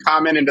type a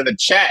comment into the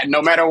chat, and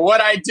no matter what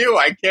I do,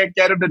 I can't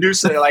get him to do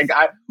something. Like,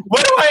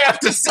 what do I have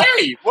to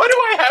say? What do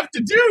I have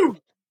to do?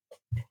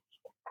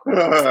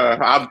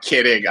 I'm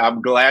kidding. I'm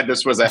glad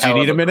this was a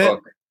hell of a minute?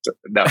 Cook.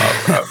 No,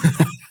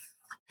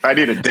 I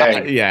need a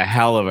day. Yeah,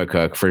 hell of a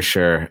cook for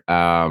sure.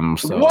 Whoa!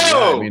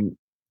 Yeah, I mean,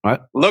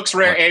 what? Looks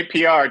Rare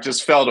APR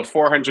just fell to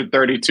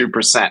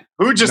 432%.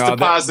 Who just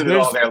deposited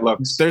all their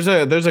looks? There's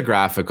a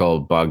graphical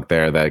bug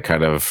there that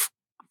kind of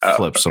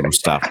flips some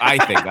stuff. I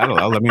think. I don't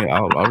know.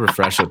 I'll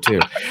refresh it too.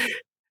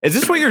 Is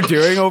this what you're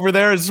doing over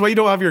there? Is this why you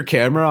don't have your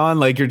camera on?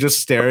 Like you're just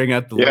staring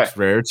at the Looks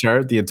Rare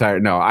chart the entire?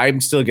 No,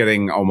 I'm still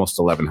getting almost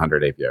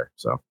 1100 APR.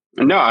 So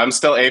no, I'm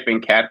still aping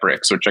cat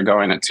bricks, which are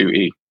going at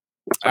 2E.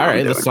 All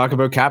right, let's talk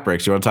about cat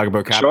bricks. You want to talk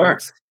about cat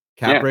bricks?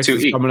 Cat bricks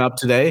is coming up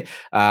today.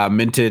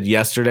 Minted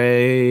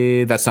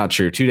yesterday. That's not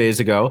true. 2 days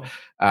ago.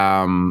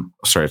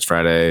 Sorry, it's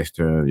Friday.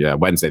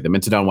 Wednesday. They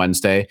minted on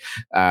Wednesday.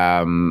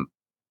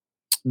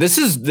 This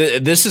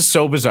is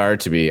so bizarre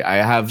to me. I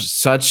have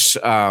such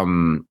I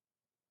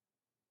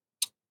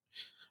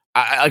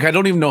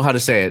don't even know how to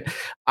say it.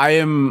 I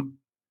am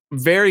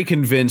very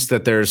convinced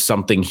that there's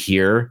something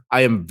here.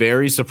 I am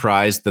very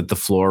surprised that the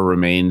floor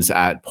remains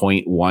at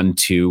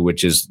 0.12,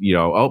 which is,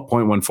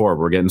 0.14.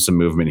 We're getting some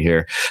movement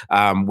here,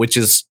 which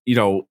is,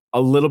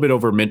 a little bit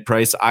over mint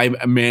price. I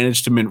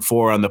managed to mint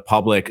 4 on the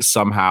public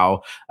somehow,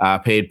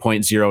 paid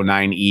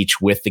 0.09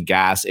 each with the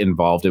gas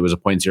involved. It was a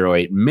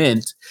 0.08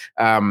 mint.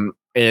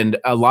 And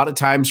a lot of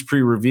times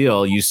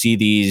pre-reveal, you see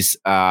these,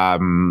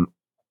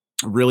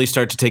 really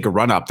start to take a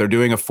run up. They're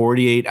doing a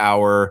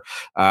 48-hour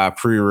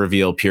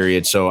pre-reveal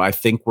period. So I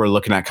think we're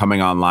looking at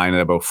coming online at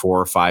about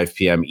 4 or 5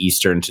 p.m.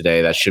 Eastern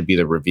today. That should be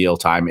the reveal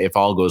time if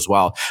all goes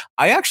well.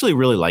 I actually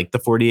really like the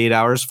 48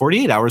 hours.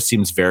 48 hours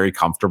seems very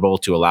comfortable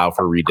to allow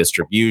for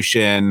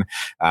redistribution,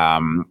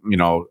 allow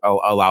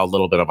a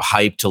little bit of a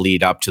hype to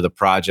lead up to the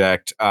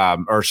project,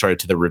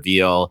 to the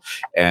reveal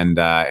and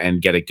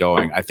get it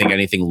going. I think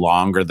anything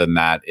longer than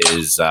that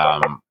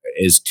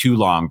is too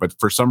long, but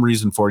for some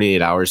reason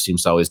 48 hours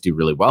seems to always do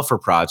really well for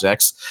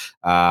projects.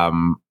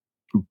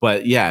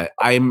 But yeah,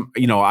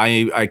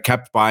 I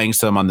kept buying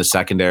some on the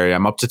secondary.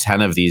 I'm up to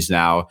 10 of these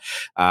now.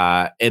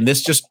 And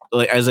this just,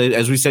 like,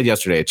 as we said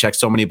yesterday, it checks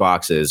so many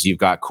boxes. You've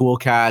got Cool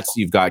Cats,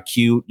 you've got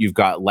Cute, you've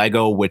got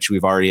Lego, which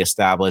we've already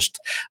established.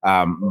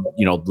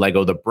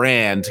 Lego, the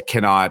brand,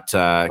 cannot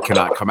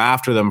come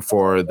after them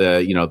for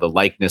the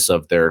likeness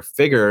of their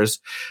figures.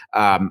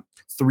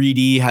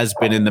 3D has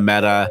been in the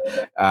meta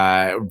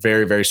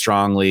very, very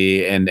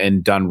strongly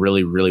and done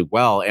really, really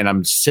well. And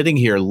I'm sitting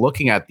here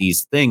looking at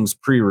these things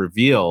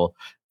pre-reveal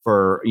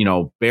for,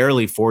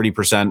 barely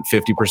 40%,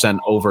 50%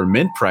 over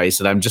mint price.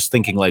 And I'm just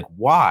thinking, like,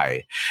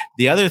 why?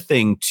 The other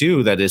thing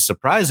too that is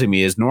surprising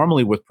me is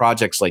normally with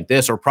projects like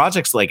this or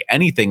projects like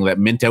anything that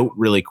mint out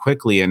really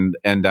quickly and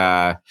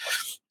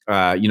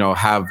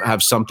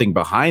have something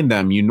behind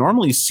them, you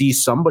normally see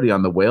somebody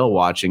on the whale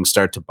watching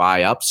start to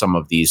buy up some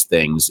of these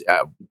things.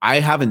 I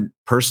haven't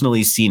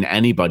personally seen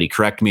anybody,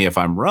 correct me if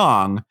I'm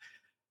wrong.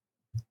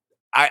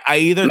 I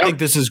either think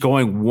this is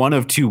going one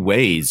of two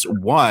ways.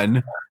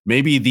 One,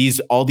 maybe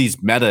all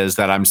these metas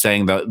that I'm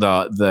saying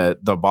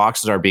the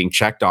boxes are being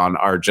checked on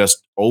are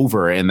just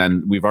over, and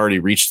then we've already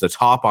reached the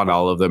top on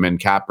all of them, and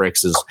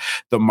CapBricks is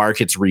the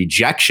market's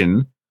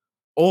rejection.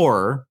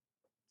 Or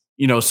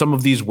some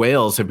of these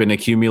whales have been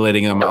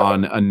accumulating them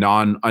on a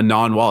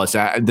non-wallet.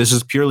 This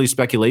is purely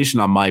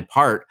speculation on my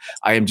part.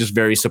 I am just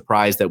very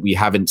surprised that we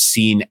haven't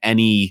seen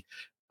anybody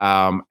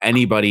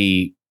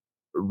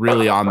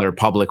really on their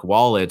public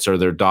wallets or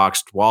their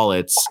doxed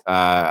wallets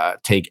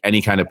take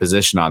any kind of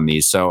position on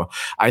these. So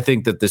I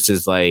think that this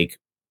is like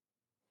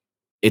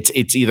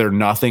it's either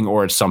nothing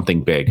or it's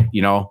something big.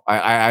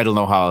 I don't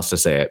know how else to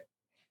say it.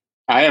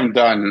 I am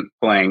done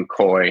playing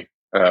coy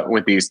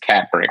with these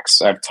cat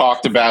bricks. I've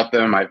talked about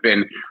them. I've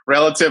been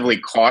relatively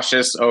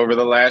cautious over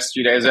the last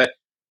few days.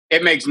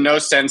 It makes no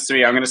sense to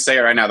me. I'm going to say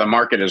it right now. The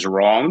market is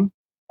wrong.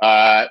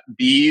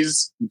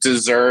 These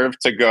deserve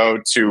to go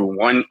to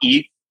 1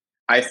 ETH.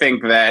 I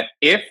think that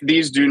if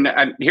these do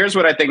not, here's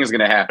what I think is going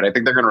to happen. I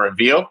think they're going to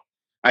reveal.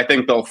 I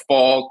think they'll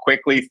fall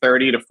quickly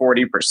 30 to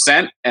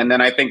 40%. And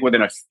then I think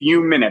within a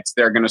few minutes,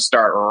 they're going to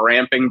start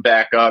ramping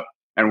back up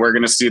and we're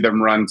going to see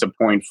them run to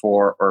 0.4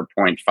 or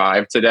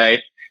 0.5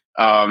 today.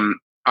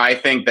 I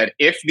think that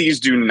if these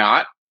do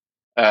not,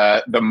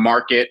 the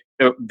market,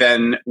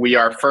 then we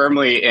are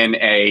firmly in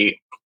a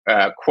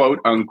quote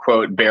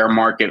unquote bear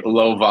market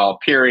low vol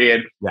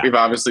period. Yeah. We've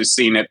obviously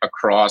seen it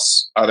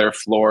across other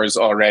floors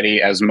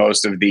already, as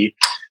most of the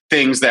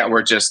things that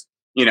were just,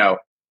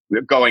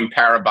 going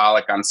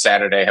parabolic on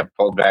Saturday have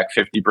pulled back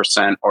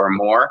 50% or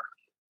more.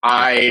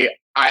 I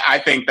I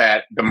think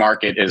that the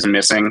market is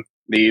missing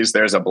these.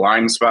 There's a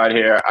blind spot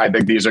here. I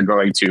think these are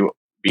going to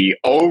be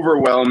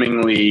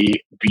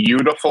overwhelmingly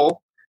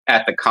beautiful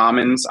at the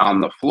Commons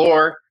on the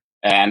floor.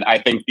 And I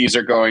think these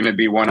are going to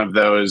be one of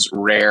those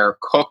rare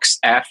cooks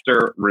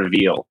after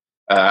reveal.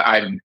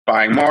 I'm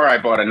buying more. I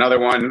bought another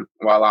one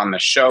while on the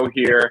show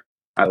here.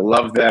 I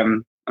love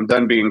them. I'm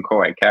done being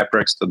coy. Cat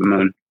bricks to the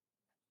moon.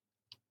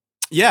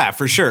 Yeah,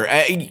 for sure.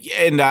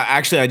 And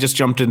actually, I just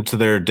jumped into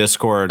their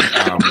Discord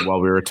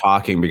while we were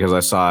talking because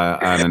I saw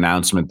an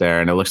announcement there,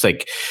 and it looks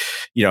like,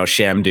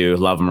 Shamdu,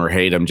 love him or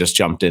hate him, just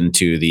jumped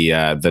into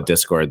the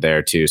Discord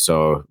there too.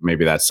 So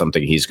maybe that's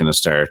something he's going to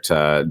start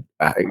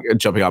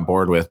jumping on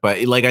board with.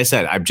 But like I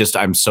said,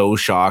 I'm so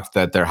shocked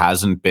that there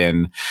hasn't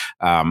been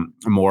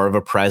more of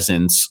a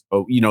presence.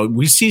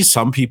 We see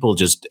some people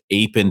just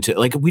ape into,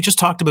 like we just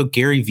talked about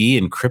Gary Vee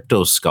and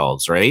Crypto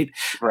Skulls, right?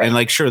 And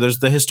like, sure, there's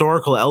the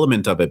historical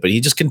element of it, but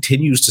he just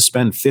continues to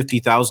spend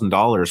 $50,000,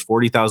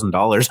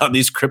 $40,000 on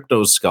these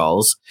crypto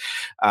skulls.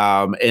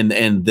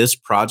 And this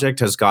project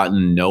has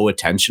gotten no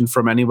attention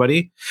from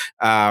anybody.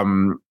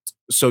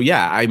 So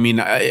yeah, I mean,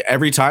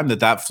 every time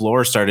that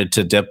floor started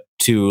to dip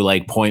to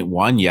like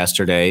 0.1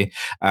 yesterday,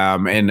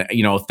 and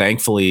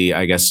thankfully,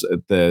 I guess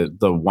the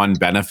one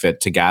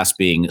benefit to gas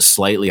being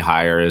slightly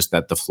higher is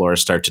that the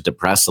floors start to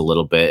depress a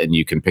little bit, and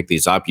you can pick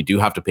these up. You do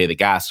have to pay the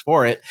gas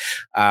for it,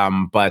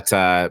 but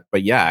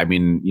yeah, I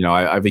mean,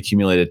 I've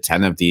accumulated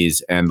 10 of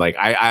these, and like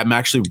I'm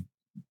actually.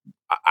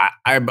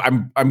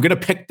 I'm gonna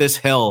pick this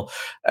hill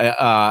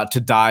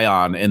to die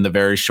on in the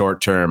very short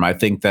term. I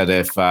think that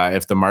if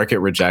the market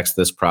rejects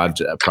this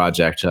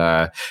project,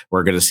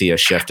 we're gonna see a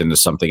shift into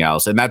something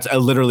else, and that's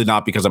literally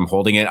not because I'm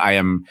holding it. I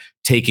am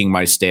taking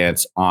my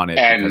stance on it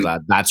because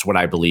that's what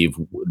I believe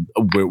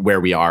where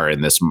we are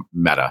in this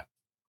meta.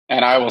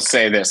 And I will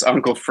say this: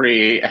 Uncle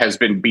Free has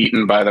been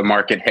beaten by the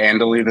market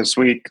handily this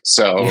week.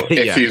 So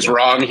if he's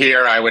wrong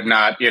here, I would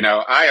not.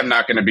 I am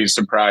not going to be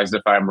surprised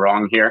if I'm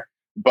wrong here.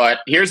 But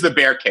here's the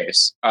bear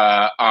case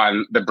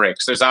on the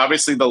bricks. There's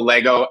obviously the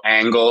Lego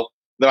angle,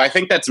 though I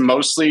think that's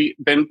mostly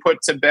been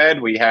put to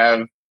bed. We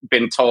have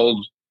been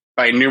told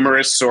by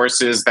numerous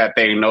sources that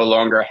they no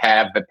longer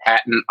have the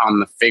patent on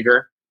the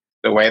figure,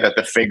 the way that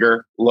the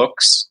figure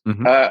looks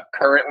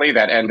currently.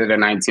 That ended in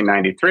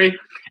 1993.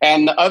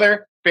 And the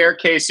other bear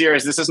case here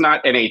is this is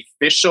not an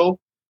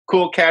official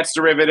Cool Cats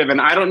derivative. And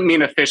I don't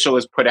mean official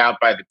as put out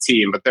by the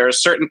team, but there are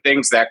certain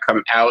things that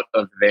come out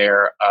of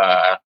their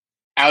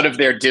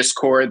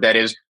Discord that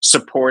is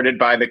supported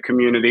by the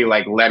community,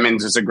 like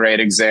Lemons is a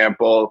great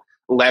example.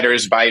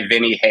 Letters by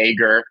Vinny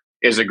Hager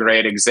is a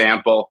great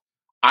example.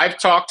 I've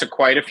talked to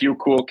quite a few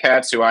Cool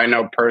Cats who I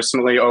know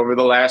personally over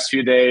the last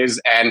few days,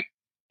 and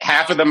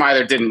half of them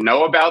either didn't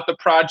know about the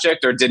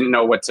project or didn't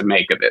know what to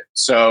make of it.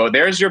 So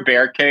there's your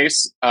bear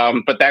case,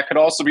 but that could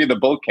also be the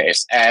bull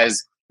case,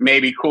 as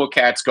maybe Cool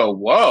Cats go,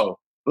 whoa,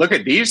 look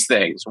at these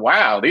things.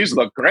 Wow, these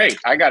look great.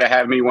 I got to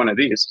have me one of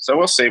these. So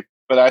we'll see.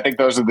 But I think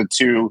those are the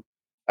two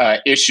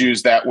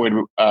issues that would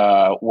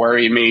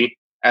worry me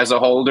as a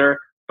holder,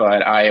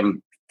 but I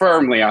am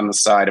firmly on the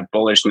side of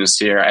bullishness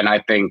here, and I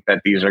think that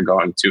these are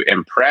going to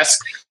impress.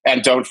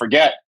 And don't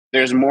forget,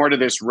 there's more to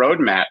this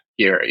roadmap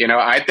here.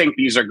 I think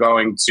these are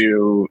going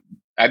to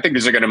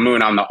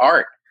moon on the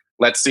art.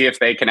 Let's see if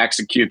they can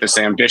execute this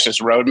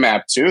ambitious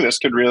roadmap too. This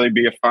could really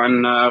be a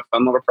fun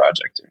little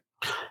project here.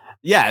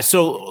 Yeah,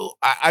 so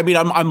I mean,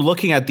 I'm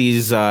looking at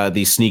these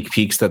sneak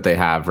peeks that they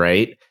have,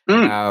 right?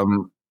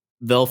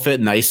 They'll fit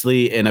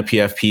nicely in a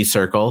PFP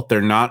circle.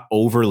 They're not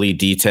overly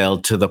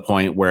detailed to the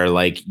point where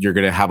like you're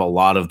going to have a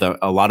lot of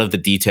the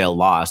detail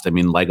lost. I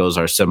mean, Legos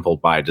are simple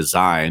by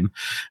design.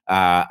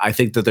 I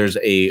think that there's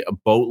a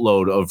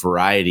boatload of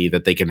variety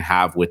that they can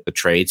have with the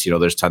traits.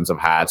 There's tons of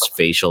hats,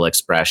 facial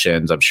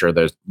expressions. I'm sure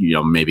there's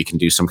maybe can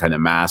do some kind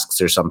of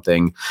masks or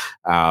something.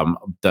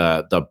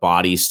 The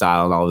body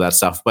style and all of that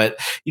stuff.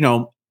 But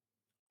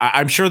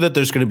I'm sure that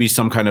there's going to be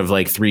some kind of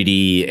like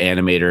 3D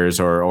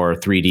animators or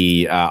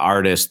 3D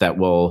artists that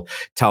will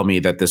tell me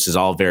that this is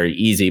all very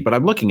easy, but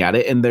I'm looking at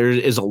it and there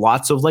is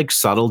lots of like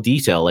subtle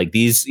detail. Like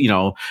these,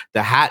 the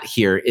hat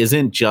here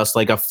isn't just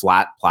like a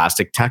flat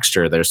plastic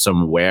texture. There's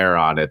some wear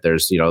on it.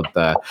 There's,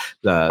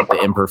 the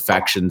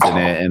imperfections in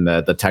it and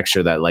the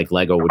texture that like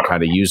Lego would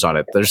kind of use on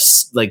it.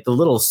 There's like the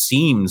little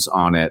seams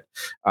on it,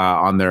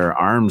 on their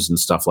arms and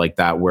stuff like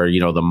that, where,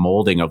 the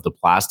molding of the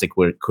plastic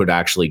could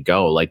actually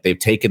go. Like they've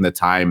taken the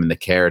time and the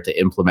care to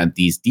implement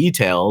these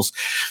details.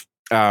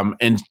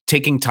 And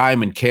taking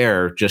time and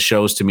care just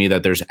shows to me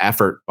that there's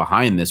effort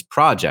behind this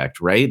project,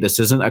 right? This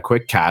isn't a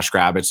quick cash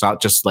grab. It's not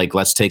just like,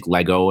 let's take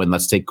Lego and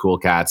let's take Cool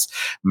Cats,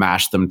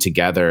 mash them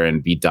together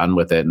and be done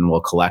with it and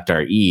we'll collect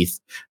our ETH.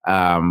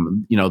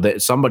 That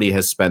somebody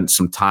has spent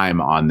some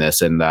time on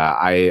this, and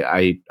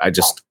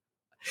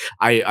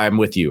I'm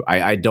with you.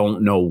 I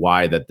don't know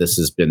why that this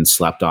has been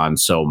slept on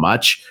so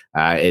much.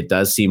 It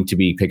does seem to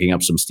be picking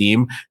up some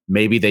steam.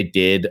 Maybe they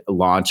did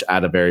launch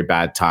at a very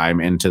bad time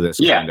into this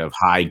kind of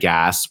high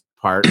gas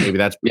part. Maybe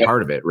that's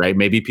part of it, right?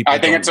 Maybe people. I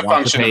think it's a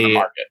function of the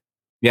market.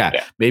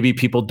 Yeah, maybe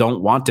people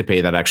don't want to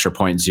pay that extra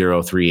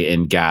 0.03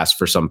 in gas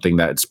for something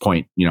that's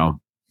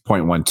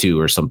 0.12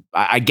 or some.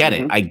 I get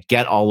it. I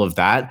get all of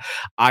that.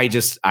 I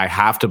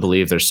have to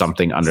believe there's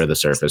something under the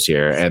surface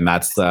here, and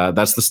that's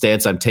the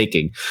stance I'm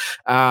taking.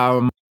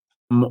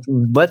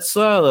 Let's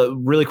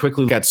really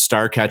quickly look at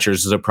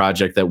Starcatchers as a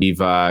project that we've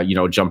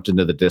jumped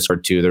into the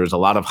Discord too. There was a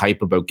lot of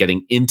hype about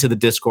getting into the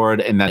Discord,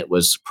 and then it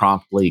was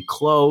promptly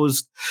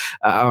closed.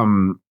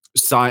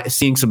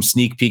 Seeing some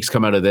sneak peeks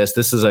come out of this.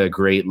 This is a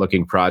great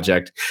looking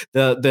project.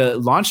 The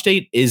launch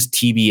date is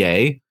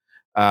TBA.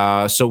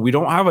 So we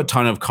don't have a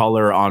ton of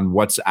color on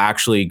what's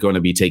actually going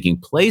to be taking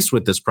place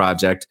with this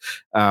project.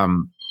 I've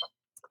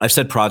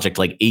said project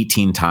like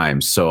 18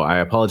 times, so I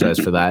apologize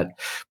for that.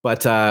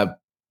 But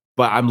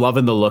I'm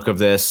loving the look of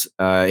this.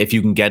 If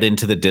you can get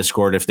into the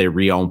Discord, if they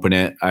reopen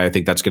it, I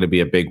think that's going to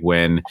be a big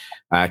win.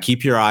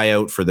 Keep your eye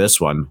out for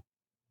this one.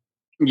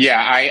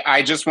 Yeah,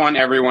 I just want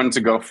everyone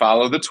to go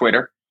follow the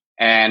Twitter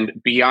and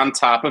be on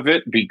top of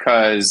it,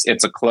 because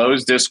it's a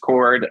closed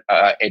Discord.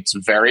 It's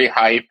very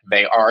hype.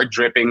 They are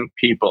dripping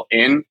people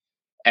in.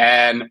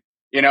 And,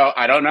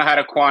 I don't know how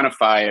to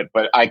quantify it,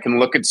 but I can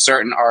look at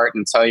certain art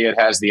and tell you it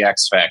has the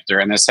X factor.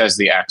 And this has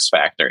the X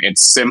factor.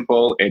 It's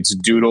simple. It's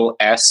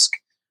doodle-esque.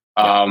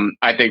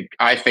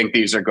 I think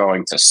these are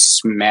going to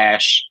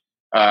smash.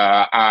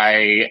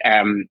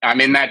 I'm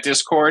in that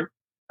Discord.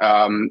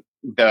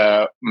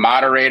 The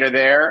moderator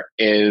there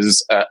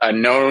is a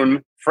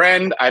known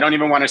friend. I don't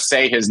even want to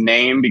say his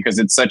name because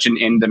it's such an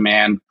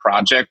in-demand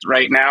project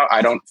right now.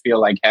 I don't feel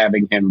like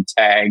having him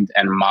tagged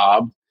and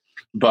mobbed.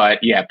 But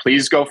yeah,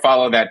 please go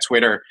follow that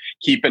Twitter.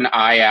 Keep an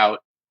eye out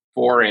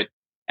for it.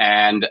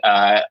 And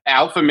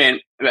Alpha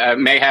Mint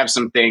may have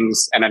some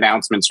things and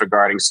announcements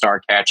regarding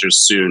Starcatchers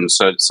soon.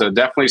 So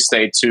definitely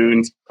stay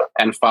tuned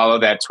and follow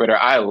that Twitter.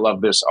 I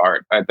love this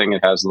art. I think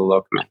it has the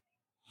look, man.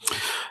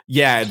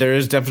 Yeah, there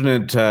is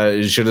definite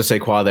je ne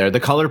sais quoi there. The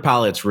color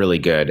palette's really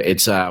good.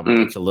 It's a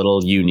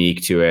little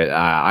unique to it.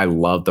 I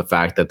love the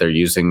fact that they're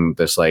using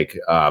this like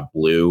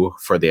blue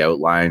for the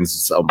outlines.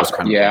 It's almost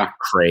kind of like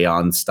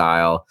crayon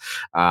style.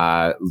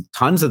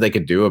 Tons that they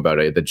could do about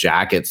it. The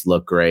jackets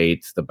look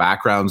great. The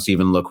backgrounds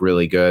even look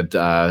really good.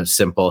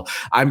 Simple.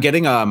 I'm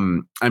getting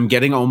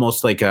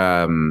almost like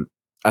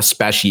a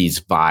species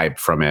vibe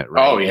from it,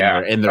 right? Oh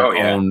yeah, in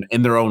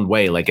their own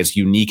way. Like it's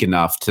unique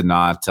enough to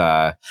not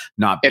be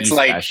it's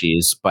like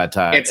species, but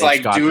it's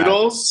like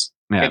Doodles.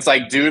 Yeah. It's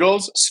like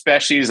Doodles,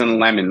 Species, and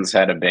Lemons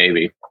had a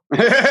baby.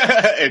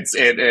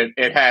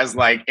 It has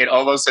like, it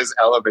almost has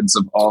elements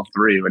of all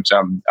three, which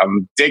I'm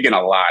digging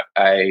a lot.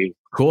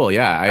 Cool.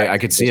 Yeah, I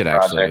could see it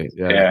actually.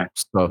 Yeah.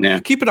 So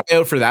keep an eye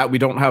out for that. We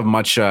don't have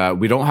much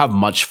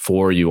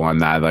for you on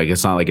that. Like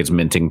it's not like it's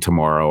minting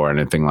tomorrow or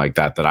anything like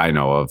that I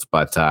know of.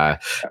 But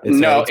it's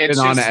been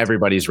on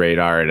everybody's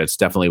radar, and it's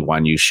definitely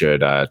one you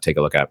should take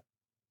a look at.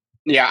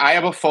 Yeah, I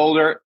have a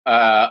folder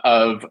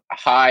of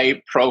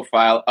high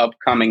profile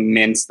upcoming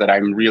mints that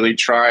I'm really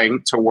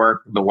trying to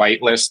work the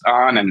whitelist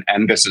on,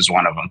 and this is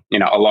one of them.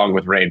 Along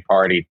with Raid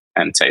Party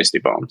and Tasty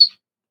Bones.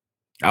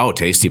 Oh,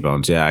 Tasty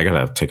Bones. Yeah, I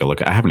gotta take a look.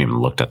 I haven't even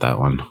looked at that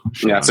one.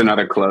 Yeah, that's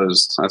another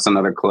closed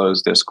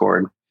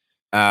Discord.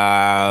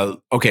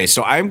 Okay,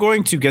 so I'm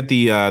going to get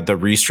the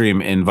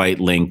Restream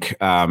invite link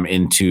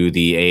into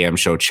the AM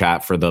show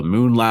chat for the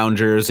Moon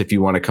Loungers. If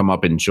you want to come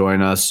up and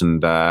join us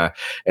and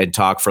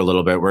talk for a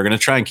little bit, we're going to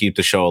try and keep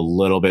the show a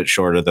little bit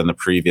shorter than the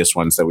previous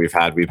ones that we've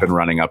had. We've been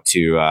running up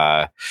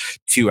to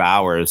 2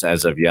 hours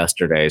as of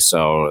yesterday,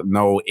 so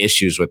no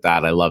issues with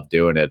that. I love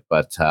doing it,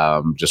 but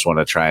just want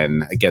to try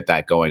and get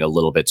that going a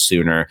little bit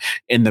sooner.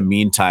 In the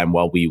meantime,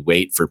 while we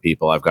wait for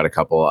people, I've got a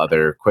couple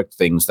other quick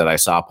things that I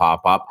saw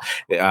pop up.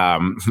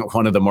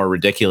 One of the more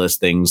ridiculous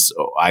things,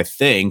 I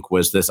think,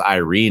 was this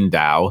Irene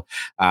DAO.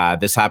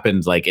 This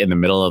happened like in the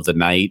middle of the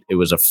night. It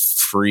was a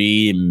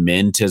free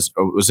mint.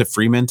 Was it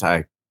free mint?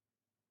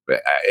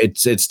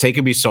 It's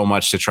taken me so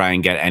much to try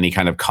and get any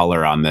kind of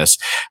color on this.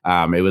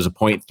 It was a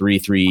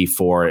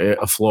 0.334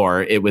 a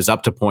floor. It was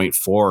up to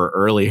 0.4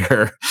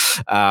 earlier.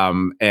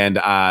 And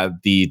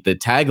the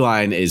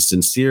tagline is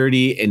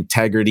sincerity,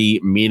 integrity,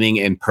 meaning,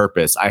 and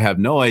purpose. I have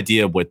no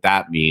idea what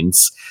that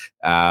means.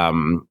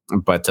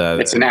 But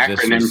it's an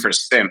acronym for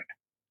SIMP.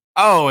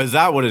 Oh, is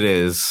that what it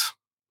is?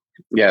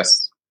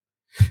 Yes.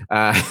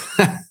 How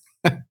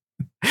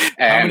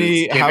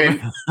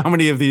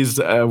many of these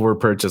were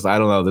purchased? I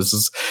don't know. This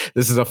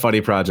is a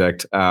funny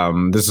project.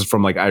 This is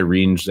from like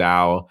Irene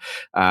Zhao.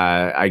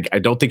 I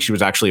don't think she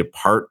was actually a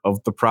part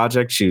of the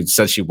project. She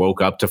said she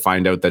woke up to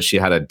find out that she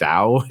had a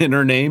DAO in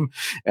her name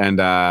and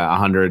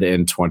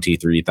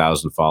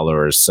 123,000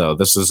 followers. So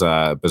this is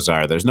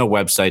bizarre. There's no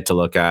website to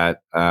look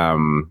at.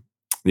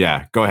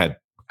 Yeah, go ahead.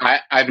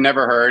 I've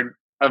never heard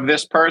of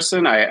this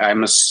person.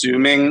 I'm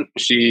assuming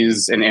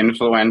she's an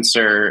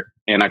influencer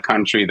in a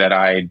country that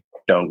I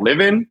don't live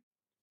in,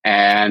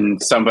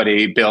 and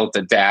somebody built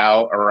a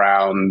DAO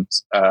around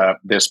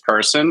this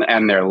person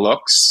and their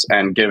looks.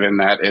 And given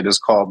that it is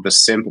called the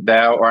Simp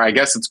DAO, or I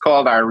guess it's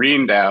called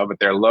Irene DAO, but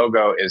their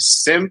logo is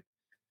Simp,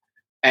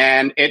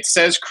 and it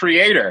says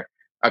creator.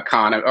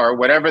 economy or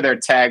whatever their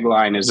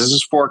tagline is. This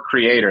is for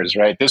creators,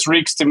 right? This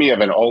reeks to me of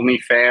an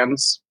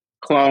OnlyFans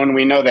clone.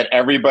 We know that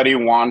everybody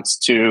wants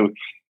to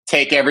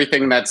take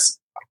everything that's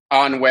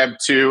on Web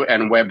 2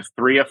 and Web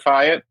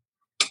 3ify it.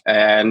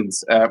 And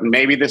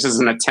maybe this is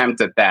an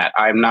attempt at that.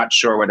 I'm not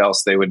sure what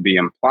else they would be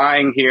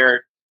implying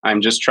here.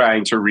 I'm just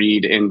trying to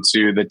read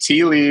into the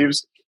tea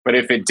leaves. But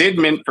if it did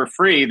mint for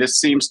free, this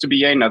seems to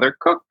be another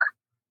cook.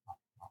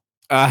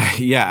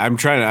 I'm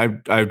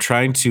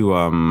trying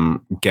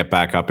to get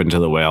back up into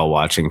the whale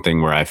watching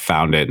thing where I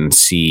found it and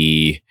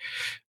see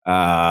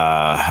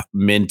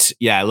mint.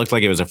 Yeah, it looked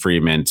like it was a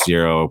free mint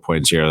 0.00.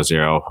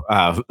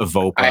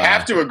 Vopa. I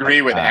have to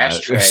agree with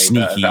Ashtray.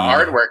 The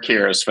artwork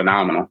here is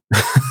phenomenal.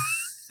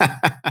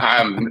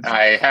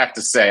 I have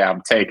to say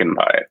I'm taken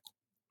by it.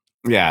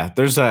 Yeah,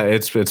 there's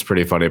it's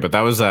pretty funny, but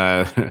that was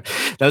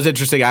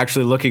interesting.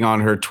 Actually, looking on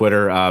her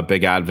Twitter,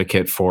 big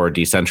advocate for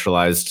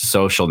decentralized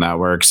social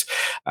networks.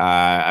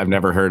 I've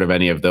never heard of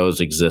any of those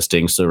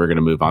existing, so we're going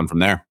to move on from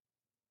there.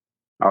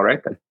 All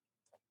right then.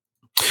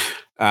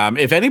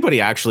 If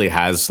anybody actually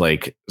has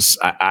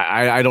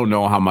I don't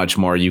know how much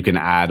more you can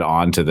add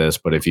on to this,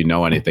 but if you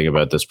know anything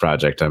about this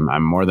project,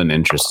 I'm more than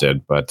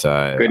interested. But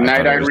good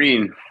night,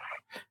 Irene.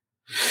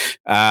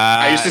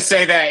 I used to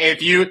say that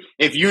if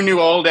you knew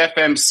old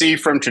FMC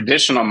from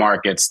traditional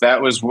markets,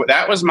 that was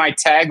my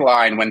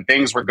tagline when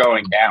things were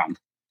going down,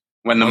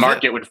 when the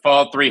market would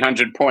fall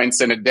 300 points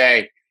in a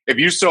day. If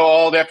you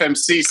saw old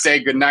FMC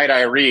say good night,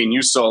 Irene,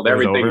 you sold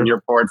everything in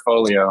your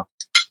portfolio.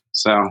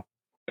 So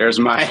there's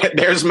my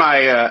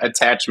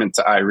attachment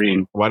to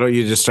Irene. Why don't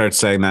you just start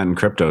saying that in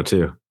crypto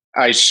too?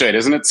 I should.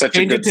 Isn't it such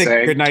a good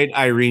saying? Good night,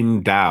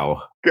 Irene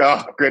Dow.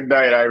 Oh, good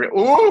night, Irene.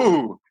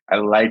 Ooh, I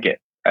like it.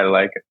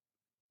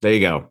 There you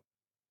go.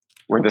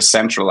 We're the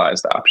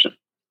centralized option.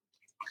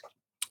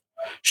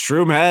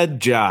 Shroomhead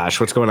Josh,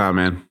 what's going on,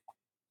 man?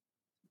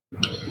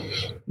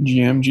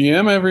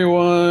 GM,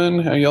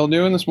 everyone. How y'all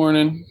doing this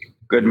morning?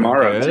 Good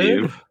morrow to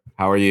you.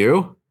 How are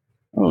you?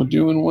 Oh,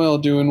 doing well.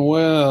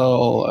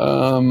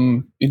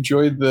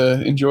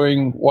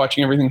 Enjoying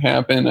watching everything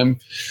happen. I'm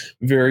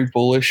very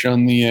bullish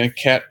on the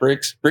cat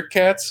bricks. Brick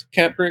cats?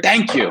 Cat bricks?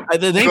 Thank you.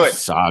 The name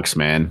sucks,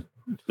 man.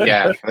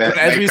 Yeah,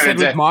 as we said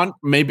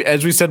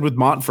with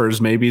Montfors,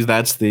 maybe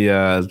that's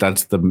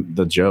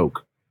the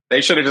joke.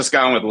 They should have just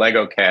gone with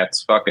Lego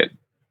cats. Fuck it.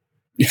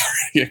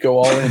 Yeah, go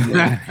all in.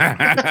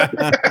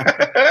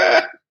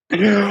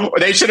 Or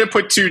they should have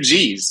put 2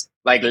 G's,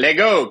 like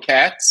Lego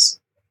cats.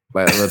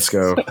 Let's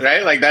go.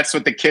 Right, like that's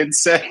what the kids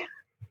say.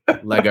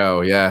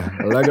 Lego, yeah,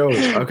 Lego.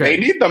 Okay,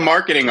 they need the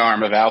marketing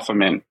arm of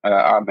AlphaMint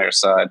on their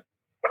side.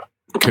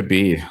 Could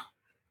be.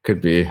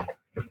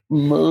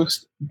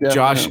 Most definitely.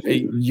 Josh,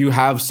 you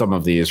have some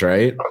of these,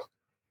 right?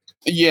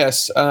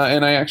 Yes,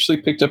 and I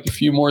actually picked up a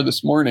few more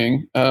this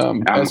morning.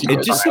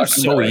 It just seems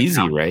so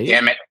easy, right?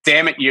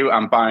 Damn it, you!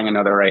 I'm buying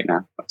another right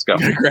now. Let's go.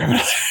 Yeah,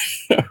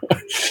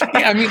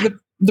 I mean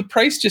the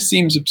price just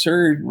seems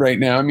absurd right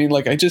now. I mean,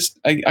 like I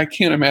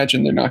can't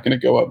imagine they're not going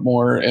to go up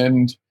more.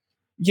 And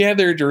yeah,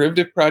 they're a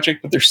derivative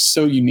project, but they're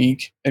so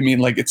unique. I mean,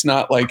 like it's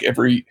not like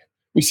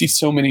we see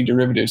so many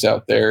derivatives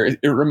out there.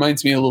 It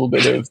reminds me a little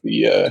bit of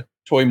the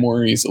Toy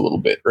Moris a little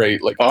bit, right?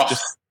 Like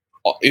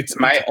it's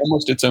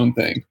almost its own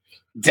thing.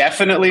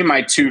 Definitely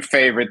my 2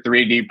 favorite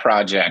 3D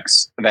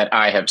projects that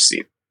I have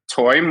seen.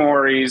 Toy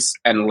Moris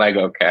and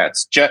Lego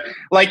Cats. Just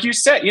like you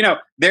said,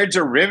 they're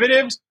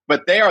derivatives,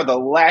 but they are the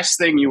last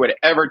thing you would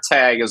ever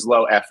tag as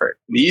low effort.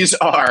 These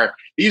are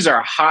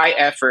high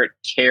effort,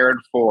 cared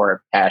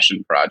for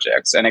passion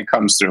projects, and it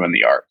comes through in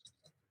the art.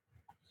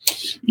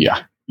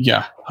 Yeah,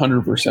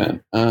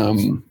 100%.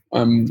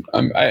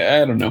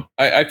 I don't know.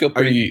 I feel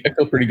pretty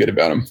good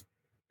about them.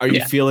 Are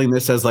you feeling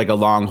this as like a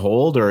long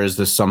hold, or is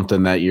this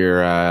something that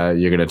you're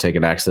going to take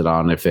an exit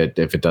on if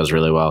it does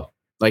really well?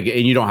 Like,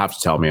 and you don't have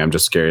to tell me. I'm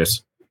just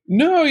curious.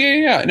 No,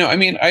 yeah. No, I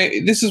mean,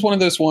 this is one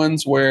of those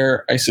ones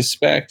where I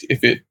suspect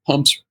if it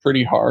pumps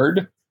pretty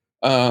hard,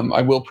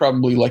 I will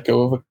probably let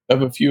go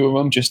of a few of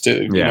them just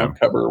to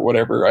cover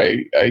whatever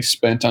I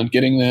spent on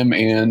getting them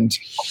and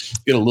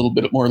get a little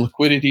bit more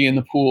liquidity in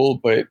the pool.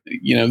 But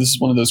this is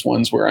one of those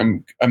ones where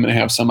I'm going to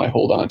have some I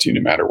hold on to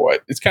no matter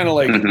what. It's kind of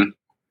like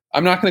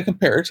I'm not going to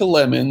compare it to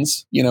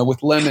lemons.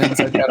 With lemons,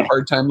 I've had a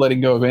hard time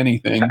letting go of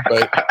anything.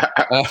 But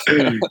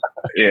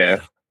yeah.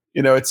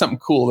 It's something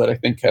cool that I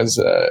think has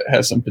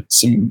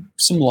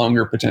some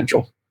longer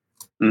potential.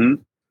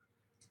 Mm-hmm.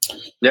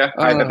 Yeah,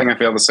 I think I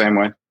feel the same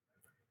way.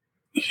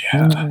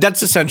 Yeah,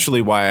 that's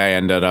essentially why I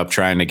ended up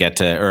getting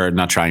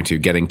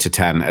to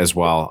 10 as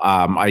well.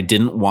 I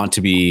didn't want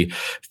to be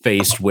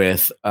faced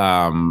with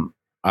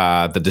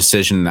the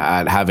decision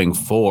at having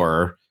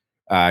 4.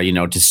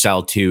 To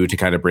sell 2 to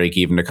kind of break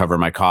even to cover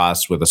my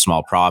costs with a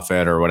small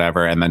profit or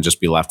whatever, and then just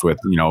be left with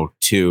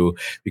 2,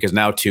 because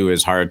now 2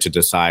 is hard to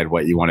decide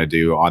what you want to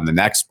do on the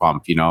next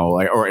pump,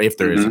 or if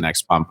there is a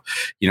next pump.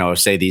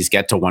 Say these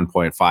get to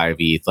 1.5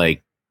 ETH,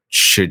 like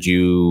should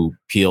you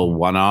peel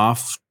one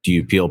off? Do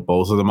you peel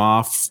both of them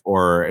off,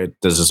 or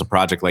does this a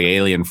project like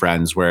Alien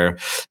Friends where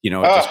it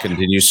just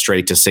continues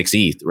straight to 6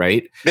 ETH,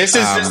 right? This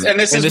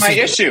is my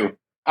issue.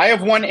 I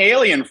have one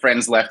alien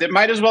friends left. It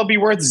might as well be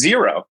worth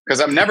 0 because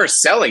I'm never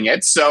selling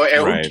it. So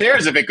who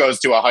cares if it goes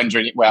to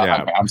 100? Well,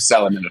 okay, I'm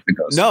selling it if it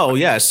goes. No,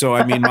 yeah. So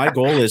I mean, my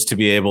goal is to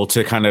be able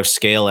to kind of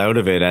scale out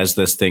of it as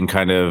this thing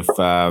kind of,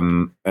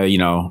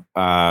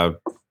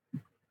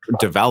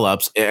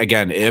 develops.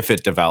 Again, if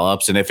it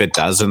develops, and if it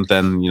doesn't,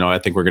 then I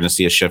think we're going to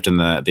see a shift in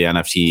the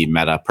NFT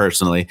meta.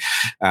 Personally,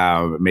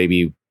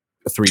 maybe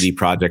 3D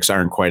projects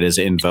aren't quite as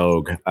in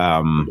vogue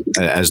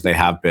as they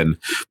have been,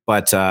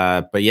 but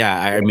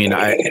yeah, I mean,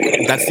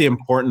 that's the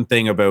important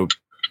thing about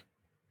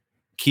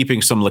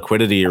keeping some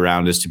liquidity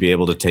around, is to be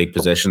able to take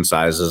position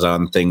sizes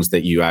on things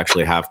that you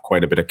actually have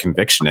quite a bit of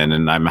conviction in,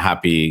 and I'm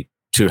happy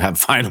to have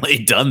finally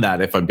done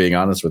that, if I'm being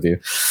honest with you.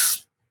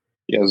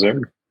 Yes,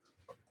 sir.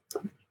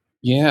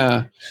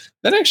 Yeah,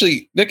 that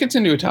gets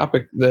into a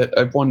topic that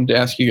I've wanted to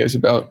ask you guys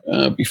about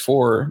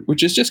before,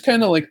 which is just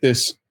kind of like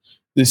this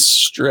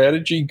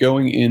strategy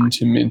going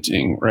into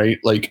minting, right?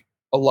 Like,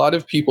 a lot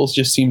of people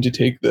just seem to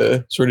take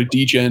the sort of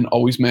degen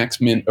always max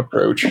mint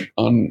approach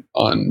on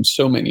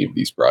so many of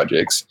these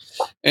projects.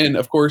 And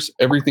of course,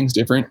 everything's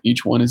different.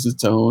 Each one is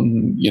its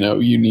own,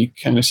 unique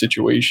kind of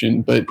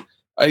situation. But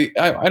I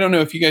don't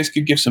know if you guys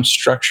could give some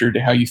structure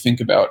to how you think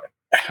about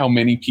how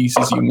many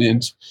pieces you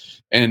mint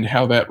and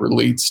how that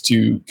relates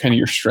to kind of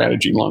your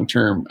strategy long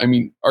term. I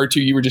mean,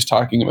 R2, you were just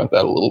talking about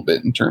that a little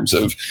bit in terms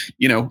of,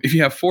 if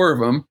you have 4 of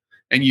them,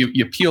 and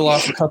you peel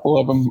off a couple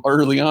of them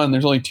early on,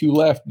 there's only 2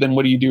 left, then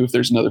what do you do if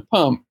there's another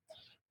pump?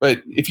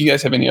 But if you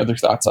guys have any other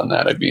thoughts on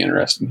that, I'd be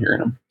interested in hearing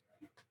them.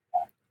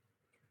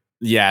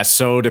 Yeah,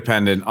 so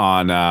dependent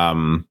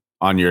on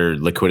your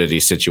liquidity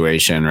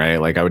situation, right?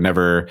 Like, I would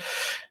never,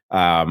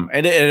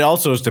 and it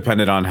also is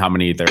dependent on how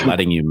many they're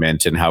letting you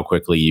mint and how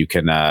quickly you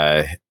can,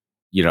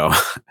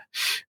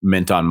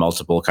 mint on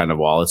multiple kind of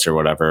wallets or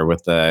whatever.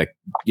 With the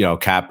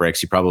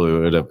CapRix, you probably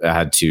would have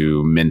had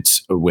to mint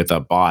with a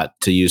bot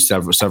to use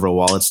several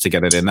wallets to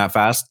get it in that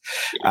fast.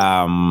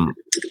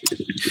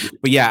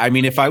 But yeah, I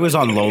mean, if I was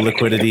on low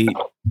liquidity,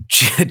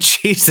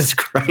 Jesus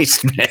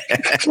Christ, man.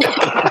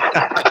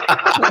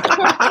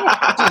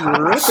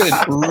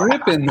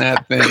 ripping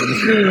that thing.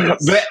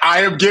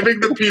 I am giving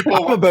the people.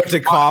 I'm about to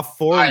cough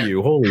for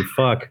you. Holy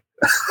fuck.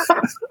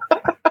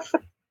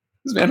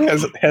 This man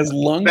has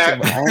lungs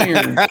of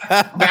iron.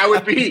 That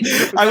would be.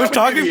 I was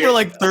talking for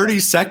like 30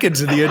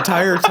 seconds, and the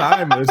entire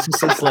time it was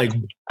just this like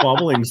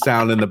bubbling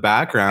sound in the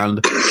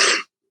background.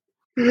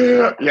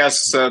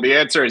 Yes. So the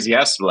answer is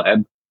yes,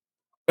 Vlad.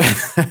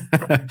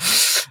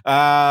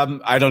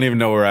 I don't even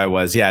know where I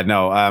was. Yeah,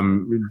 no.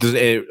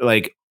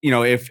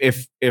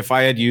 If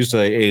I had used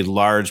a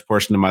large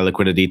portion of my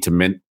liquidity to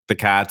mint the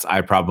cats,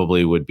 I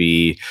probably would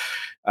be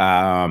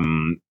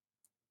trying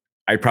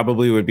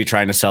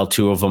to sell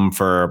 2 of them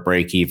for a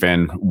break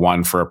even,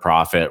 1 for a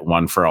profit,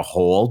 1 for a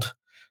hold.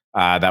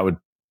 That would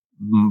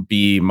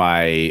be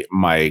my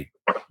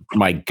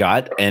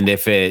gut. And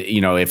if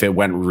it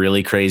went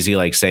really crazy,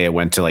 like say it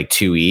went to like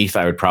 2 ETH,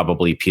 I would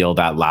probably peel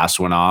that last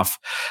one off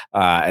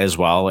as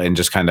well and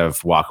just kind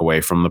of walk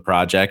away from the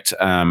project.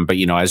 But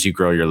as you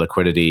grow your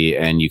liquidity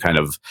and you kind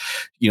of,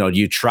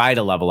 you try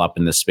to level up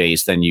in the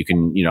space, then you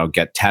can,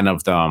 get 10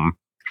 of them,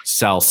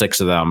 sell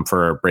 6 of them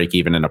for a break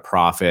even and a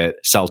profit,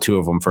 sell 2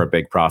 of them for a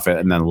big profit,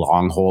 and then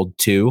long hold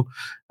 2.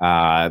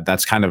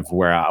 That's kind of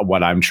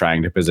what I'm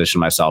trying to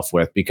position myself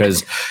with,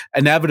 because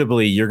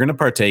inevitably you're going to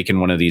partake in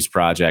one of these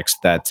projects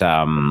that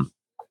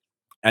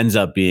ends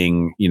up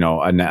being,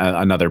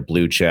 another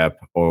blue chip,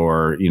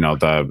 or,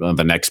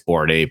 the next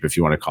Bored Ape, if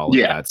you want to call it.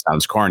 Yeah. That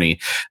sounds corny.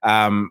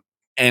 And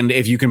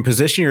if you can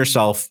position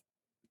yourself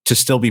to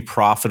still be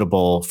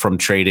profitable from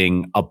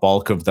trading a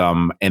bulk of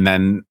them, and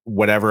then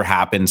whatever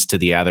happens to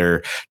the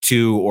other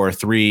 2 or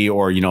 3,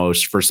 or,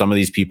 for some of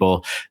these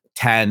people,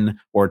 10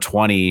 or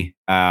 20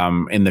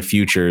 in the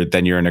future,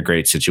 then you're in a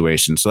great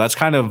situation. So that's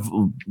kind of,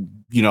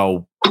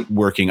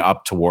 working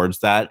up towards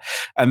that.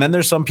 And then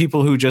there's some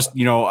people who just,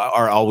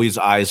 are always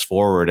eyes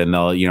forward, and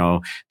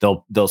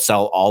they'll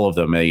sell all of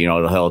them.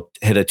 They'll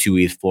hit a 2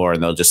 ETH floor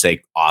and they'll just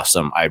say,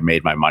 awesome, I've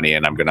made my money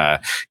and I'm going to,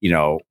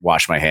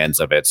 wash my hands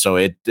of it. So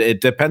it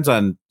depends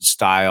on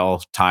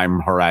style, time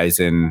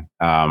horizon,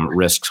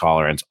 risk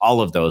tolerance,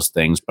 all of those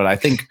things. But I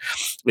think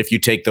if you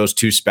take those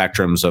 2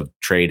 spectrums of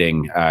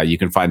trading, you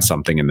can find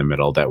something in the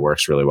middle that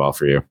works really well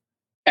for you.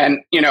 And,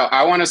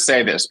 I want to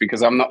say this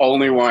because I'm the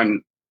only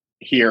one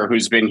here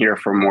who's been here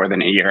for more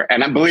than a year.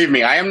 And believe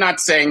me, I am not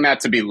saying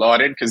that to be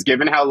lauded, because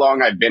given how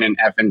long I've been in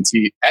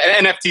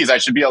NFTs, I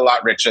should be a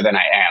lot richer than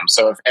I am.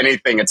 So if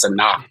anything, it's a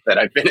knock that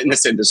I've been in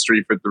this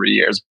industry for 3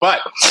 years. But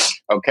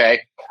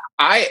okay,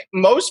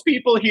 most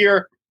people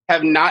here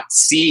have not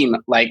seen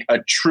like a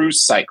true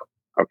cycle.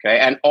 Okay.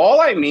 And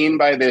all I mean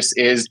by this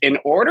is, in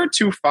order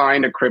to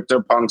find a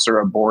CryptoPunks or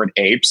a Bored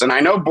Apes, and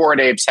I know Bored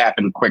Apes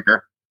happen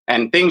quicker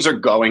and things are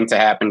going to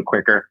happen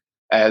quicker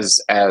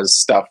as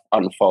stuff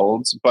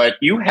unfolds, but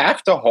you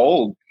have to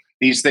hold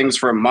these things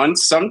for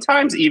months,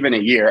 sometimes even a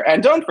year.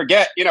 And don't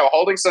forget,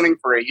 holding something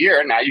for a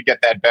year, now you get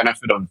that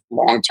benefit of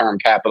long-term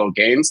capital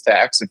gains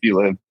tax if you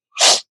live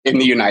in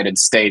the United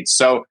States.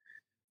 So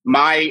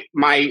my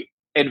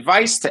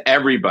advice to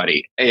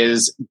everybody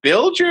is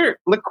build your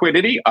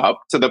liquidity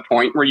up to the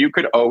point where you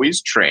could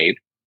always trade,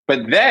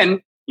 but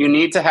then you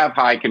need to have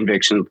high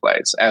conviction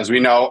plays. As we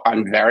know,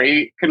 I'm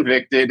very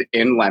convicted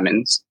in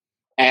lemons,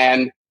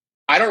 and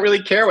I don't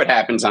really care what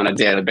happens on a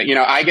daily, but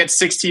I get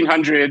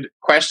 1,600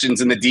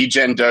 questions in the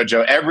DGen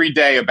dojo every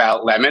day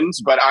about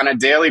lemons, but on a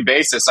daily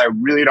basis, I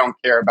really don't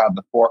care about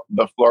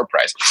the floor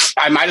price.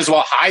 I might as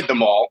well hide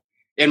them all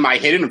in my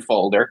hidden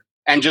folder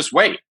and just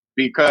wait,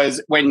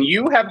 because when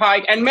you have high,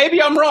 and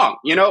maybe I'm wrong,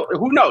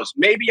 who knows,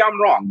 maybe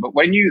I'm wrong, but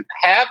when you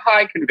have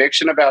high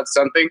conviction about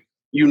something,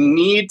 you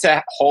need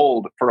to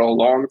hold for a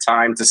long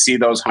time to see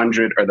those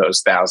 100 or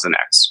those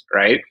 1,000x,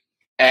 right?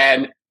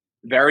 And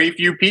very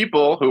few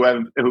people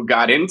who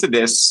got into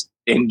this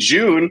in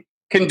June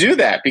can do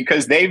that,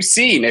 because they've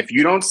seen if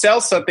you don't sell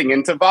something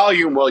into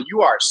volume, well,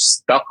 you are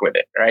stuck with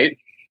it, right?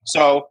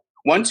 So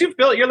once you've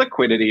built your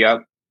liquidity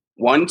up,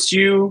 once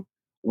you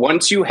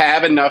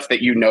have enough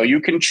that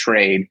you can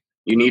trade,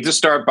 you need to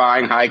start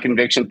buying high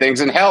conviction things,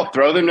 and hell,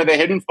 throw them to the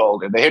hidden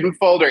folder. The hidden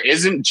folder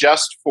isn't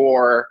just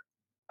for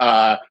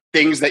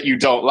things that you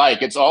don't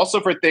like. It's also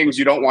for things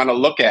you don't want to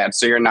look at,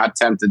 so you're not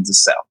tempted to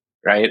sell,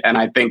 right? And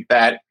I think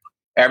that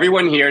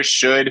everyone here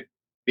should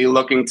be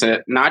looking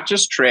to not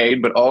just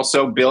trade, but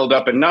also build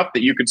up enough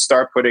that you could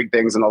start putting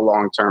things in a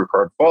long-term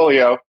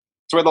portfolio.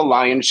 It's where the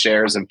lion's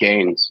shares of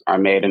gains are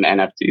made in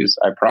NFTs,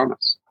 I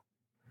promise.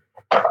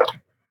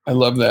 I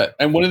love that.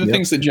 And one of the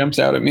things that jumps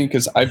out at me,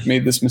 because I've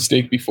made this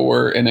mistake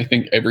before, and I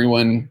think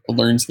everyone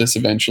learns this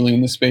eventually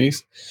in the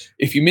space.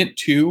 If you mint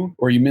 2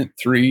 or you mint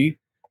 3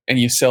 and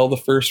you sell the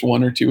first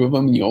 1 or 2 of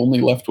them and you only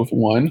left with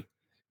 1,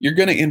 you're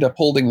going to end up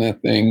holding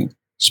that thing,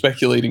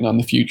 speculating on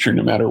the future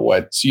no matter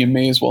what. So you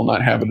may as well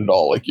not have it at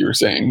all, like you were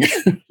saying.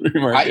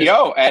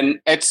 And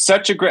it's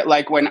such a great,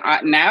 like when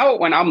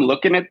I'm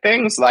looking at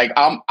things, like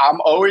I'm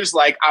always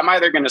like, I'm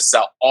either going to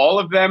sell all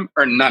of them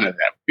or none of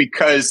them,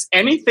 because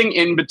anything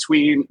in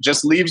between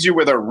just leaves you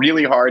with a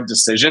really hard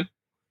decision.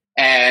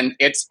 And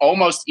it's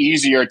almost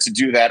easier to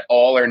do that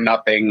all or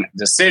nothing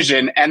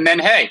decision. And then,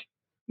 hey,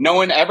 no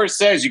one ever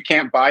says you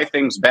can't buy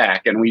things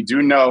back. And we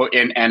do know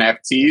in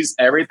NFTs,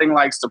 everything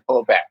likes to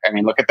pull back. I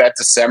mean, look at that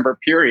December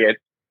period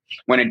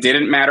when it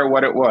didn't matter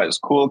what it was.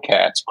 Cool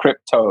Cats,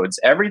 Cryptodes,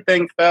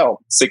 everything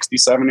fell 60,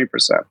 70%.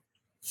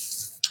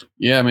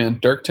 Yeah, man.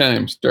 Dark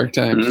times.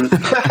 Mm-hmm.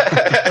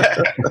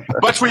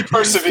 But we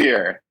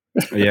persevere.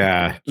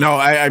 Yeah. No,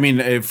 I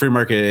mean, free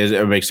market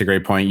it makes a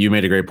great point. You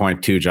made a great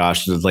point too,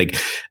 Josh. It's like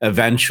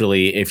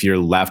eventually, if you're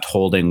left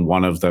holding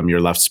one of them, you're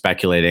left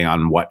speculating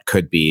on what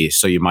could be.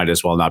 So you might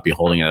as well not be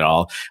holding it at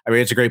all. I mean,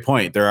 it's a great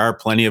point. There are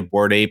plenty of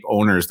Bored Ape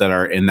owners that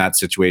are in that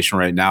situation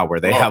right now where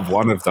they have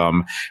one of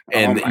them,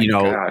 and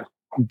God.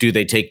 Do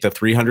they take the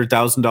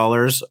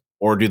 $300,000?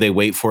 Or do they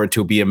wait for it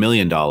to be $1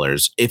 million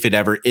if it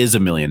ever is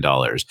 $1 million?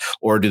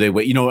 Or do they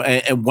wait?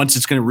 And once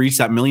it's going to reach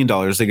that $1 million,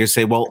 they're going to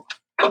say, well,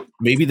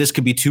 maybe this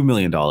could be $2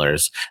 million.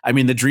 I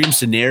mean, the dream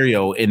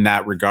scenario in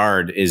that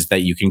regard is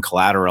that you can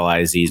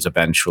collateralize these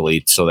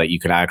eventually so that you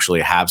can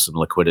actually have some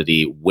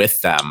liquidity with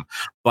them.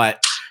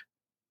 But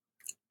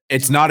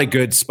it's not a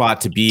good spot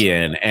to be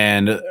in.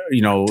 And,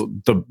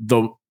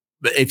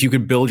 if you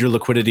could build your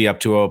liquidity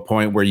up to a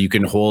point where you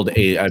can hold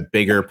a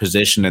bigger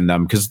position in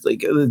them, because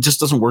it just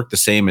doesn't work the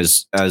same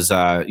as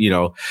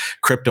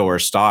crypto or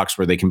stocks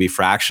where they can be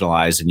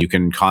fractionalized and you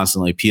can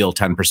constantly peel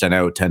 10%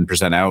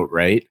 out,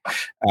 right?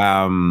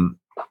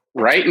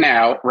 Right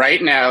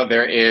now,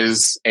 there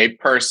is a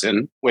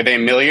person with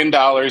 $1 million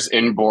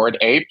in Bored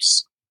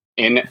Apes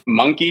in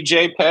monkey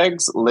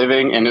JPEGs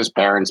living in his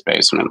parents'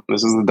 basement.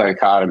 This is the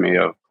dichotomy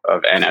of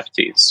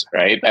NFTs,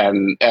 right?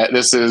 And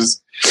this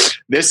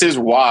is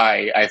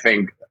why I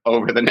think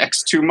over the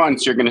next 2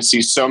 months, you're going to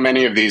see so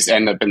many of these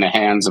end up in the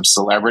hands of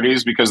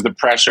celebrities, because the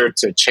pressure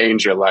to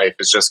change your life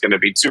is just going to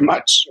be too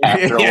much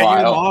after a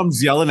while. Your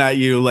mom's yelling at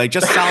you like,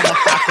 just sell the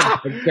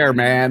fucking picture,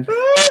 man.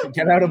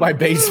 Get out of my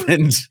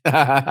basement.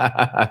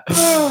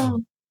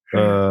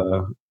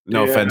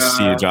 No offense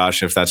to you,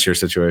 Josh, if that's your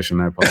situation.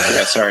 I apologize.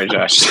 Yeah, sorry,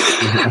 Josh.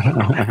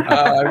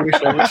 I wish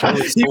I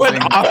was. You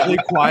went awfully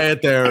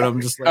quiet there, and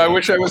I'm just like, I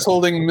wish I was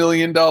holding $1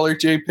 million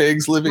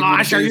JPEGs living.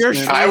 Gosh, in the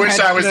basement. I wish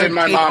I was in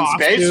my mom's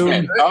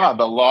basement. Oh,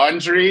 the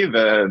laundry,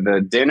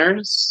 the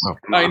dinners.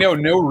 I know,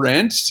 no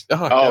rent.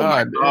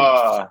 Oh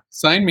God,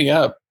 sign me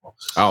up.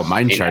 Oh,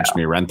 mine charged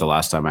me rent the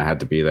last time I had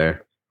to be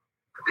there.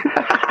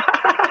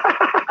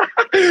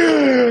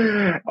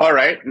 All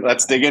right,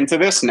 let's dig into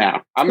this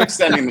now. I'm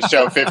extending the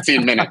show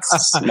 15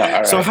 minutes. No,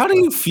 right. So how do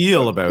you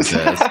feel about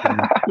this?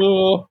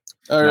 Cool.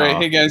 All right.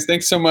 Hey, guys,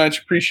 thanks so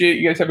much. Appreciate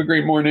you guys. Have a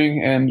great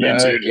morning. And you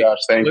too, Josh.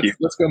 Thank you.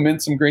 Let's go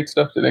mint some great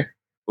stuff today.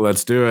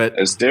 Let's do it.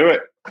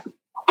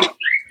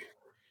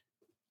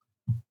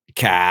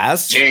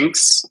 Cass.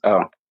 Jinx.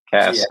 Oh,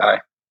 Cass. Yeah.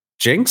 Hi.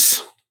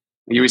 Jinx?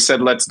 You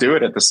said let's do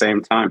it at the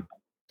same time.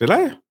 Did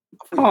I?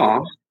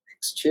 Oh.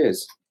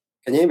 Cheers.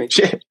 Can you hear me?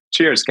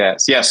 Cheers,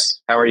 Cass.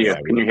 Yes. How are you?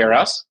 Can you hear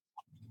us?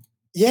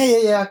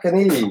 Yeah, I can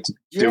hear you.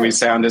 Do we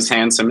sound as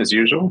handsome as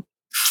usual?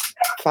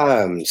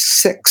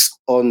 6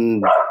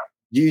 on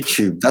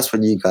YouTube. That's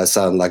what you guys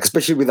sound like,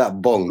 especially with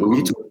that bong.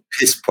 You talk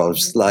piss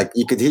pops. Like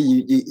you could hear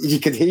you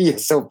could hear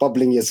yourself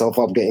bubbling yourself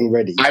up, getting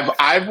ready.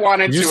 I've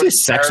wanted Did to you say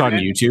sex on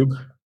YouTube?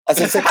 I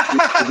said sex.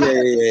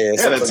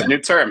 Yeah. That's a new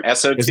term.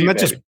 SOT. Isn't that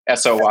just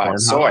SOY?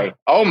 Soy.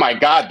 Oh my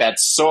God,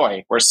 that's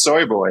soy. We're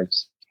soy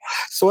boys.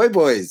 Soy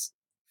boys.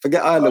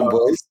 Forget Island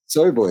boys.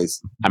 Soy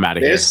boys. I'm out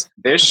of here.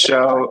 This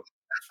show.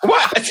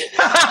 What?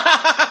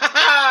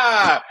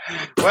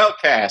 Well,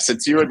 Cass,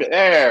 it's you.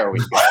 There we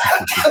go.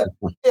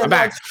 Yeah, I'm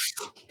back.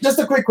 Just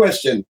a quick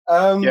question.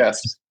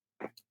 Yes.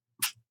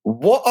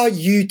 What are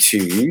you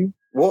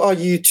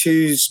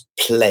two's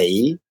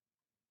play?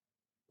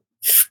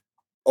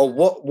 Or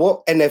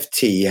what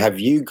NFT have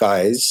you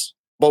guys,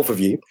 both of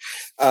you,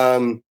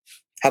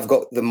 have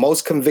got the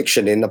most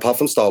conviction in, apart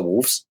from Star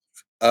Wolves,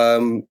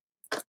 in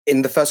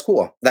the first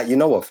quarter that you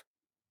know of?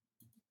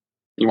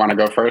 You want to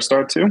go first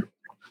or two?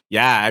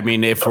 Yeah, I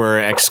mean, if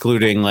we're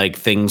excluding like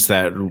things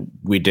that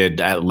we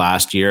did at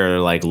last year,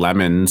 like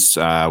lemons,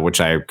 which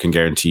I can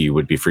guarantee you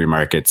would be free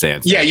markets.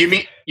 And yeah, you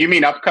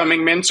mean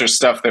upcoming mints or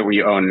stuff that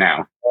we own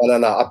now?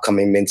 No,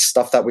 upcoming mints,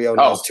 stuff that we own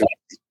now too.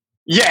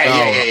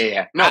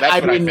 Yeah. No,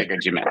 that's what I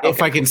figured you meant. Okay.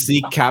 If I can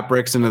sneak Cap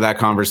Bricks into that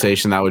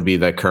conversation, that would be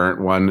the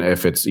current one.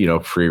 If it's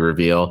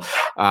pre-reveal,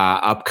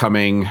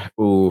 upcoming.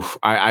 Ooh,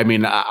 I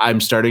mean,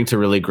 I'm starting to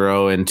really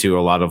grow into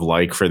a lot of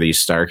like for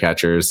these star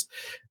catchers.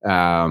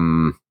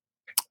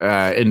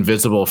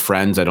 Invisible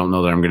Friends, I don't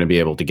know that I'm going to be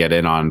able to get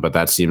in on, but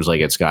that seems like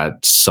it's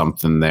got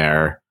something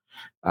there.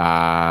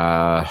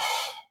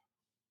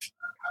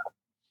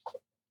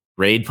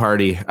 Raid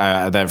Party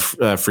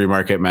that Free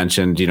Market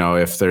mentioned,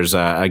 if there's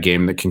a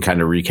game that can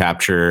kind of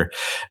recapture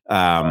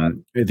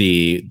the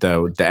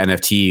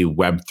NFT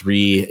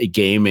Web3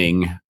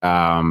 gaming,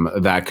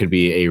 that could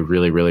be a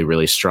really, really,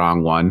 really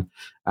strong one.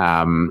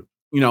 And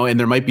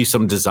there might be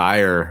some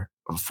desire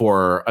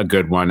for a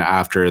good one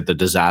after the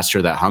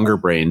disaster that Hunger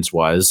Brains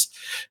was.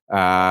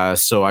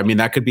 So, I mean,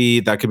 that could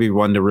be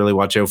one to really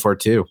watch out for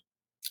too.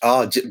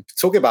 Oh,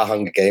 talking about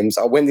Hunger Games,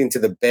 I went into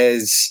the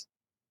Bears,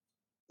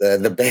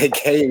 the Bear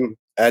Game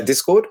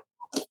Discord.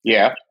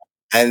 Yeah.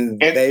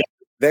 And they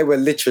were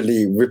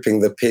literally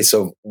ripping the piss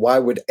of why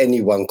would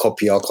anyone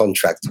copy our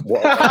contract?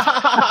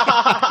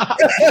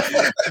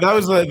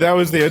 That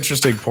was the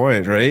interesting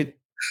point, right?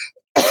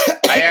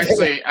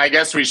 I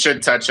guess we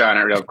should touch on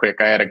it real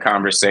quick. I had a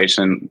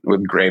conversation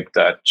with Grape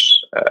Dutch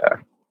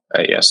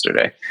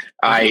yesterday.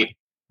 Not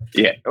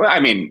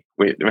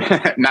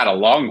a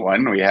long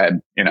one. We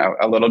had,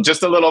 a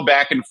little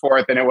back and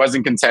forth, and it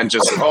wasn't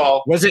contentious at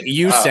all. Was it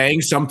you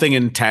saying something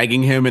and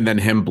tagging him and then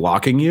him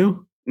blocking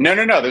you? No.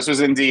 This was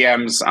in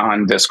DMs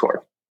on Discord.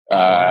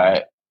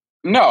 You're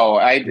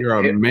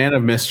a man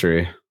of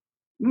mystery.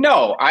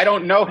 No, I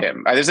don't know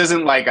him. This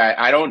isn't like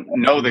I don't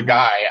know the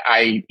guy.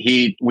 I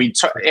didn't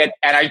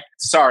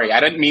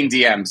mean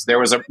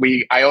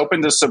DMs. I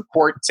opened a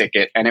support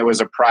ticket, and it was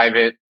a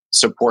private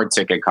support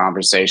ticket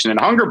conversation in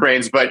Hunger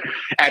Brains. But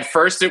at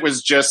first it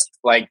was just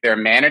like their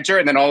manager,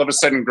 and then all of a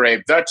sudden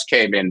Grave Dutch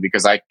came in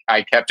because I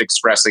kept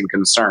expressing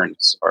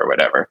concerns or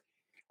whatever.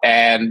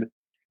 And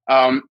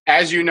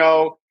as you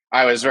know,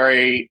 I was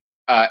very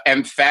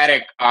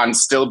emphatic on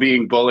still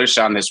being bullish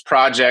on this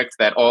project,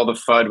 that all the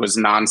FUD was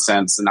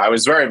nonsense. And I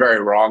was very,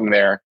 very wrong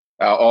there.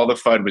 All the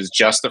FUD was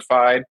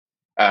justified.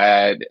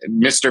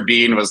 Mr.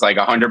 Bean was like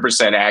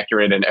 100%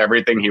 accurate, and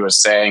everything he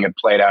was saying had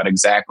played out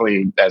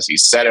exactly as he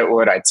said it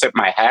would. I tip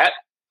my hat.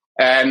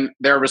 And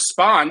their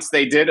response,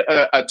 they did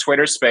a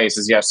Twitter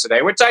Spaces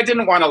yesterday, which I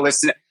didn't want to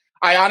listen to.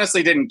 I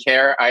honestly didn't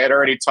care. I had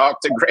already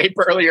talked to Grape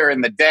earlier in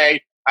the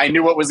day. I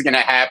knew what was going to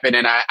happen,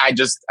 and I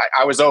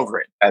was over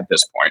it at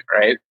this point,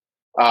 right?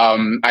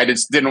 I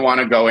just didn't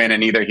want to go in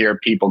and either hear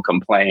people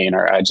complain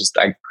or I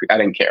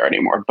didn't care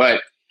anymore.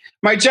 But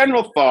my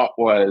general thought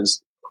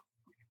was,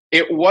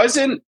 it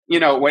wasn't,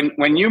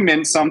 when you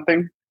mint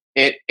something,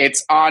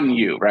 it's on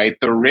you, right?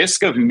 The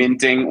risk of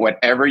minting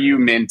whatever you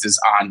mint is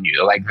on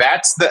you. Like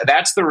that's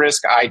the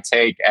risk I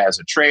take as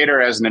a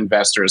trader, as an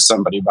investor, as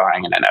somebody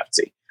buying an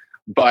NFT.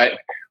 But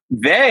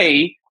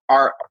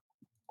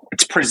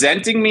it's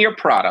presenting me a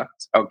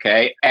product,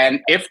 okay?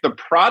 And if the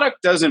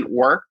product doesn't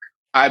work,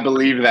 I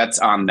believe that's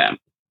on them.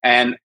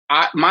 And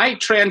my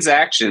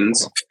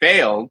transactions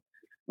failed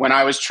when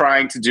I was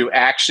trying to do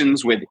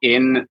actions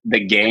within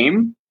the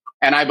game.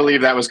 And I believe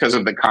that was because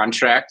of the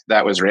contract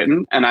that was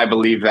written. And I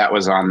believe that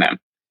was on them.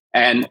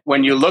 And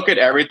when you look at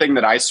everything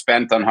that I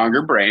spent on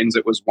Hunger Brains,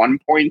 it was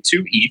 1.2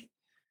 ETH.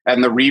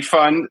 And the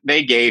refund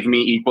they gave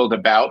me equaled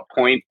about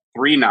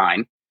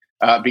 0.39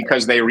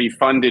 because they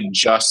refunded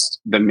just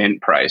the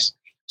mint price.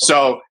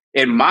 So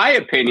in my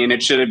opinion,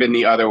 it should have been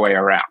the other way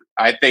around.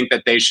 I think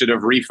that they should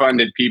have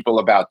refunded people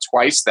about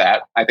twice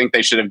that. I think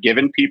they should have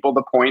given people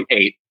the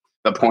 0.8.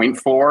 The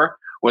 0.4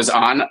 was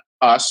on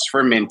us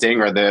for minting,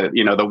 or the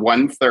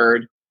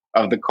 1/3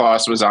 of the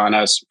cost was on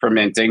us for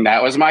minting.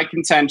 That was my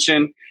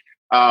contention.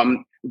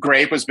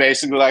 Grape was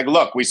basically like,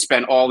 look, we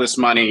spent all this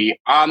money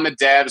on the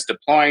devs,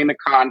 deploying the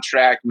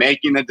contract,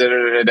 making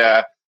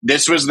the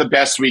this was the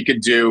best we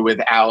could do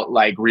without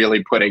like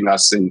really putting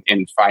us in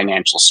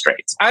financial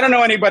straits. I don't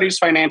know anybody's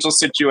financial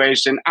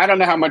situation. I don't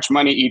know how much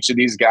money each of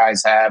these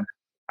guys have.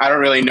 I don't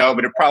really know,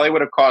 but it probably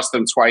would have cost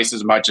them twice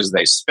as much as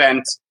they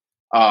spent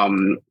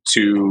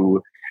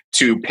to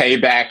pay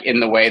back in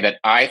the way that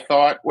I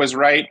thought was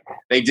right.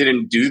 They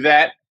didn't do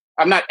that.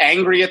 I'm not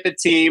angry at the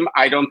team.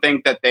 I don't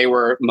think that they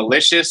were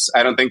malicious.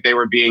 I don't think they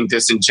were being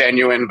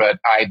disingenuous, but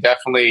I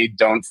definitely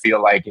don't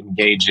feel like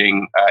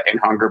engaging in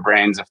Hunger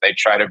Brains if they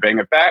try to bring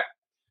it back,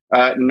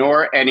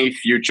 nor any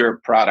future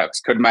products.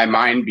 Could my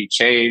mind be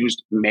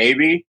changed?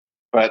 Maybe,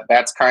 but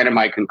that's kind of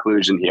my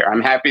conclusion here.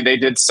 I'm happy they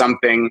did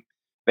something.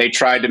 They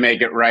tried to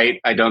make it right.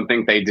 I don't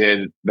think they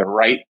did the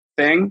right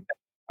thing,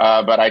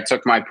 but I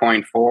took my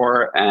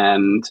 0.4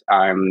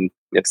 and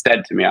it's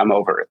dead to me. I'm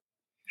over it.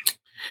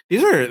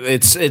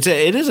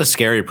 It is a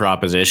scary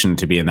proposition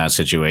to be in that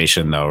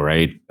situation though,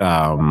 right?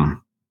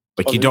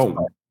 Like you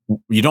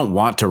don't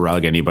want to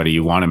rug anybody.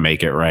 You want to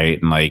make it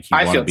right. And like,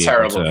 I feel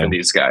terrible for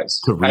these guys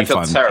to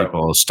refund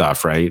people's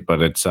stuff. Right. But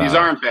these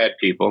aren't bad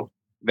people.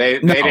 They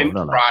didn't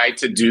try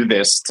to do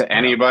this to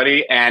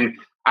anybody. And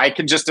I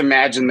could just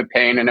imagine the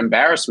pain and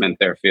embarrassment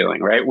they're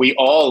feeling, right? We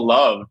all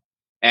love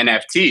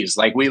NFTs.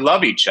 Like we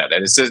love each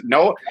other.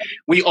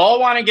 We all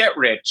want to get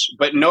rich,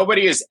 but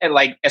nobody is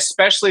like,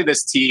 especially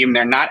this team,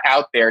 they're not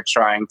out there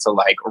trying to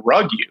like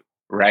rug you,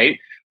 right?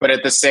 But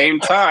at the same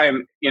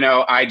time,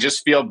 I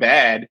just feel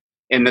bad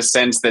in the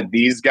sense that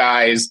these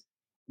guys,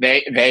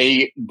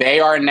 they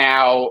are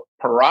now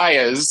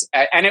pariahs,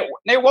 and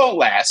they won't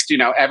last.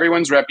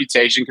 Everyone's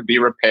reputation could be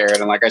repaired.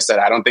 And like I said,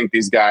 I don't think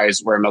these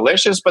guys were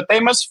malicious, but they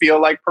must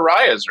feel like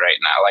pariahs right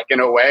now. Like in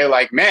a way,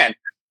 like, man,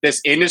 this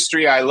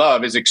industry I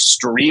love is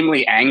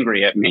extremely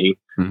angry at me.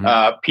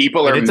 Mm-hmm.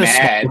 People are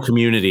mad. A small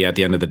community at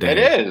the end of the day. It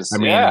is. I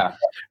mean, yeah.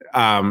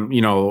 I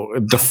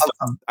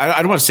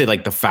don't want to say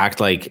like the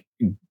fact like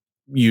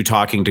you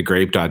talking to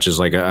Grape Dutch is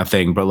like a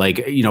thing, but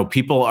like,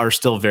 people are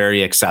still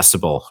very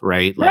accessible,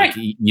 right? Like,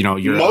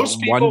 you're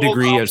one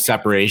degree of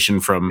separation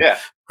from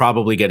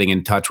probably getting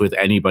in touch with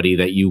anybody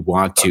that you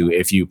want to,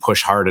 if you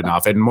push hard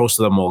enough. And most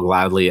of them will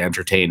gladly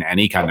entertain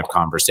any kind of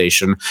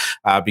conversation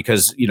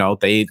because,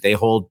 they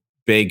hold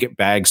big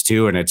bags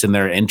too, and it's in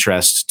their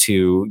interest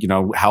to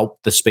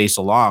help the space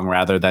along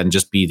rather than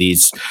just be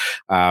these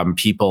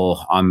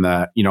people on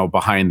the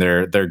behind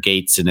their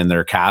gates and in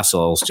their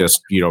castles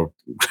just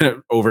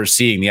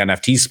overseeing the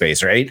NFT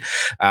space, right?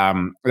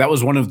 That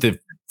was one of the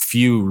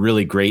few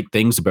really great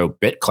things about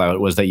BitClout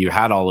was that you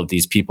had all of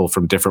these people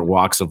from different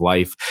walks of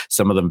life,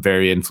 some of them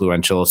very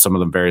influential, some of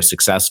them very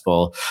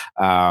successful.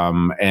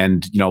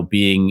 And,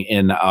 being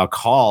in a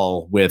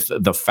call with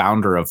the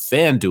founder of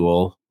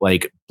FanDuel,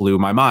 like blew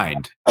my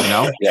mind,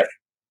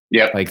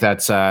 Yeah. Like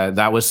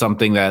that was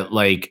something that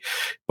like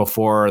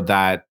before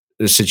that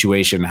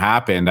situation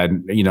happened,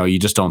 and, you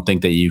just don't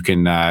think that you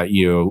can,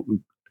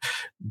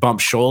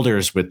 bump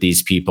shoulders with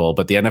these people,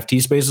 but the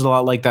NFT space is a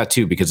lot like that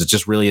too, because it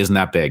just really isn't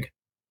that big.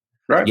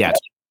 Right. Yeah.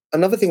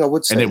 Another thing I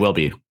would say, and it will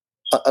be.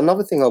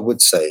 Another thing I would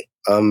say,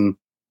 in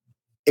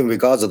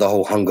regards to the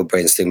whole Hunger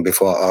Brains thing,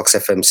 before I ask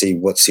FMC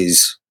what's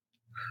his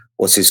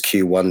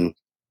Q1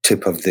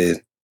 tip of the.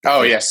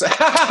 Oh yes,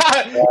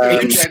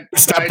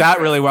 stepped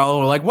that really well.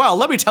 We're like, well,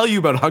 let me tell you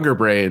about Hunger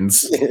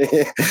Brains.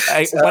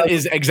 What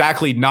is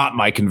exactly not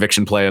my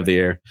conviction play of the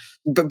year?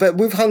 But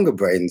with Hunger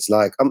Brains,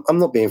 like I'm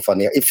not being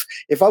funny.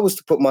 If I was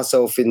to put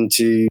myself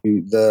into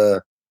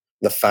the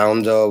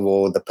founder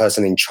or the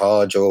person in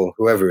charge or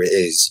whoever it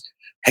is,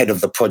 head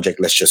of the project,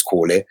 let's just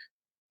call it.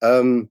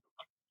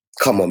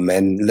 Come on,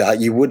 man. Like,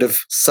 you would have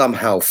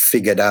somehow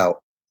figured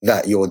out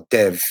that your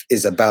dev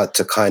is about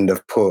to kind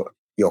of put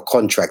your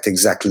contract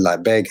exactly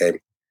like Bear Game.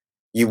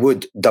 You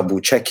would double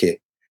check it.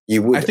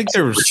 You would. I think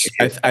there was,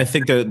 I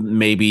think that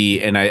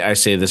maybe, and I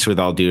say this with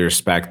all due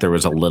respect, there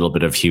was a little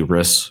bit of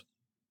hubris,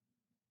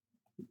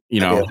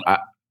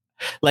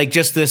 like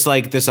just this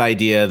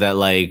idea that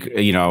like,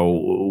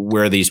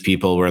 we're these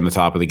people, we're in the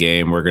top of the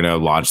game, we're going to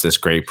launch this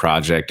great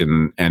project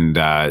and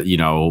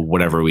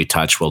whatever we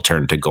touch will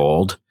turn to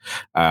gold.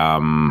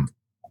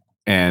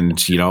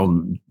 And,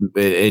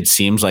 it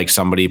seems like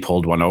somebody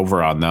pulled one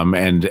over on them.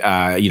 And,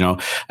 I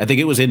think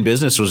it was in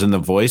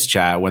the voice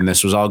chat when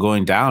this was all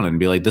going down, and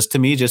be like, this to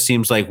me just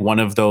seems like one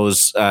of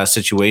those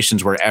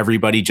situations where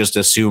everybody just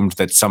assumed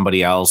that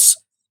somebody else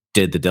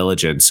did the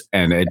diligence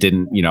and it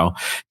didn't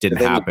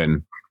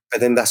happen. But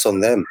then that's on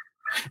them.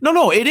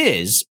 No, it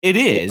is.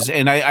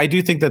 And I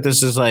do think that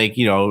this is like,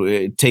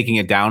 taking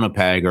it down a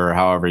peg or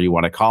however you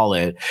want to call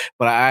it.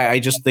 But I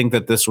just think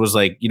that this was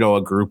like,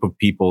 a group of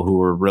people who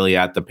were really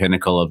at the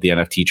pinnacle of the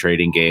NFT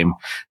trading game.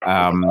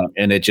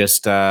 And it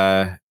just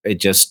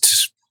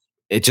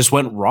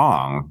went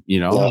wrong,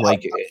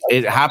 like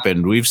it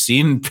happened. We've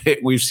seen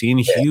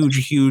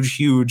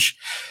huge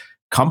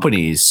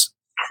companies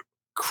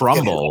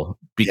crumble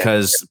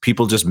because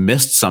people just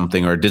missed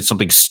something or did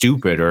something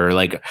stupid, or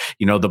like,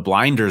 the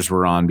blinders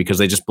were on because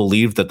they just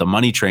believed that the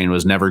money train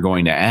was never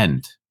going to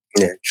end.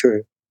 Yeah,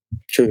 true.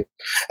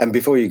 And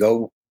before you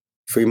go,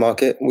 free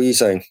market, what are you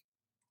saying?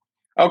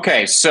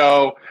 Okay,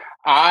 so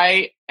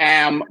I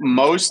am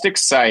most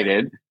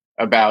excited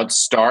about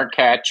Star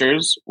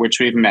Catchers, which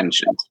we've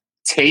mentioned,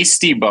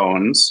 Tasty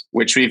Bones,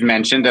 which we've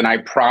mentioned, and I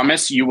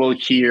promise you will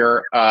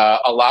hear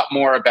a lot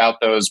more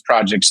about those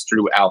projects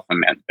through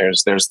AlphaMint.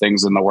 There's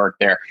things in the work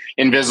there.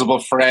 Invisible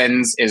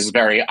Friends is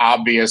very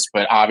obvious,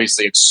 but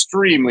obviously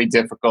extremely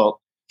difficult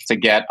to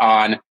get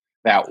on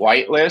that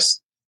whitelist.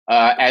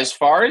 As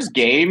far as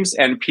games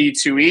and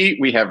P2E,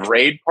 we have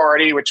Raid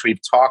Party, which we've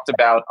talked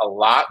about a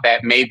lot.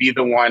 That may be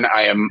the one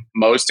I am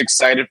most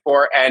excited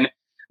for. And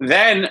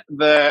then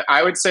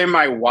I would say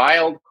my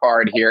wild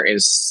card here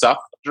is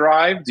Sup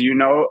Drive. Do you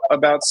know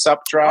about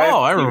Sup Drive?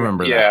 Oh, I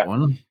remember that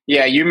one.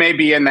 Yeah, you may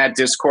be in that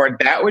Discord.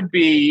 That would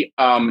be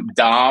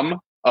Dom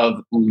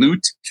of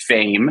Loot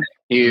fame.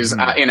 He's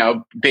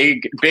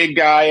big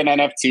guy in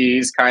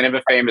NFTs, kind of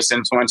a famous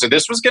influencer.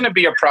 This was going to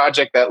be a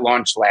project that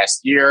launched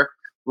last year.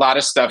 A lot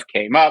of stuff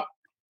came up.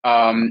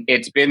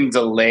 It's been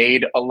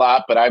delayed a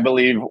lot, but I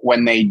believe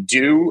when they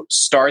do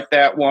start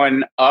that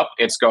one up,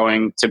 it's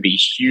going to be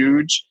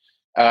huge.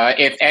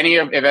 If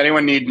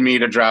anyone needs me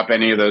to drop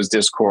any of those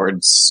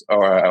Discords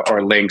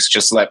or links,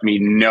 just let me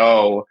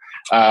know.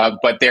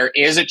 But there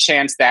is a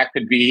chance that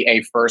could be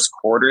a first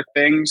quarter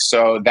thing.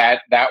 So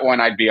that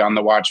one I'd be on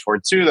the watch for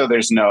too, though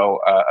there's no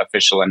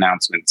official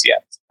announcements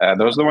yet.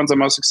 Those are the ones I'm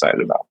most excited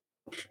about.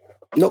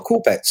 Not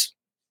Cool Pets.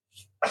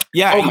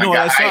 Yeah,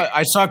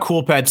 I saw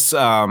Cool Pets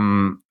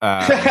mentioned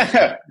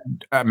by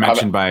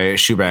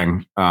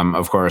Shubang,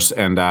 of course,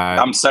 and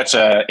I'm such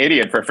an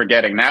idiot for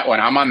forgetting that one.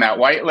 I'm on that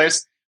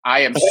whitelist.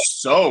 I am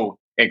so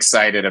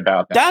excited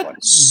about that one.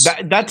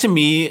 That to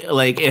me,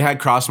 like, it had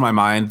crossed my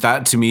mind.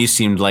 That to me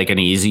seemed like an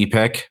easy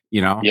pick,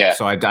 Yeah.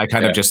 So I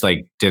kind of just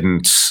like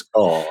didn't.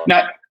 Oh,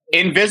 now,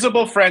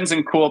 Invisible Friends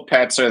and Cool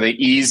Pets are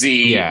the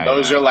easy. Yeah,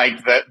 those are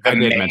like the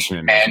made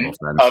men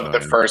of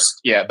the first.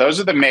 Yeah, those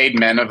are the made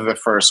men of the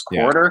first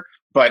quarter.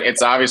 But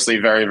it's obviously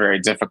very, very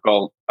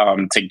difficult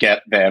to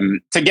get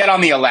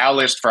on the allow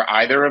list for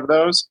either of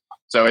those.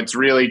 So it's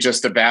really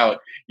just about,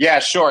 yeah,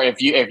 sure.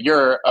 If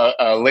you're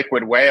a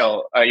liquid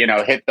whale,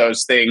 hit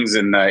those things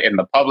in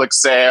the public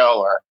sale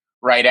or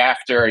right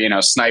after,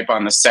 snipe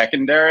on the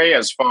secondary.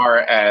 As far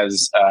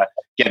as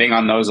getting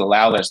on those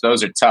allow lists,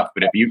 those are tough.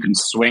 But if you can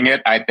swing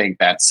it, I think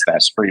that's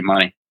free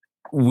money.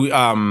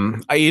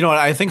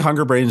 I think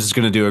Hunger Brains is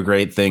going to do a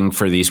great thing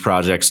for these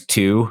projects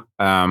too.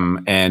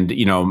 And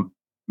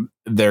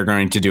they're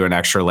going to do an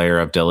extra layer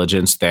of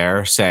diligence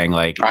there, saying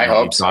like,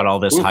 we've got all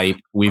this hype,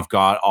 we've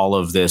got all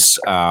of this,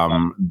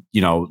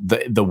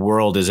 the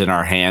world is in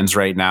our hands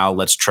right now.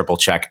 Let's triple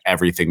check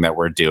everything that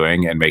we're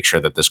doing and make sure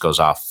that this goes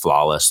off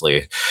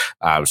flawlessly.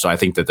 So I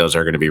think that those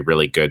are going to be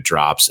really good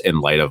drops in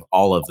light of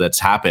all of that's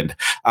happened.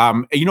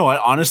 You know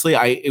what?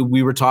 Honestly,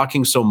 we were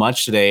talking so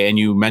much today, and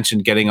you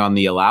mentioned getting on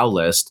the allow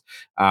list.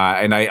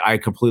 And I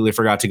completely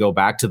forgot to go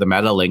back to the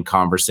MetaLink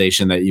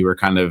conversation that you were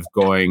kind of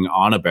going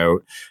on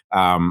about.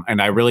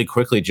 And I really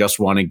quickly just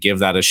want to give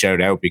that a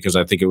shout out because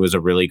I think it was a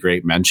really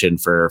great mention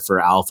for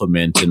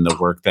AlphaMint and the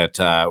work that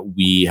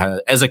we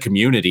as a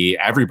community,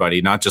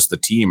 everybody, not just the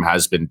team,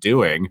 has been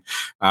doing.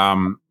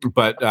 And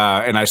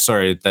I'm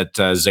sorry that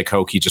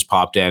Zakoki just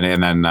popped in,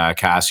 and then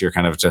Cass, you're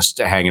kind of just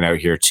hanging out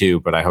here too,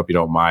 but I hope you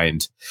don't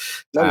mind.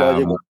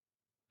 No,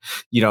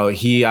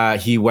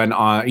 he went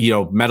on,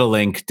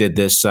 MetaLink did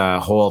this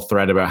whole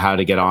thread about how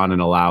to get on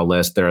an allow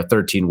list. There are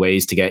 13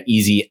 ways to get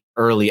easy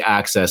early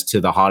access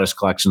to the hottest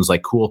collections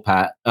like Cool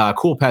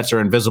Pets or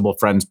Invisible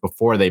Friends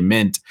before they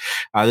mint.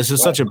 This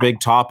is such a big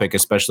topic,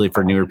 especially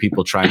for newer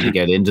people trying to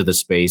get into the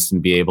space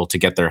and be able to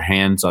get their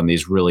hands on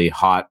these really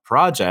hot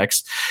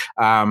projects.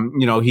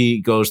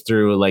 He goes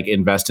through like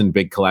invest in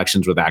big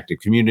collections with active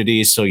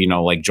communities. So,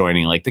 like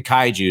joining like the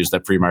kaijus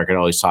that Free Market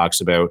always talks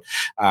about,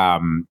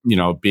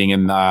 being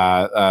in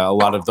a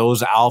lot of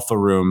those alpha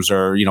rooms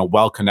or,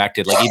 well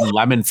connected. Like even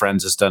Lemon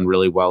Friends has done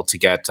really well to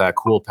get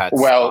Cool Pets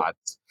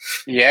spots.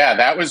 Yeah,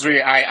 that was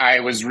I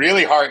was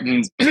really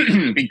heartened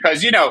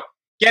because,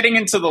 getting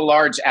into the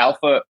large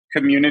alpha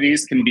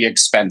communities can be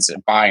expensive,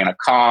 buying a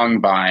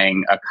Kong,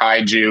 buying a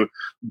kaiju.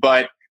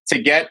 But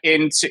to get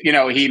into,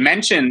 he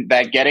mentioned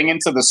that getting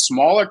into the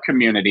smaller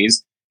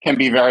communities can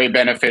be very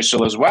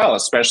beneficial as well,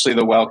 especially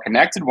the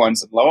well-connected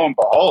ones. And lo and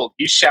behold,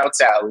 he shouts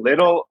out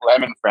Little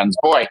Lemon Friends.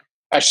 Boy,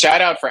 a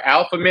shout out for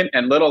AlphaMint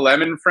and Little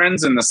Lemon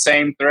Friends in the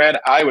same thread.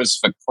 I was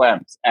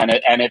verklempt. And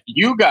if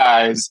you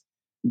guys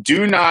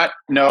do not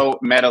know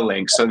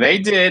MetaLink, so they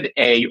did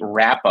a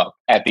wrap up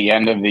at the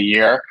end of the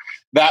year.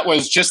 That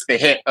was just the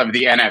hit of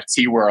the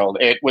NFT world.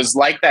 It was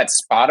like that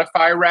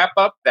Spotify wrap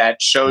up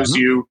that shows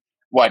you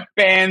what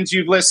bands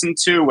you've listened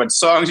to, what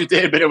songs you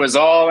did, but it was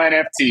all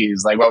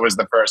NFTs. Like, what was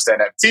the first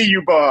NFT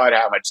you bought?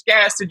 How much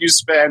gas did you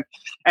spend?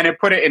 And it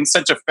put it in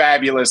such a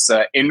fabulous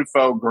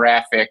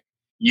infographic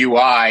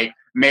UI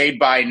made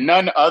by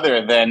none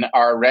other than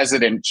our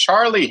resident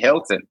Charlie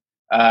Hilton.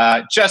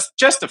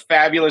 Just a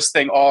fabulous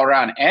thing all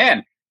around.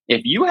 And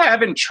if you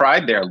haven't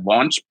tried their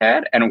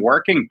Launchpad and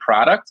working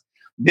product,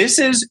 this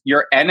is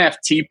your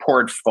NFT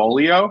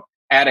portfolio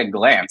at a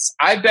glance.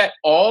 I bet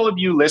all of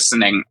you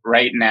listening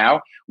right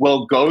now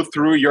will go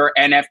through your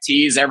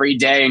NFTs every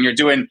day and you're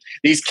doing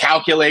these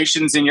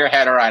calculations in your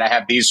head. All right, I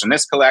have these from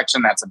this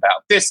collection. That's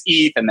about this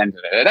ETH. And then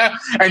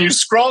and you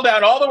scroll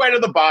down all the way to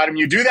the bottom.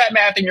 You do that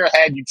math in your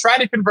head. You try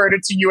to convert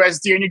it to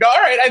USD and you go,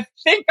 all right, I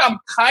think I'm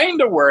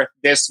kind of worth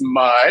this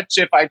much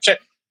if I check.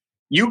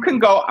 You can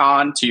go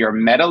on to your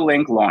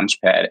MetaLink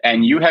Launchpad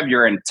and you have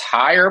your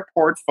entire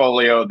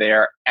portfolio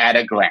there at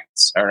a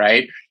glance. All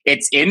right.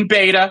 It's in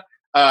beta.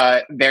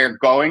 They're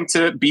going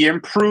to be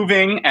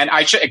improving. And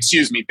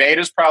beta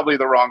is probably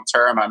the wrong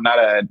term. I'm not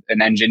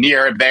an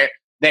engineer.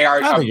 They are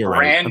a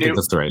brand new.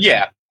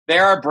 They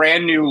are a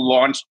brand new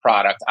launched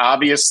product.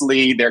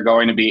 Obviously, they're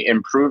going to be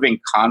improving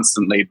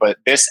constantly. But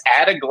this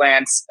at a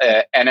glance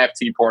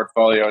NFT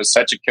portfolio is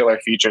such a killer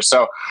feature.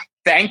 So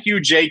thank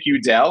you, Jake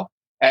Udell.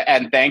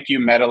 And thank you,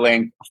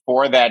 MetaLink,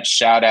 for that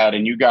shout out.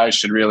 And you guys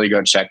should really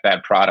go check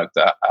that product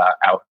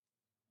out.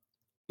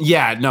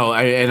 Yeah, no,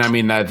 I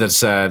mean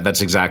that's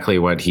exactly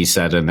what he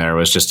said in there,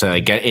 was just to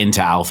get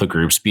into alpha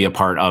groups, be a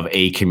part of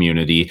a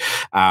community,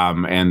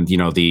 and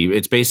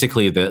it's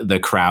basically the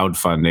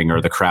crowdfunding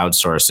or the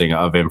crowdsourcing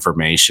of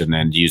information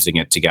and using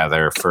it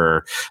together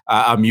for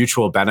a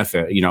mutual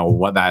benefit.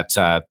 What that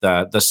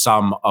the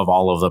sum of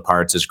all of the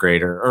parts is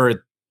greater,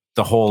 or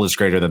the whole is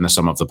greater than the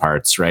sum of the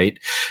parts, right?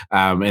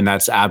 And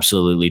that's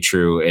absolutely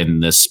true in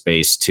this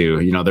space too.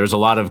 There's a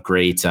lot of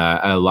great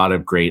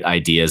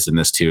ideas in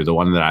this too. The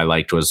one that I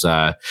liked was,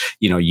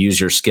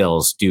 use your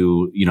skills,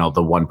 do,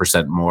 the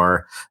 1%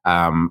 more,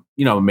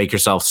 make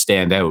yourself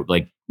stand out.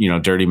 Like,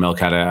 Dirty Milk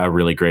had a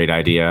really great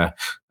idea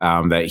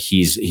that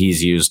he's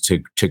used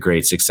to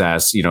great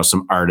success.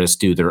 Some artists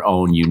do their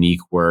own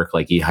unique work.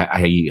 Like he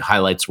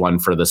highlights one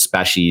for the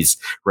Species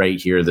right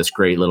here, this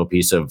great little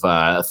piece of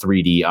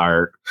 3D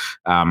art.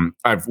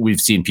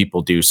 We've seen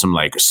people do some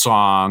like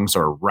songs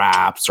or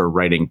raps or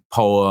writing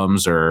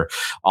poems or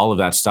all of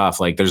that stuff.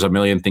 Like there's a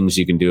million things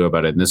you can do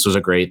about it. And this was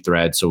a great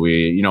thread. So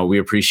we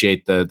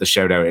appreciate the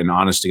shout out, and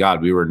honest to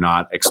God, we were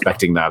not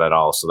expecting that at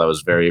all. So that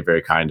was very,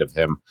 very kind of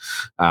him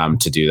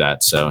to do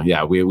that. So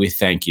yeah, we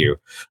thank you.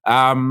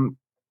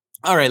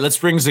 All right, let's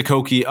bring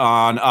Zakoki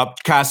on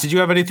up. Cass, did you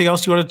have anything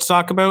else you wanted to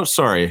talk about?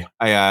 Sorry,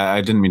 I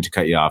didn't mean to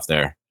cut you off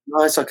there.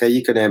 No, it's okay.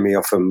 You can air me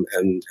off and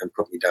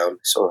put me down.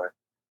 It's all right.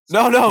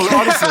 No,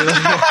 honestly.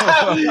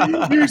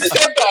 You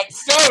said that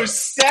so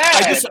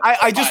sad.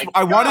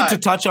 I wanted to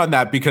touch on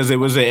that because it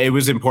was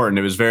important.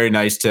 It was very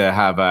nice to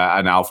have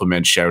an Alpha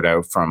Mint shout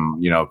out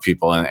from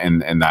people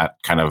in that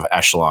kind of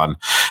echelon.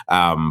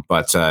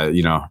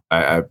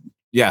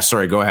 Yeah,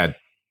 sorry, go ahead.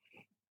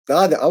 No,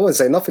 I wouldn't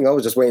say nothing. I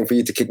was just waiting for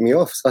you to kick me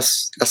off.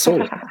 That's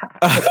all.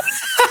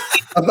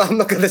 I'm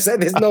not going to say.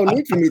 There's no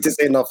need for me to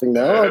say nothing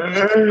now.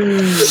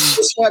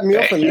 Just swipe me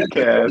off and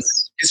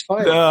it's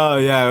fine. Oh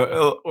yeah,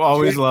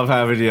 always love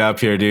having you up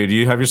here, dude.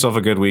 You have yourself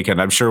a good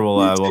weekend. I'm sure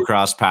we'll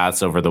cross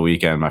paths over the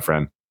weekend, my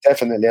friend.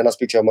 Definitely, and I'll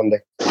speak to you on Monday.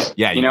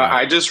 Yeah,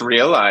 I just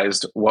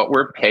realized what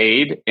we're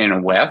paid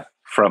in WEF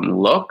from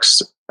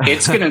Looks.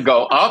 It's going to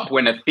go up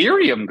when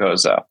Ethereum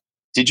goes up.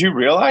 Did you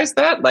realize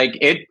that? Like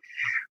it.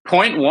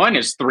 0.1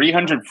 is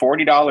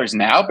 $340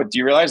 now, but do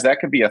you realize that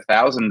could be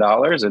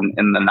 $1,000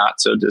 in the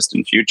not so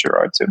distant future,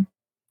 R2?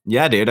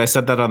 Yeah, dude, I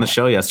said that on the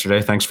show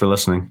yesterday. Thanks for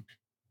listening.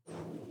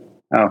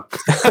 Oh,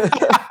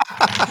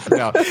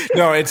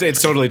 no,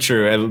 it's totally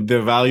true. And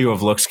the value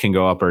of Looks can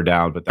go up or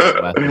down, but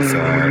that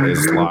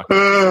is locked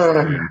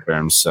in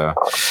terms. So,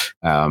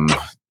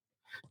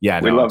 we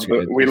love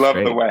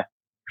the way.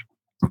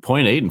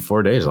 0.8 in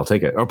 4 days. I'll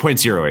take it. Or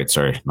 0.08.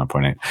 Sorry, not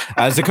 0.8.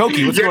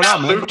 Zakoki, what's going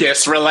on, man?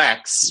 Lucas,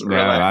 relax.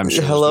 I'm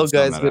sure. Hello,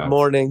 guys. Good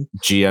morning.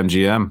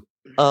 GM.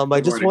 I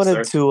just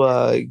wanted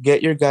to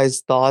get your guys'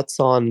 thoughts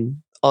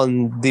on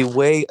the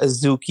way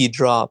Azuki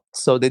dropped.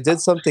 So they did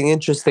something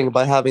interesting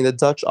by having the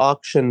Dutch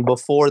auction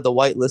before the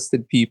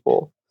whitelisted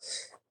people.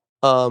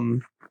 I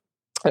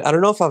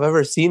don't know if I've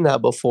ever seen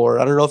that before.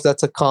 I don't know if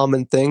that's a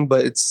common thing,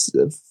 but it's,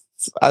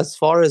 as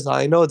far as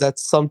I know,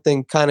 that's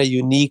something kind of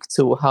unique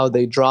to how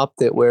they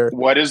dropped it. Where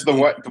what is the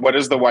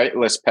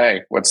whitelist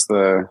pay? What's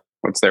their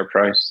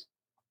price?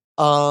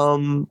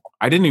 I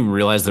didn't even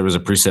realize there was a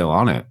presale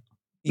on it.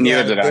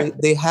 Neither did I.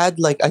 They had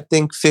I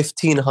think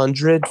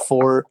 1,500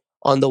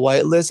 on the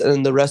whitelist, and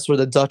then the rest were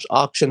the Dutch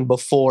auction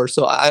before.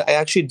 So I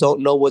actually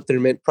don't know what their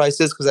mint price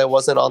is because I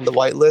wasn't on the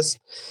whitelist.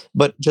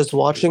 But just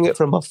watching it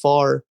from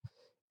afar,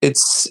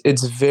 it's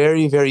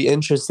very, very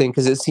interesting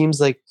because it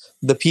seems like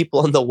the people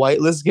on the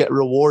whitelist get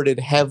rewarded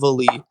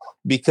heavily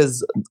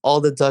because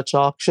all the Dutch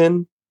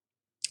auction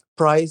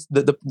price,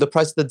 the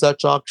price of the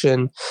Dutch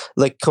auction,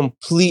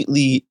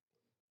 completely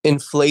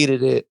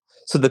inflated it.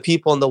 So the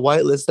people on the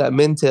whitelist that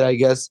minted, I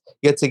guess,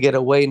 get to get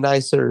a way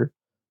nicer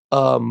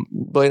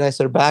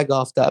bag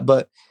off that.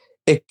 But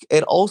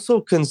it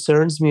also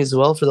concerns me as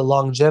well for the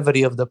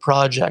longevity of the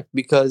project,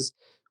 because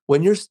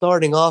when you're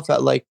starting off at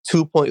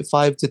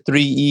 2.5 to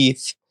 3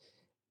 ETH,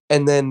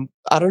 and then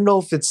I don't know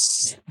if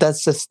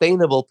that's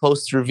sustainable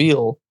post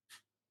reveal,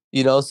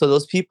 so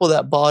those people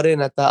that bought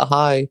in at that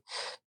high,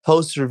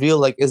 post reveal,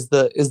 like is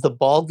the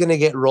ball going to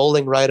get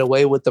rolling right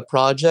away with the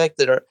project?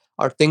 That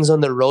are things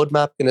on the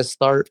roadmap going to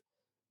start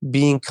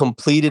being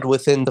completed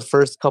within the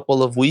first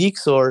couple of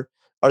weeks, or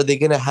are they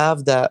going to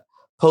have that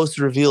post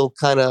reveal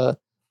kind of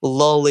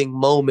lulling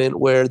moment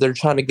where they're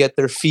trying to get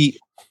their feet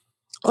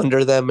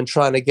under them and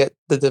trying to get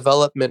the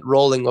development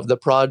rolling of the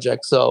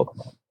project? So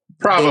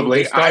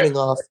probably they're starting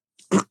off.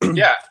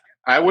 Yeah,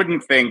 I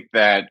wouldn't think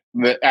that.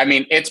 I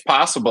mean, it's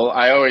possible.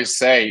 I always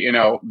say,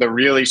 the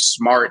really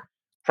smart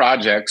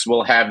projects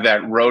will have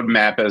that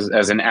roadmap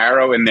as an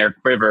arrow in their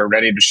quiver,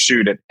 ready to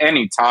shoot at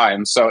any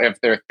time. So if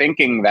they're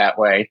thinking that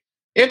way,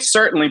 it's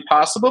certainly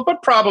possible,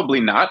 but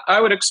probably not.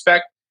 I would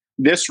expect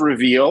this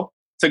reveal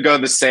to go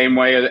the same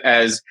way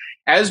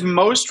as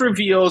most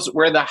reveals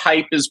where the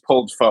hype is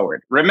pulled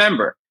forward.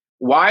 Remember,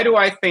 why do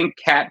I think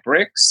Cat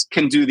Bricks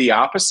can do the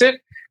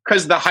opposite?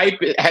 Because the hype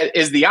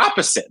is the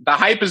opposite. The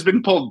hype has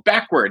been pulled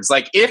backwards.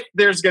 Like, if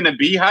there's going to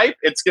be hype,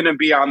 it's going to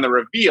be on the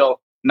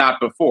reveal, not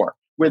before.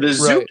 With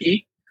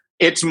Azuki,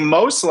 it's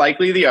most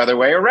likely the other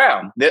way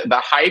around.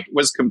 The hype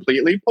was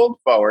completely pulled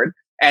forward.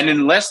 And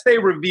unless they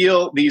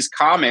reveal these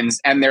commons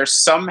and they're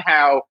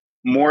somehow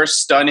more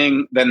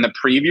stunning than the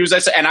previews,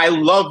 and I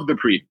love the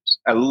previews.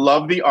 I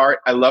love the art.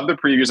 I love the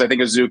previews. I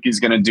think Azuki is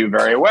going to do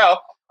very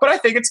well. But I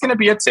think it's going to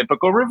be a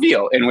typical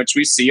reveal in which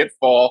we see it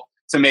fall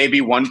to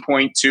maybe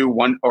 1.2,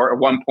 1 or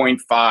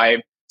 1.5,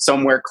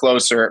 somewhere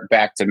closer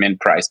back to mint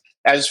price.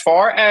 As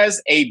far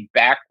as a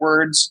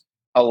backwards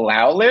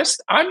allow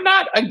list, I'm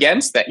not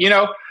against that.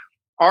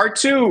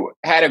 R2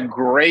 had a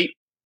great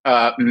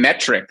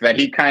metric that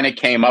he kind of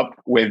came up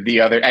with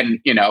the other, and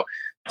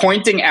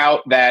pointing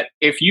out that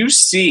if you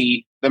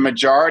see the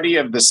majority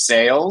of the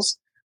sales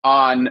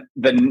on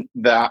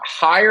the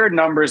higher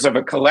numbers of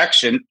a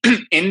collection,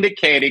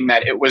 indicating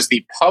that it was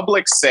the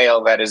public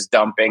sale that is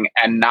dumping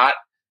and not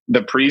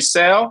the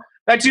pre-sale,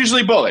 that's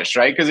usually bullish,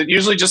 right? Because it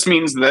usually just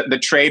means that the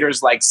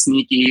traders like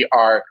Sneaky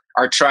are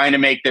trying to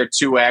make their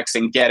 2x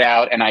and get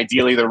out, and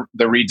ideally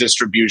the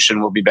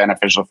redistribution will be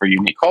beneficial for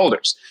unique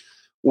holders.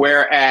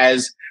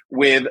 Whereas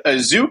with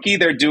Azuki,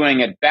 they're doing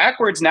it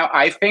backwards. Now,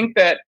 I think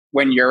that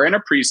when you're in a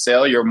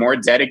pre-sale, you're more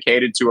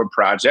dedicated to a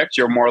project.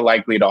 You're more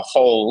likely to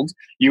hold.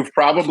 You've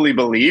probably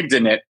believed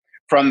in it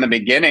from the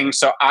beginning.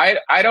 So I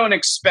don't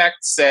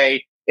expect,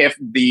 say, if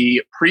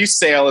the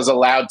pre-sale is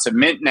allowed to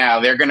mint now,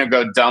 they're going to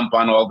go dump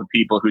on all the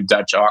people who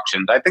Dutch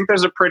auctioned. I think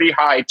there's a pretty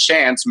high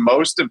chance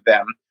most of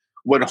them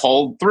would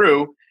hold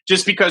through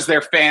just because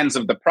they're fans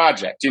of the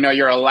project.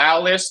 Your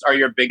allow list are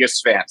your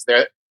biggest fans.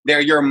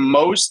 They're your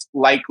most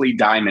likely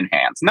diamond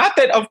hands. Not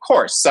that, of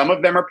course, some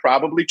of them are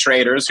probably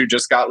traders who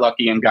just got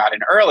lucky and got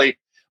in early,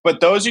 but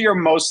those are your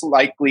most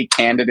likely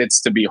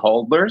candidates to be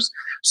holders.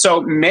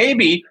 So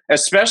maybe,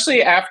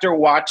 especially after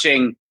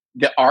watching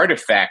the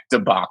Artifact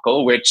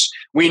debacle, which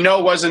we know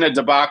wasn't a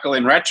debacle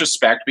in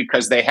retrospect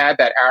because they had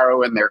that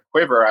arrow in their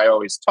quiver I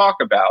always talk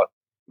about.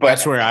 But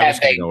that's where I was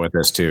going to go with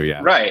this too.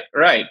 Yeah. Right.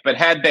 But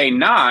had they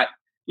not,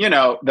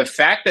 the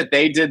fact that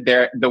they did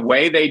the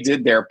way they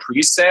did their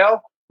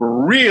pre-sale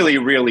really,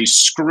 really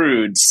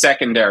screwed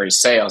secondary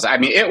sales. I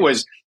mean, it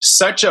was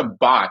such a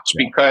botch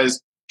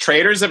because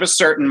traders have a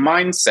certain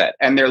mindset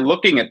and they're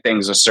looking at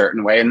things a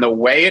certain way. And the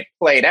way it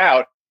played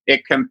out,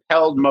 it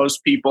compelled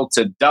most people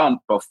to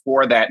dump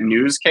before that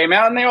news came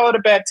out, and they all had a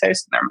bad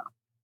taste in their mouth.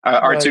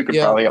 R2 could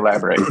probably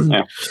elaborate.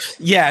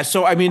 Yeah.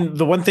 So, I mean,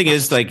 the one thing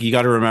is, like, you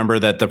got to remember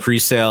that the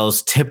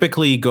pre-sales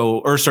typically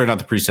not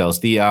the pre-sales,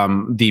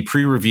 the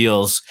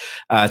pre-reveals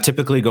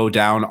typically go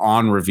down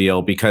on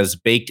reveal, because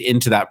baked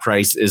into that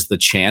price is the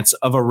chance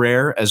of a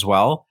rare as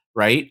well.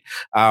 Right.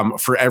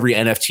 For every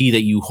NFT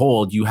that you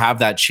hold, you have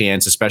that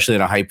chance, especially in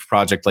a hype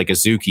project like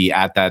Azuki,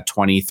 at that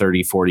 20,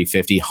 30, 40,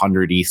 50,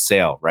 100 ETH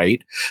sale.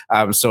 Right.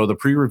 So the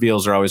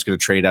pre-reveals are always going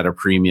to trade at a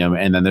premium,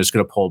 and then there's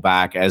going to pull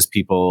back as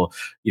people,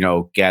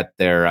 get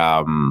their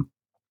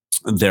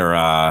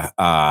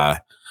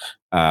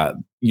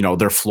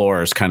their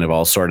floors kind of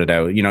all sorted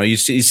out. You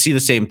see the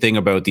same thing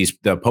about the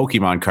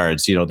Pokemon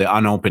cards, the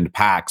unopened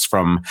packs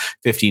from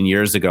 15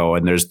 years ago,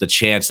 and there's the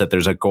chance that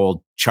there's a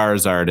gold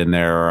Charizard in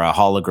there or a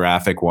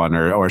holographic one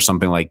or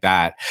something like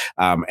that.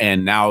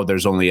 And now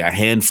there's only a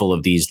handful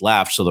of these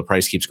left, so the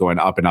price keeps going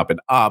up and up and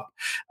up,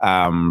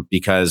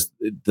 because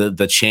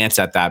the chance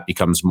at that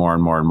becomes more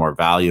and more and more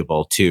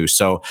valuable too.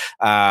 So,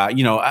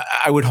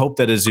 I would hope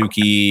that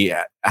Azuki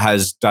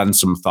has done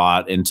some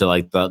thought into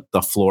like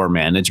the floor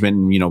management.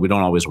 And, we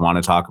don't always want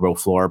to talk about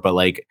floor, but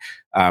like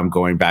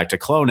going back to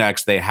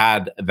CloneX, they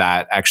had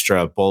that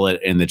extra bullet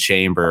in the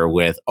chamber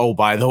with, oh,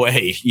 by the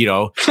way,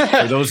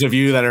 for those of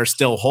you that are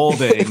still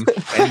holding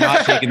and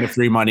not taking the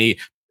free money,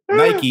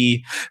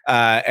 Nike,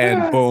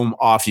 and boom,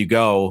 off you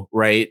go.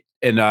 Right.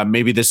 And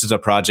maybe this is a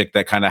project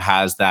that kind of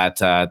has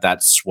that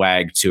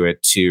swag to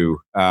it too.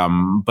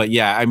 But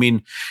yeah, I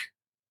mean,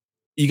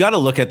 you got to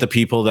look at the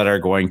people that are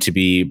going to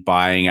be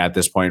buying at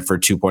this point for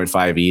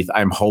 2.5 ETH.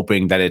 I'm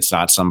hoping that it's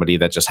not somebody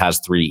that just has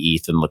 3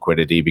 ETH in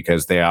liquidity,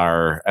 because they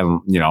are,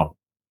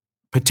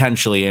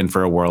 potentially in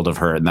for a world of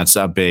hurt. And that's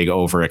a big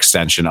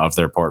overextension of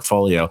their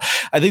portfolio.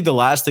 I think the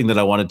last thing that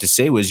I wanted to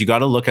say was you got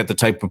to look at the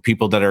type of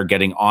people that are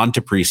getting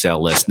onto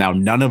pre-sale lists. Now,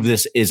 none of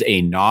this is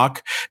a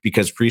knock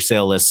because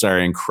pre-sale lists are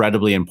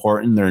incredibly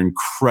important. They're an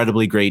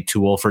incredibly great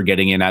tool for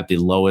getting in at the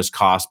lowest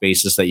cost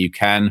basis that you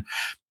can.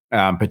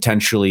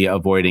 Potentially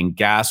avoiding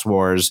gas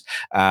wars.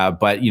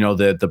 But,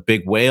 the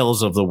big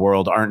whales of the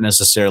world aren't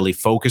necessarily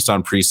focused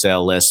on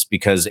pre-sale lists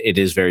because it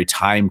is very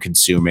time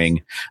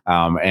consuming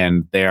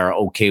and they're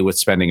okay with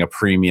spending a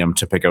premium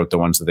to pick out the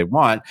ones that they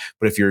want.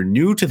 But if you're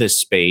new to this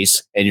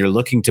space and you're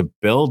looking to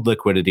build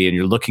liquidity and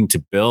you're looking to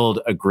build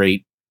a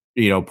great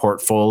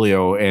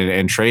portfolio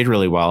and trade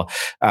really well,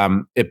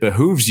 it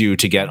behooves you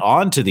to get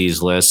onto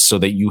these lists so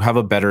that you have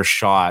a better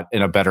shot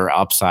and a better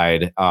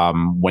upside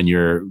when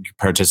you're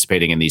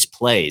participating in these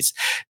plays.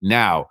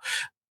 Now,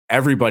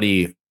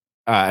 everybody,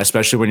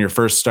 especially when you're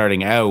first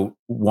starting out,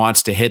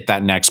 wants to hit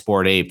that next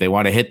Bored Ape. They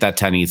want to hit that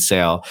 10 ETH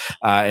sale.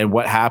 And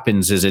what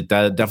happens is it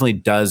definitely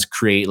does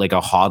create like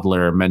a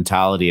hodler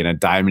mentality and a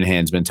diamond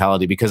hands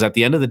mentality, because at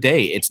the end of the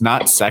day, it's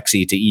not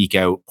sexy to eke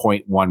out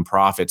 0.1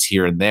 profits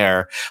here and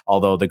there,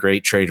 although the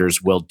great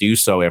traders will do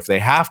so if they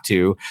have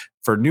to.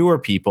 For newer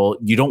people,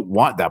 you don't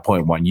want that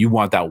 0.1. You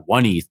want that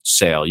 1 ETH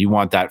sale. You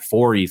want that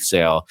 4 ETH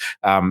sale.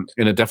 And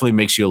it definitely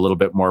makes you a little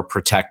bit more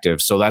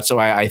protective. So that's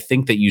why I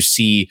think that you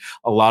see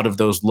a lot of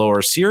those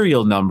lower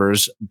serial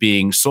numbers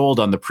being sold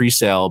on the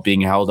pre-sale,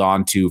 being held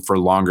on to for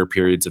longer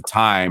periods of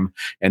time.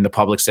 And the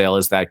public sale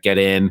is that get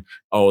in,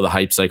 oh, the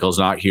hype cycle is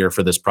not here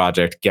for this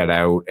project, get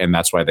out. And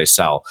that's why they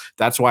sell.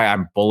 That's why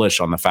I'm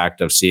bullish on the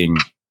fact of seeing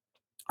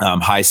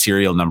high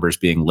serial numbers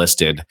being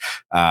listed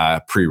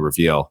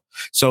pre-reveal.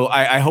 So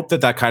I hope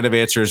that kind of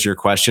answers your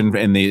question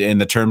in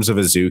the terms of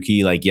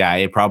Azuki. Like, yeah,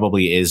 it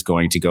probably is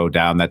going to go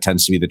down. That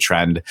tends to be the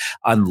trend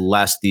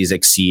unless these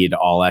exceed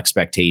all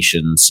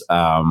expectations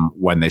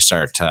when they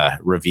start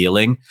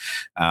revealing.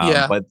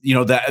 But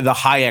the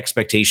high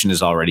expectation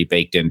is already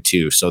baked in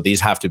too. So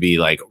these have to be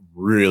like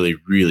really,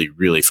 really,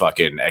 really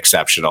fucking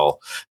exceptional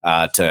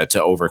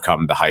to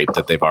overcome the hype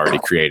that they've already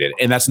created.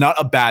 And that's not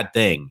a bad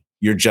thing.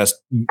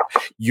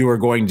 You are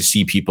going to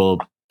see people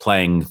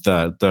playing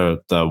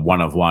the one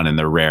of one in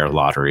the rare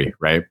lottery,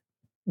 right?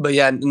 But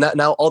yeah,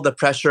 now all the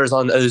pressure is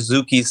on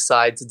Azuki's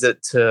side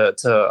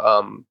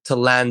to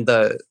land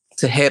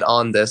to hit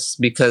on this,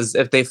 because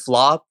if they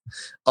flop,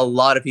 a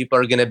lot of people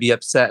are going to be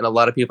upset and a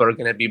lot of people are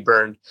going to be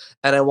burned.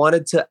 And I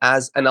wanted to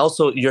ask, and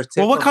also your tip.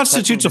 Well, what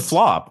constitutes a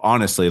flop?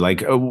 Honestly,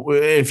 like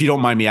if you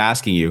don't mind me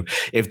asking you,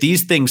 if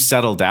these things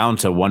settle down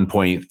to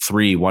 1.3,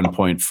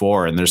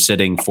 1.4, and they're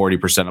sitting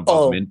 40%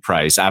 above mint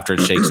price after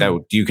it shakes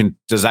out,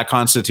 does that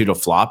constitute a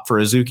flop for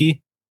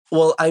Azuki?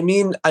 Well, I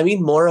mean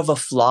more of a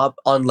flop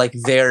on like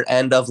their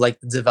end of like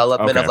the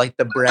development of like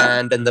the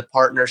brand and the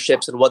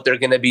partnerships and what they're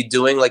going to be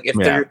doing. Like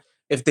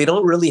if they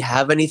don't really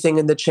have anything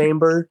in the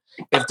chamber,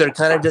 if they're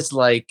kind of just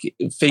like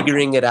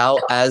figuring it out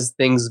as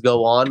things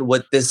go on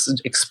with this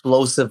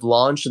explosive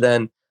launch,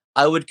 then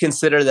I would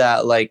consider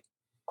that like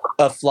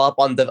a flop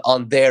on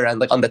their end,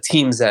 like on the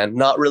team's end,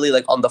 not really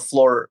like on the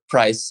floor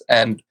price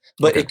end.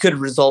 But it could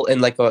result in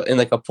like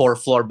a poor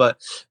floor.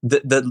 But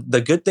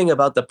the good thing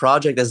about the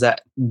project is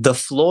that the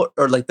floor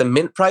or like the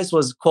mint price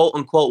was quote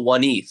unquote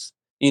 1 ETH.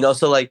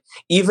 So like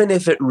even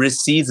if it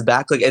recedes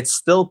back, like it's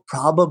still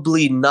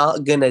probably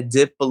not gonna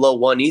dip below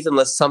 1 ETH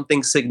unless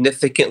something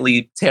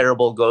significantly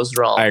terrible goes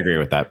wrong. I agree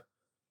with that.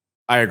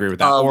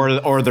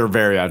 Or they're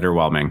very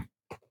underwhelming.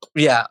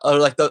 Yeah, or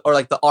like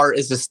the art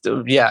is just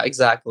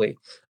exactly.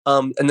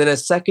 And then a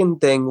second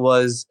thing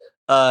was,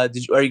 are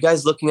you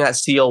guys looking at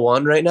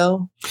CO1 right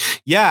now?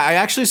 Yeah, I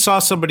actually saw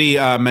somebody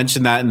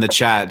mention that in the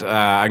chat.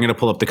 I'm going to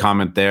pull up the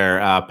comment there.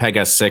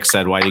 Pegas6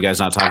 said, "Why are you guys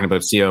not talking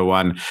about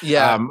CO1?"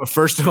 Yeah.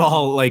 First of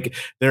all, like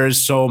there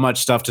is so much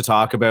stuff to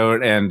talk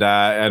about,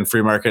 and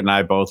Free Market and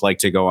I both like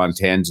to go on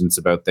tangents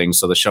about things,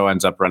 so the show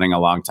ends up running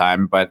a long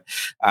time. But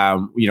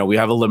we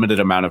have a limited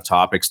amount of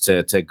topics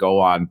to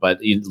go on. But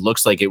it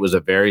looks like it was a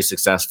very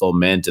successful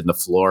mint, and the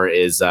floor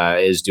is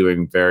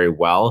doing very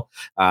well.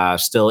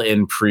 Still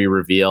in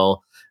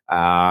pre-reveal.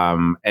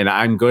 And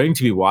I'm going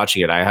to be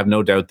watching it. I have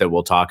no doubt that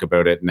we'll talk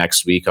about it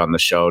next week on the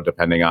show,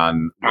 depending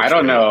on. I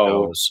don't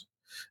know.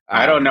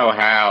 I don't know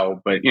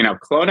how, but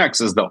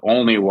Clonex is the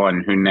only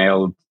one who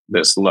nailed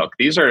this look.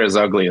 These are as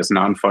ugly as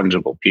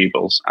non-fungible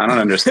peoples. I don't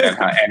understand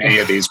how any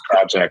of these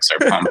projects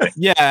are pumping.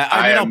 Yeah,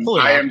 I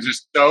am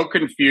just so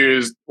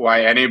confused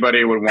why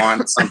anybody would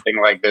want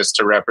something like this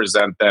to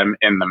represent them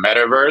in the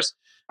metaverse.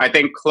 I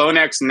think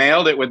Clonex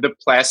nailed it with the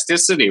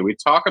plasticity. We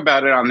talk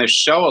about it on this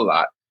show a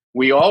lot.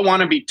 We all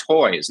want to be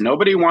toys.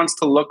 Nobody wants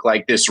to look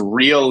like this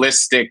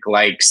realistic,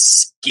 like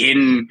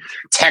skin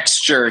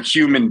texture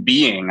human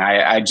being.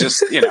 I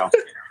just,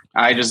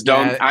 I just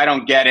don't. I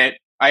don't get it.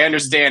 I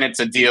understand it's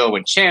a deal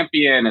with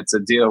Champion. It's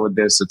a deal with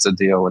this. It's a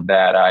deal with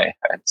that.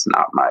 It's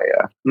not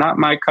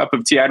my cup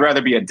of tea. I'd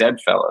rather be a Dead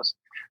Fellows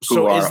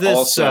who are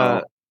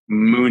also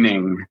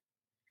mooning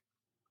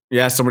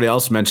Yeah, somebody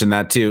else mentioned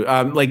that too.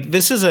 Like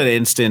this is an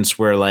instance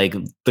where like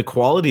the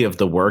quality of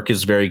the work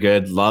is very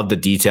good. Love the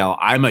detail.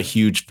 I'm a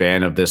huge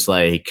fan of this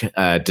like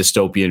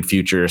dystopian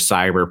future,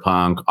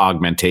 cyberpunk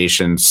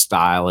augmentation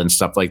style and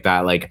stuff like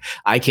that. Like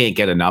I can't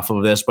get enough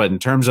of this. But in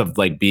terms of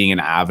like being an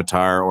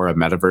avatar or a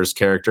metaverse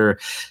character,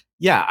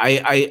 yeah,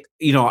 I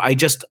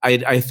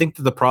think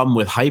that the problem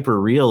with hyper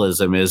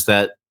realism is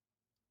that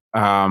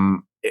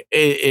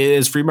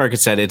as Free Market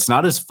said, it's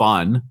not as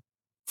fun.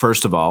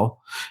 First of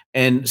all,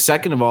 and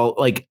second of all,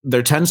 like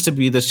there tends to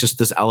be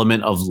this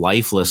element of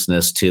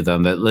lifelessness to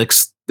them that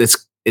looks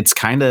it's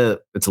a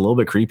little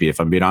bit creepy,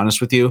 if I'm being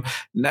honest with you.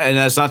 And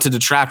that's not to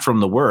detract from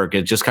the work.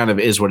 It just kind of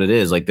is what it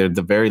is. Like they're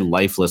the very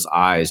lifeless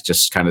eyes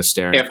just kind of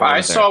staring. If I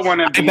saw one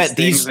of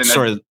these,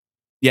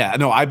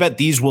 I bet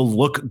these will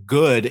look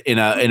good in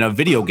a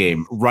video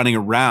game, running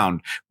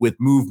around with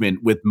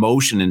movement, with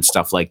motion and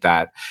stuff like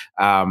that.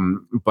 I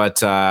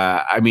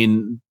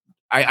mean,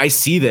 I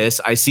see this.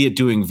 I see it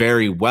doing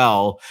very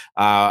well.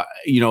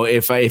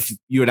 If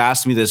you had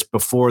asked me this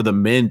before the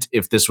mint,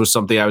 if this was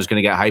something I was going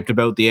to get hyped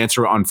about, the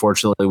answer,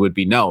 unfortunately, would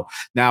be no.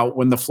 Now,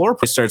 when the floor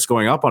price starts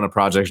going up on a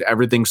project,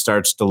 everything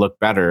starts to look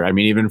better. I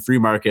mean, even Free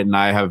Market and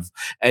I have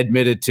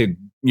admitted to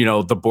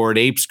the Bored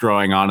Apes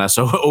growing on us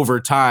over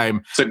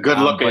time. It's a good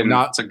looking.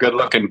 It's a good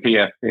looking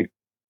PFP.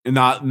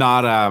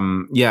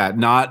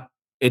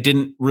 It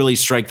didn't really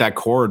strike that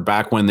chord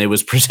back when it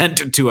was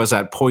presented to us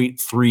at 0.3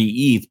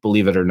 ETH,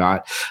 believe it or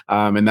not.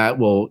 And that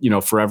will,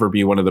 forever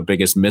be one of the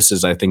biggest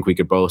misses I think we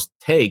could both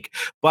take.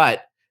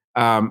 But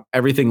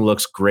everything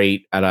looks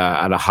great at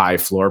a high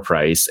floor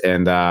price.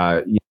 And,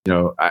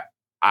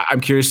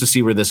 I'm curious to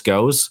see where this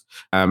goes.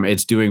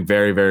 It's doing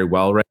very, very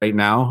well right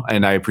now.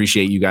 And I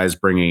appreciate you guys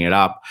bringing it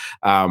up.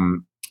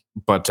 And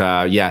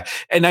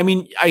I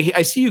mean,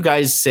 I see you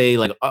guys say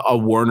like a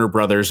Warner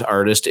Brothers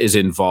artist is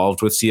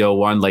involved with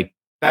CO1. Like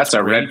that's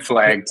a red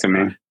flag to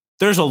me.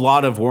 There's a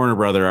lot of Warner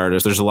Brother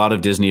artists. There's a lot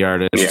of Disney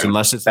artists,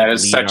 unless it's that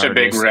is such a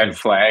big red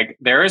flag.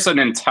 There is an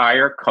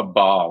entire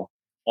cabal.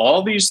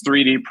 All these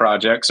 3D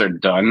projects are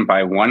done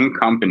by one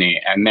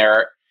company, and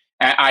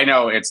I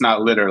know it's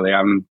not literally,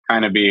 I'm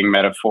kind of being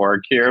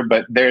metaphoric here,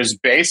 but there's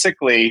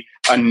basically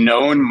a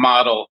known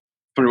model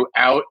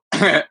throughout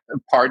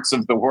parts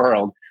of the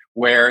world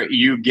where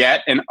you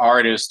get an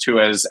artist who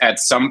has at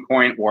some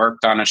point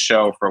worked on a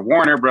show for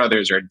Warner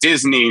Brothers or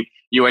Disney.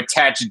 You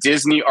attach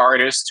Disney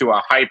artists to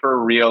a hyper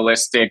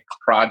realistic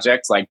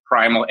project like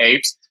Primal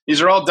Apes.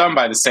 These are all done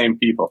by the same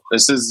people.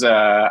 This is,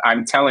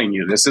 I'm telling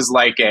you, this is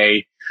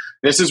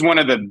one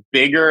of the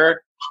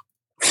bigger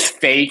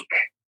fake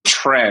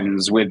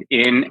trends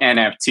within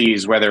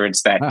NFTs, whether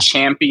it's that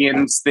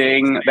Champions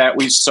thing that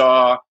we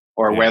saw,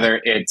 or whether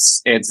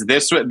it's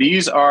this.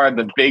 These are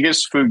the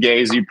biggest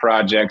Fugazi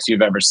projects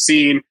you've ever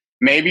seen.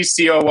 Maybe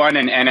CO1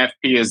 and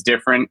NFP is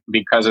different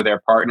because of their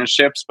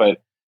partnerships, but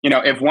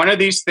if one of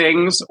these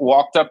things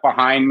walked up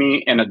behind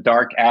me in a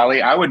dark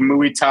alley, I would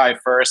Muay Thai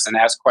first and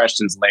ask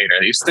questions later.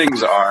 These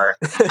things are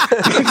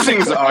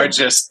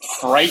just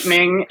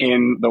frightening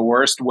in the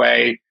worst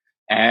way.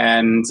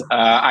 And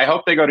I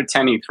hope they go to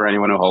 10 ETH for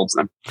anyone who holds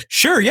them.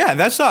 Sure, yeah,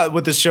 that's not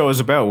what this show is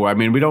about. I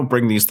mean, we don't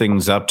bring these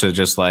things up to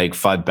just like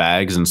FUD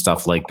bags and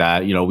stuff like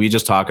that. We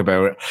just talk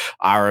about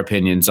our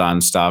opinions on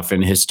stuff.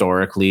 And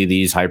historically,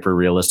 these hyper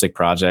realistic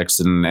projects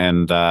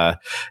and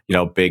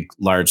big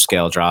large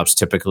scale drops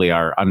typically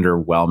are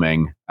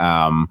underwhelming.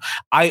 I'm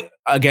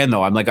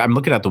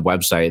looking at the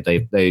website.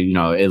 They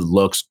it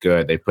looks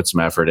good. They put some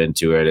effort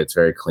into it. It's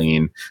very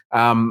clean.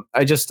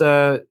 It just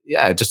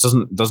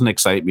doesn't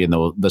excite me in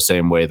the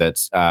same way that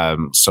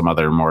some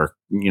other more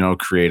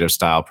creative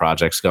style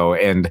projects go.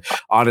 And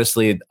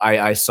honestly,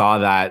 I saw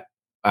that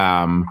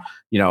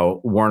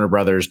Warner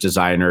Brothers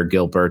designer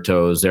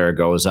Gilberto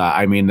Zaragoza.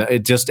 I mean,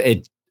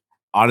 it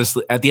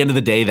honestly, at the end of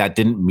the day, that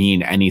didn't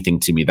mean anything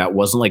to me. That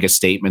wasn't like a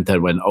statement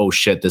that went, oh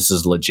shit, this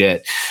is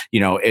legit.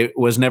 It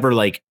was never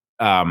like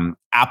Apple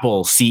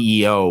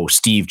CEO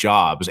Steve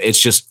Jobs.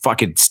 It's just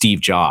fucking Steve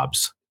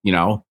Jobs.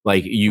 Right.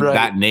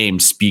 That name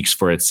speaks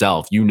for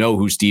itself.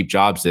 Who Steve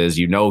Jobs is.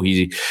 He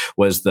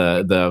was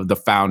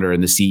the founder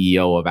and the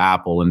CEO of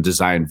Apple and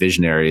design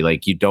visionary.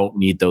 Like, you don't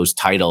need those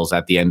titles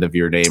at the end of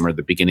your name or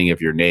the beginning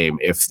of your name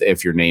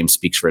if your name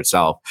speaks for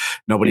itself.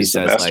 Nobody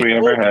says the best we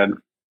ever had.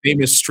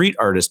 Famous street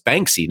artist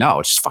Banksy. No,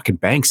 it's just fucking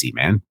Banksy,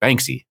 man.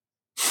 Banksy.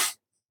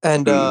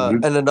 And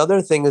and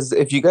another thing is,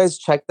 if you guys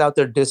checked out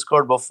their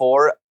Discord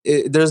before,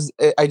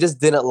 I just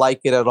didn't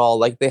like it at all.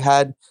 Like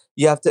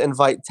you have to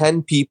invite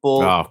 10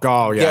 people.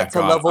 Oh yeah, get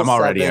to level I'm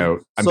already 7. out.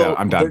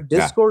 I'm done. Their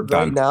Discord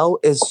right now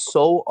is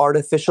so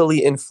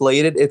artificially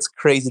inflated. It's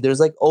crazy. There's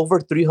like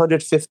over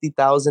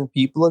 350,000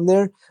 people in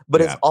there,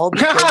 but it's all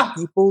because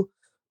people.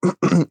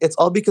 It's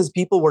all because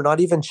people were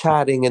not even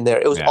chatting in there.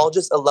 It was all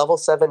just a level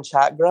 7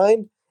 chat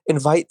grind.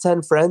 Invite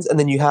 10 friends, and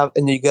then you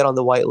get on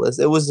the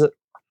whitelist. It was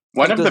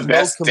one of the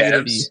best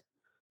devs.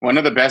 One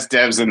of the best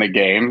devs in the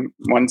game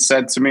once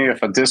said to me,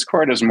 if a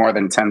Discord is more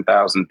than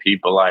 10,000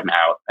 people, I'm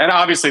out. And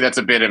obviously that's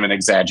a bit of an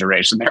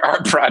exaggeration. There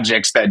are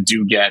projects that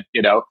do get,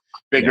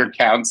 bigger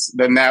counts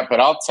than that.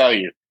 But I'll tell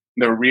you,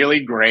 the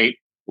really great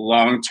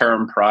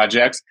long-term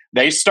projects,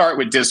 they start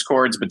with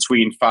discords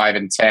between 5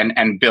 and 10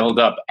 and build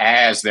up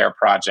as their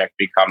project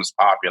becomes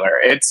popular.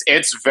 It's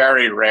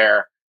very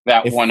rare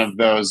that one of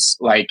those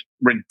like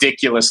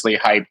ridiculously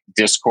hyped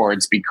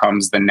discords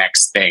becomes the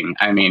next thing.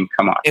 I mean,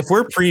 come on. If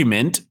we're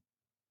pre-mint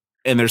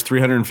and there's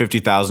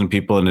 350,000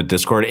 people in a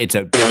Discord, it's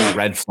a bigger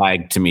red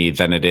flag to me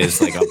than it is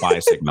like a buy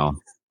signal.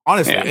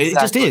 Honestly, it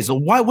just is.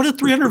 What are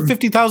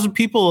 350,000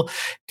 people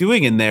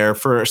doing in there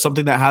for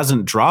something that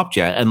hasn't dropped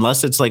yet?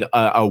 Unless it's like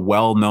a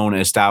well-known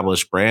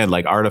established brand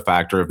like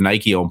Artifact, or if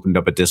Nike opened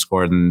up a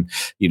Discord and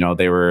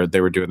they were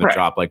doing the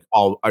drop. Like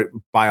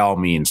by all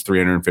means,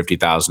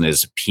 350,000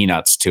 is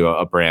peanuts to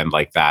a brand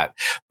like that.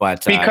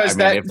 But because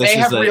they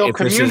have real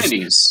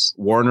communities.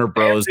 Warner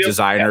Bros.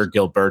 Designer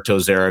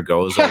Gilberto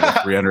Zaragoza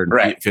with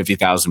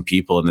 350,000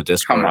 people in the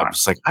Discord. I'm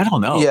just like, I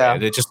don't know. Yeah.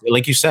 It just,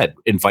 like you said,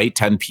 invite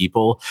 10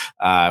 people.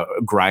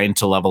 Grind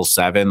to level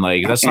 7,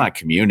 like that's not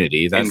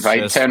community. That's invite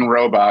just 10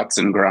 robots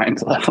and grind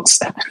to level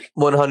 7.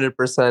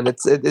 100%.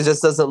 It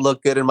just doesn't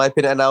look good in my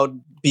opinion, and I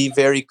would be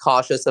very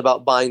cautious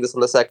about buying this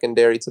on the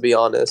secondary, to be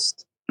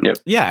honest. Yep.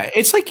 Yeah,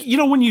 it's like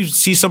when you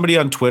see somebody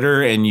on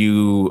Twitter and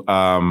you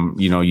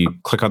you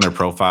click on their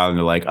profile and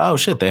you're like, oh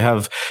shit, they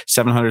have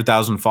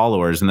 700,000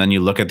 followers, and then you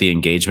look at the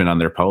engagement on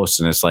their posts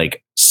and it's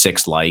like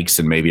 6 likes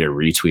and maybe a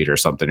retweet or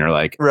something. You're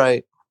like,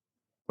 right,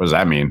 what does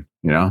that mean?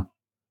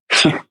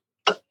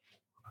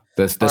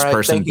 This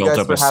person built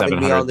up a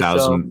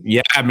 700,000.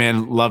 Yeah,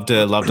 man. Love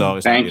to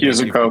always. Thank you,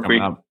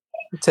 Zakopi.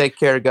 Take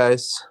care,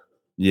 guys.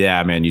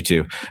 Yeah, man, you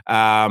too.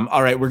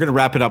 All right, we're gonna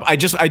wrap it up. I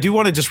do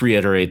want to just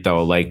reiterate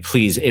though, like,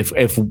 please, if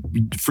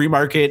Free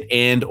Market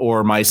and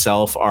or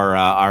myself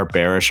are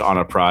bearish on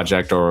a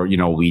project, or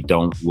we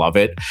don't love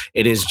it,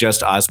 it is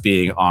just us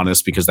being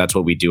honest, because that's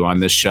what we do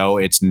on this show.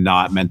 It's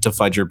not meant to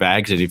fudge your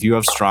bags. And if you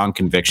have strong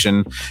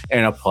conviction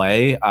in a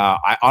play,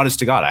 I honest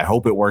to God, I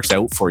hope it works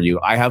out for you.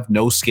 I have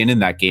no skin in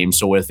that game,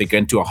 so if it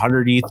get to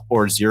 100 ETH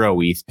or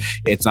 0 ETH,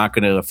 it's not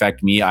going to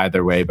affect me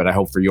either way. But I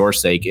hope for your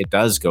sake it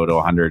does go to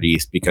 100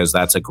 ETH, because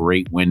that's a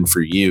great win for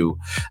you.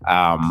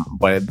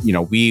 But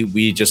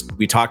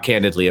we talk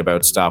candidly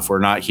about stuff. We're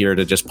not here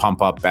to just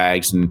pump up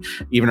bags, and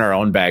even our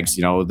own bags.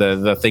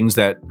 The things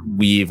that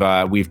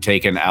we've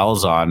taken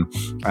L's on,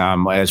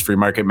 as Free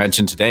Market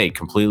mentioned today,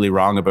 completely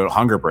wrong about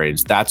Hunger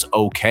Brains. That's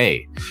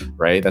okay,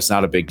 right? That's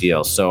not a big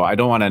deal. So I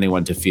don't want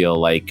anyone to feel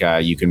like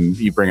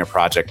you bring a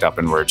project up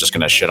and we're just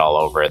going to shit all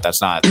over it. That's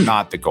not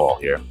the goal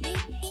here.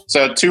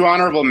 So 2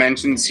 honorable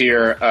mentions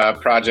here,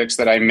 projects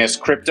that I miss: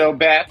 Crypto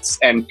Bats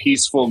and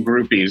Peaceful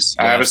Groupies. Yes.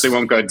 I obviously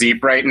won't go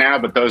deep right now,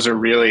 but those are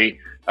really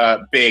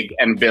big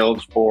and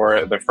build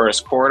for the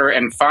first quarter.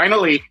 And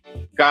finally,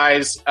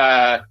 guys,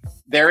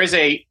 there is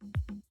a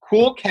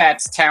Cool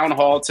Cats Town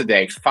Hall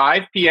today,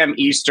 5 p.m.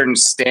 Eastern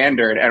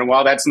Standard. And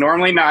while that's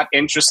normally not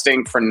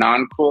interesting for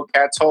non-Cool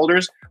Cats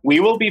holders, we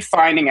will be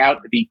finding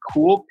out the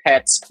Cool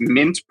Pets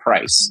mint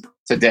price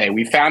today.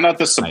 We found out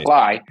the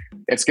supply.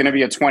 It's going to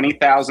be a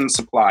 20,000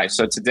 supply.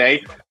 So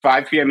today,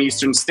 5 p.m.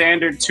 Eastern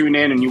Standard, tune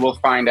in and you will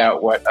find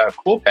out what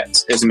Cool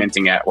Pets is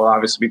minting at. We'll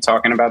obviously be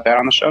talking about that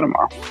on the show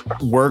tomorrow.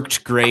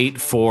 Worked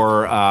great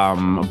for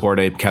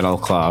Bored Ape Kennel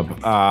Club.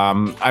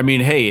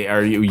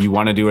 Hey, you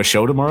want to do a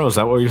show tomorrow? Is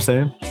that what you're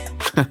saying?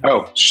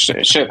 Oh,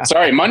 shit.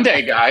 Sorry,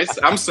 Monday, guys.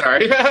 I'm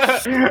sorry.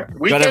 Got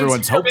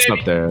everyone's hopes up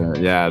there.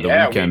 Yeah, the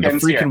weekend. The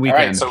freaking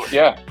weekend. All right,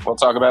 so, we'll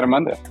talk about it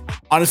Monday.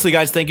 Honestly,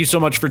 guys, thank you so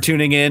much for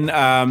tuning in.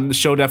 The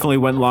show definitely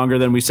went longer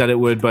than we said it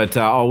would, but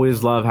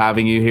always love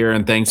having you here.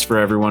 And thanks for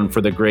everyone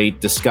for the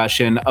great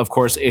discussion. Of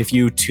course, if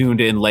you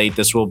tuned in late,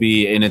 this will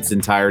be in its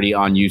entirety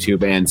on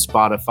YouTube and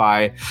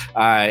Spotify.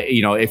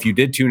 If you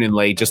did tune in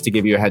late, just to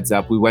give you a heads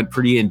up, we went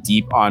pretty in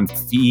deep on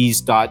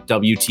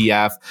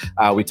fees.wtf.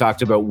 We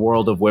talked about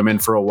World of Women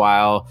for a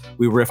while.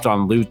 We riffed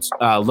on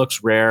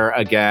Looks Rare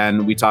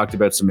again. We talked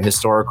about some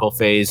historical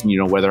phase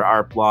and, whether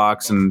art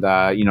blocks and,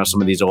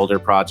 some of these older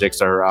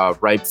projects are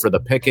ripe for the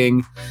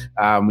picking.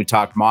 We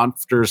talked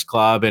Monsters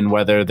Club and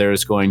whether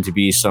there's going to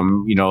be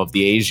some, of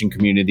the Asian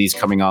communities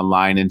coming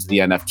online into the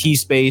NFT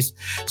space.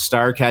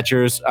 Star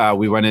Catchers,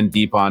 we went in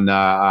deep on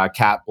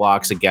cat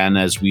blocks again,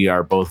 as we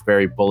are both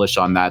very bullish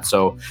on that.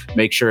 So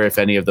make sure if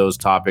any of those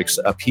topics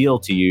appeal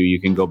to you, you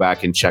can go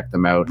back and check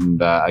them out.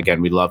 And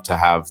again, we'd love to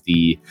have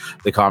the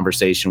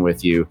conversation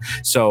with you.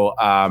 So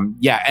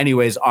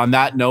anyways, on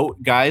that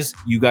note, guys,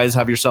 you guys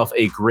have yourself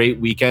a great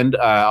weekend.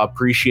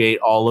 Appreciate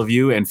all of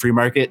you, and Free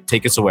Market,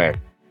 take us away.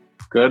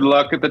 Good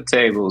luck at the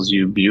tables,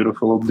 you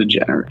beautiful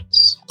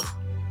degenerates.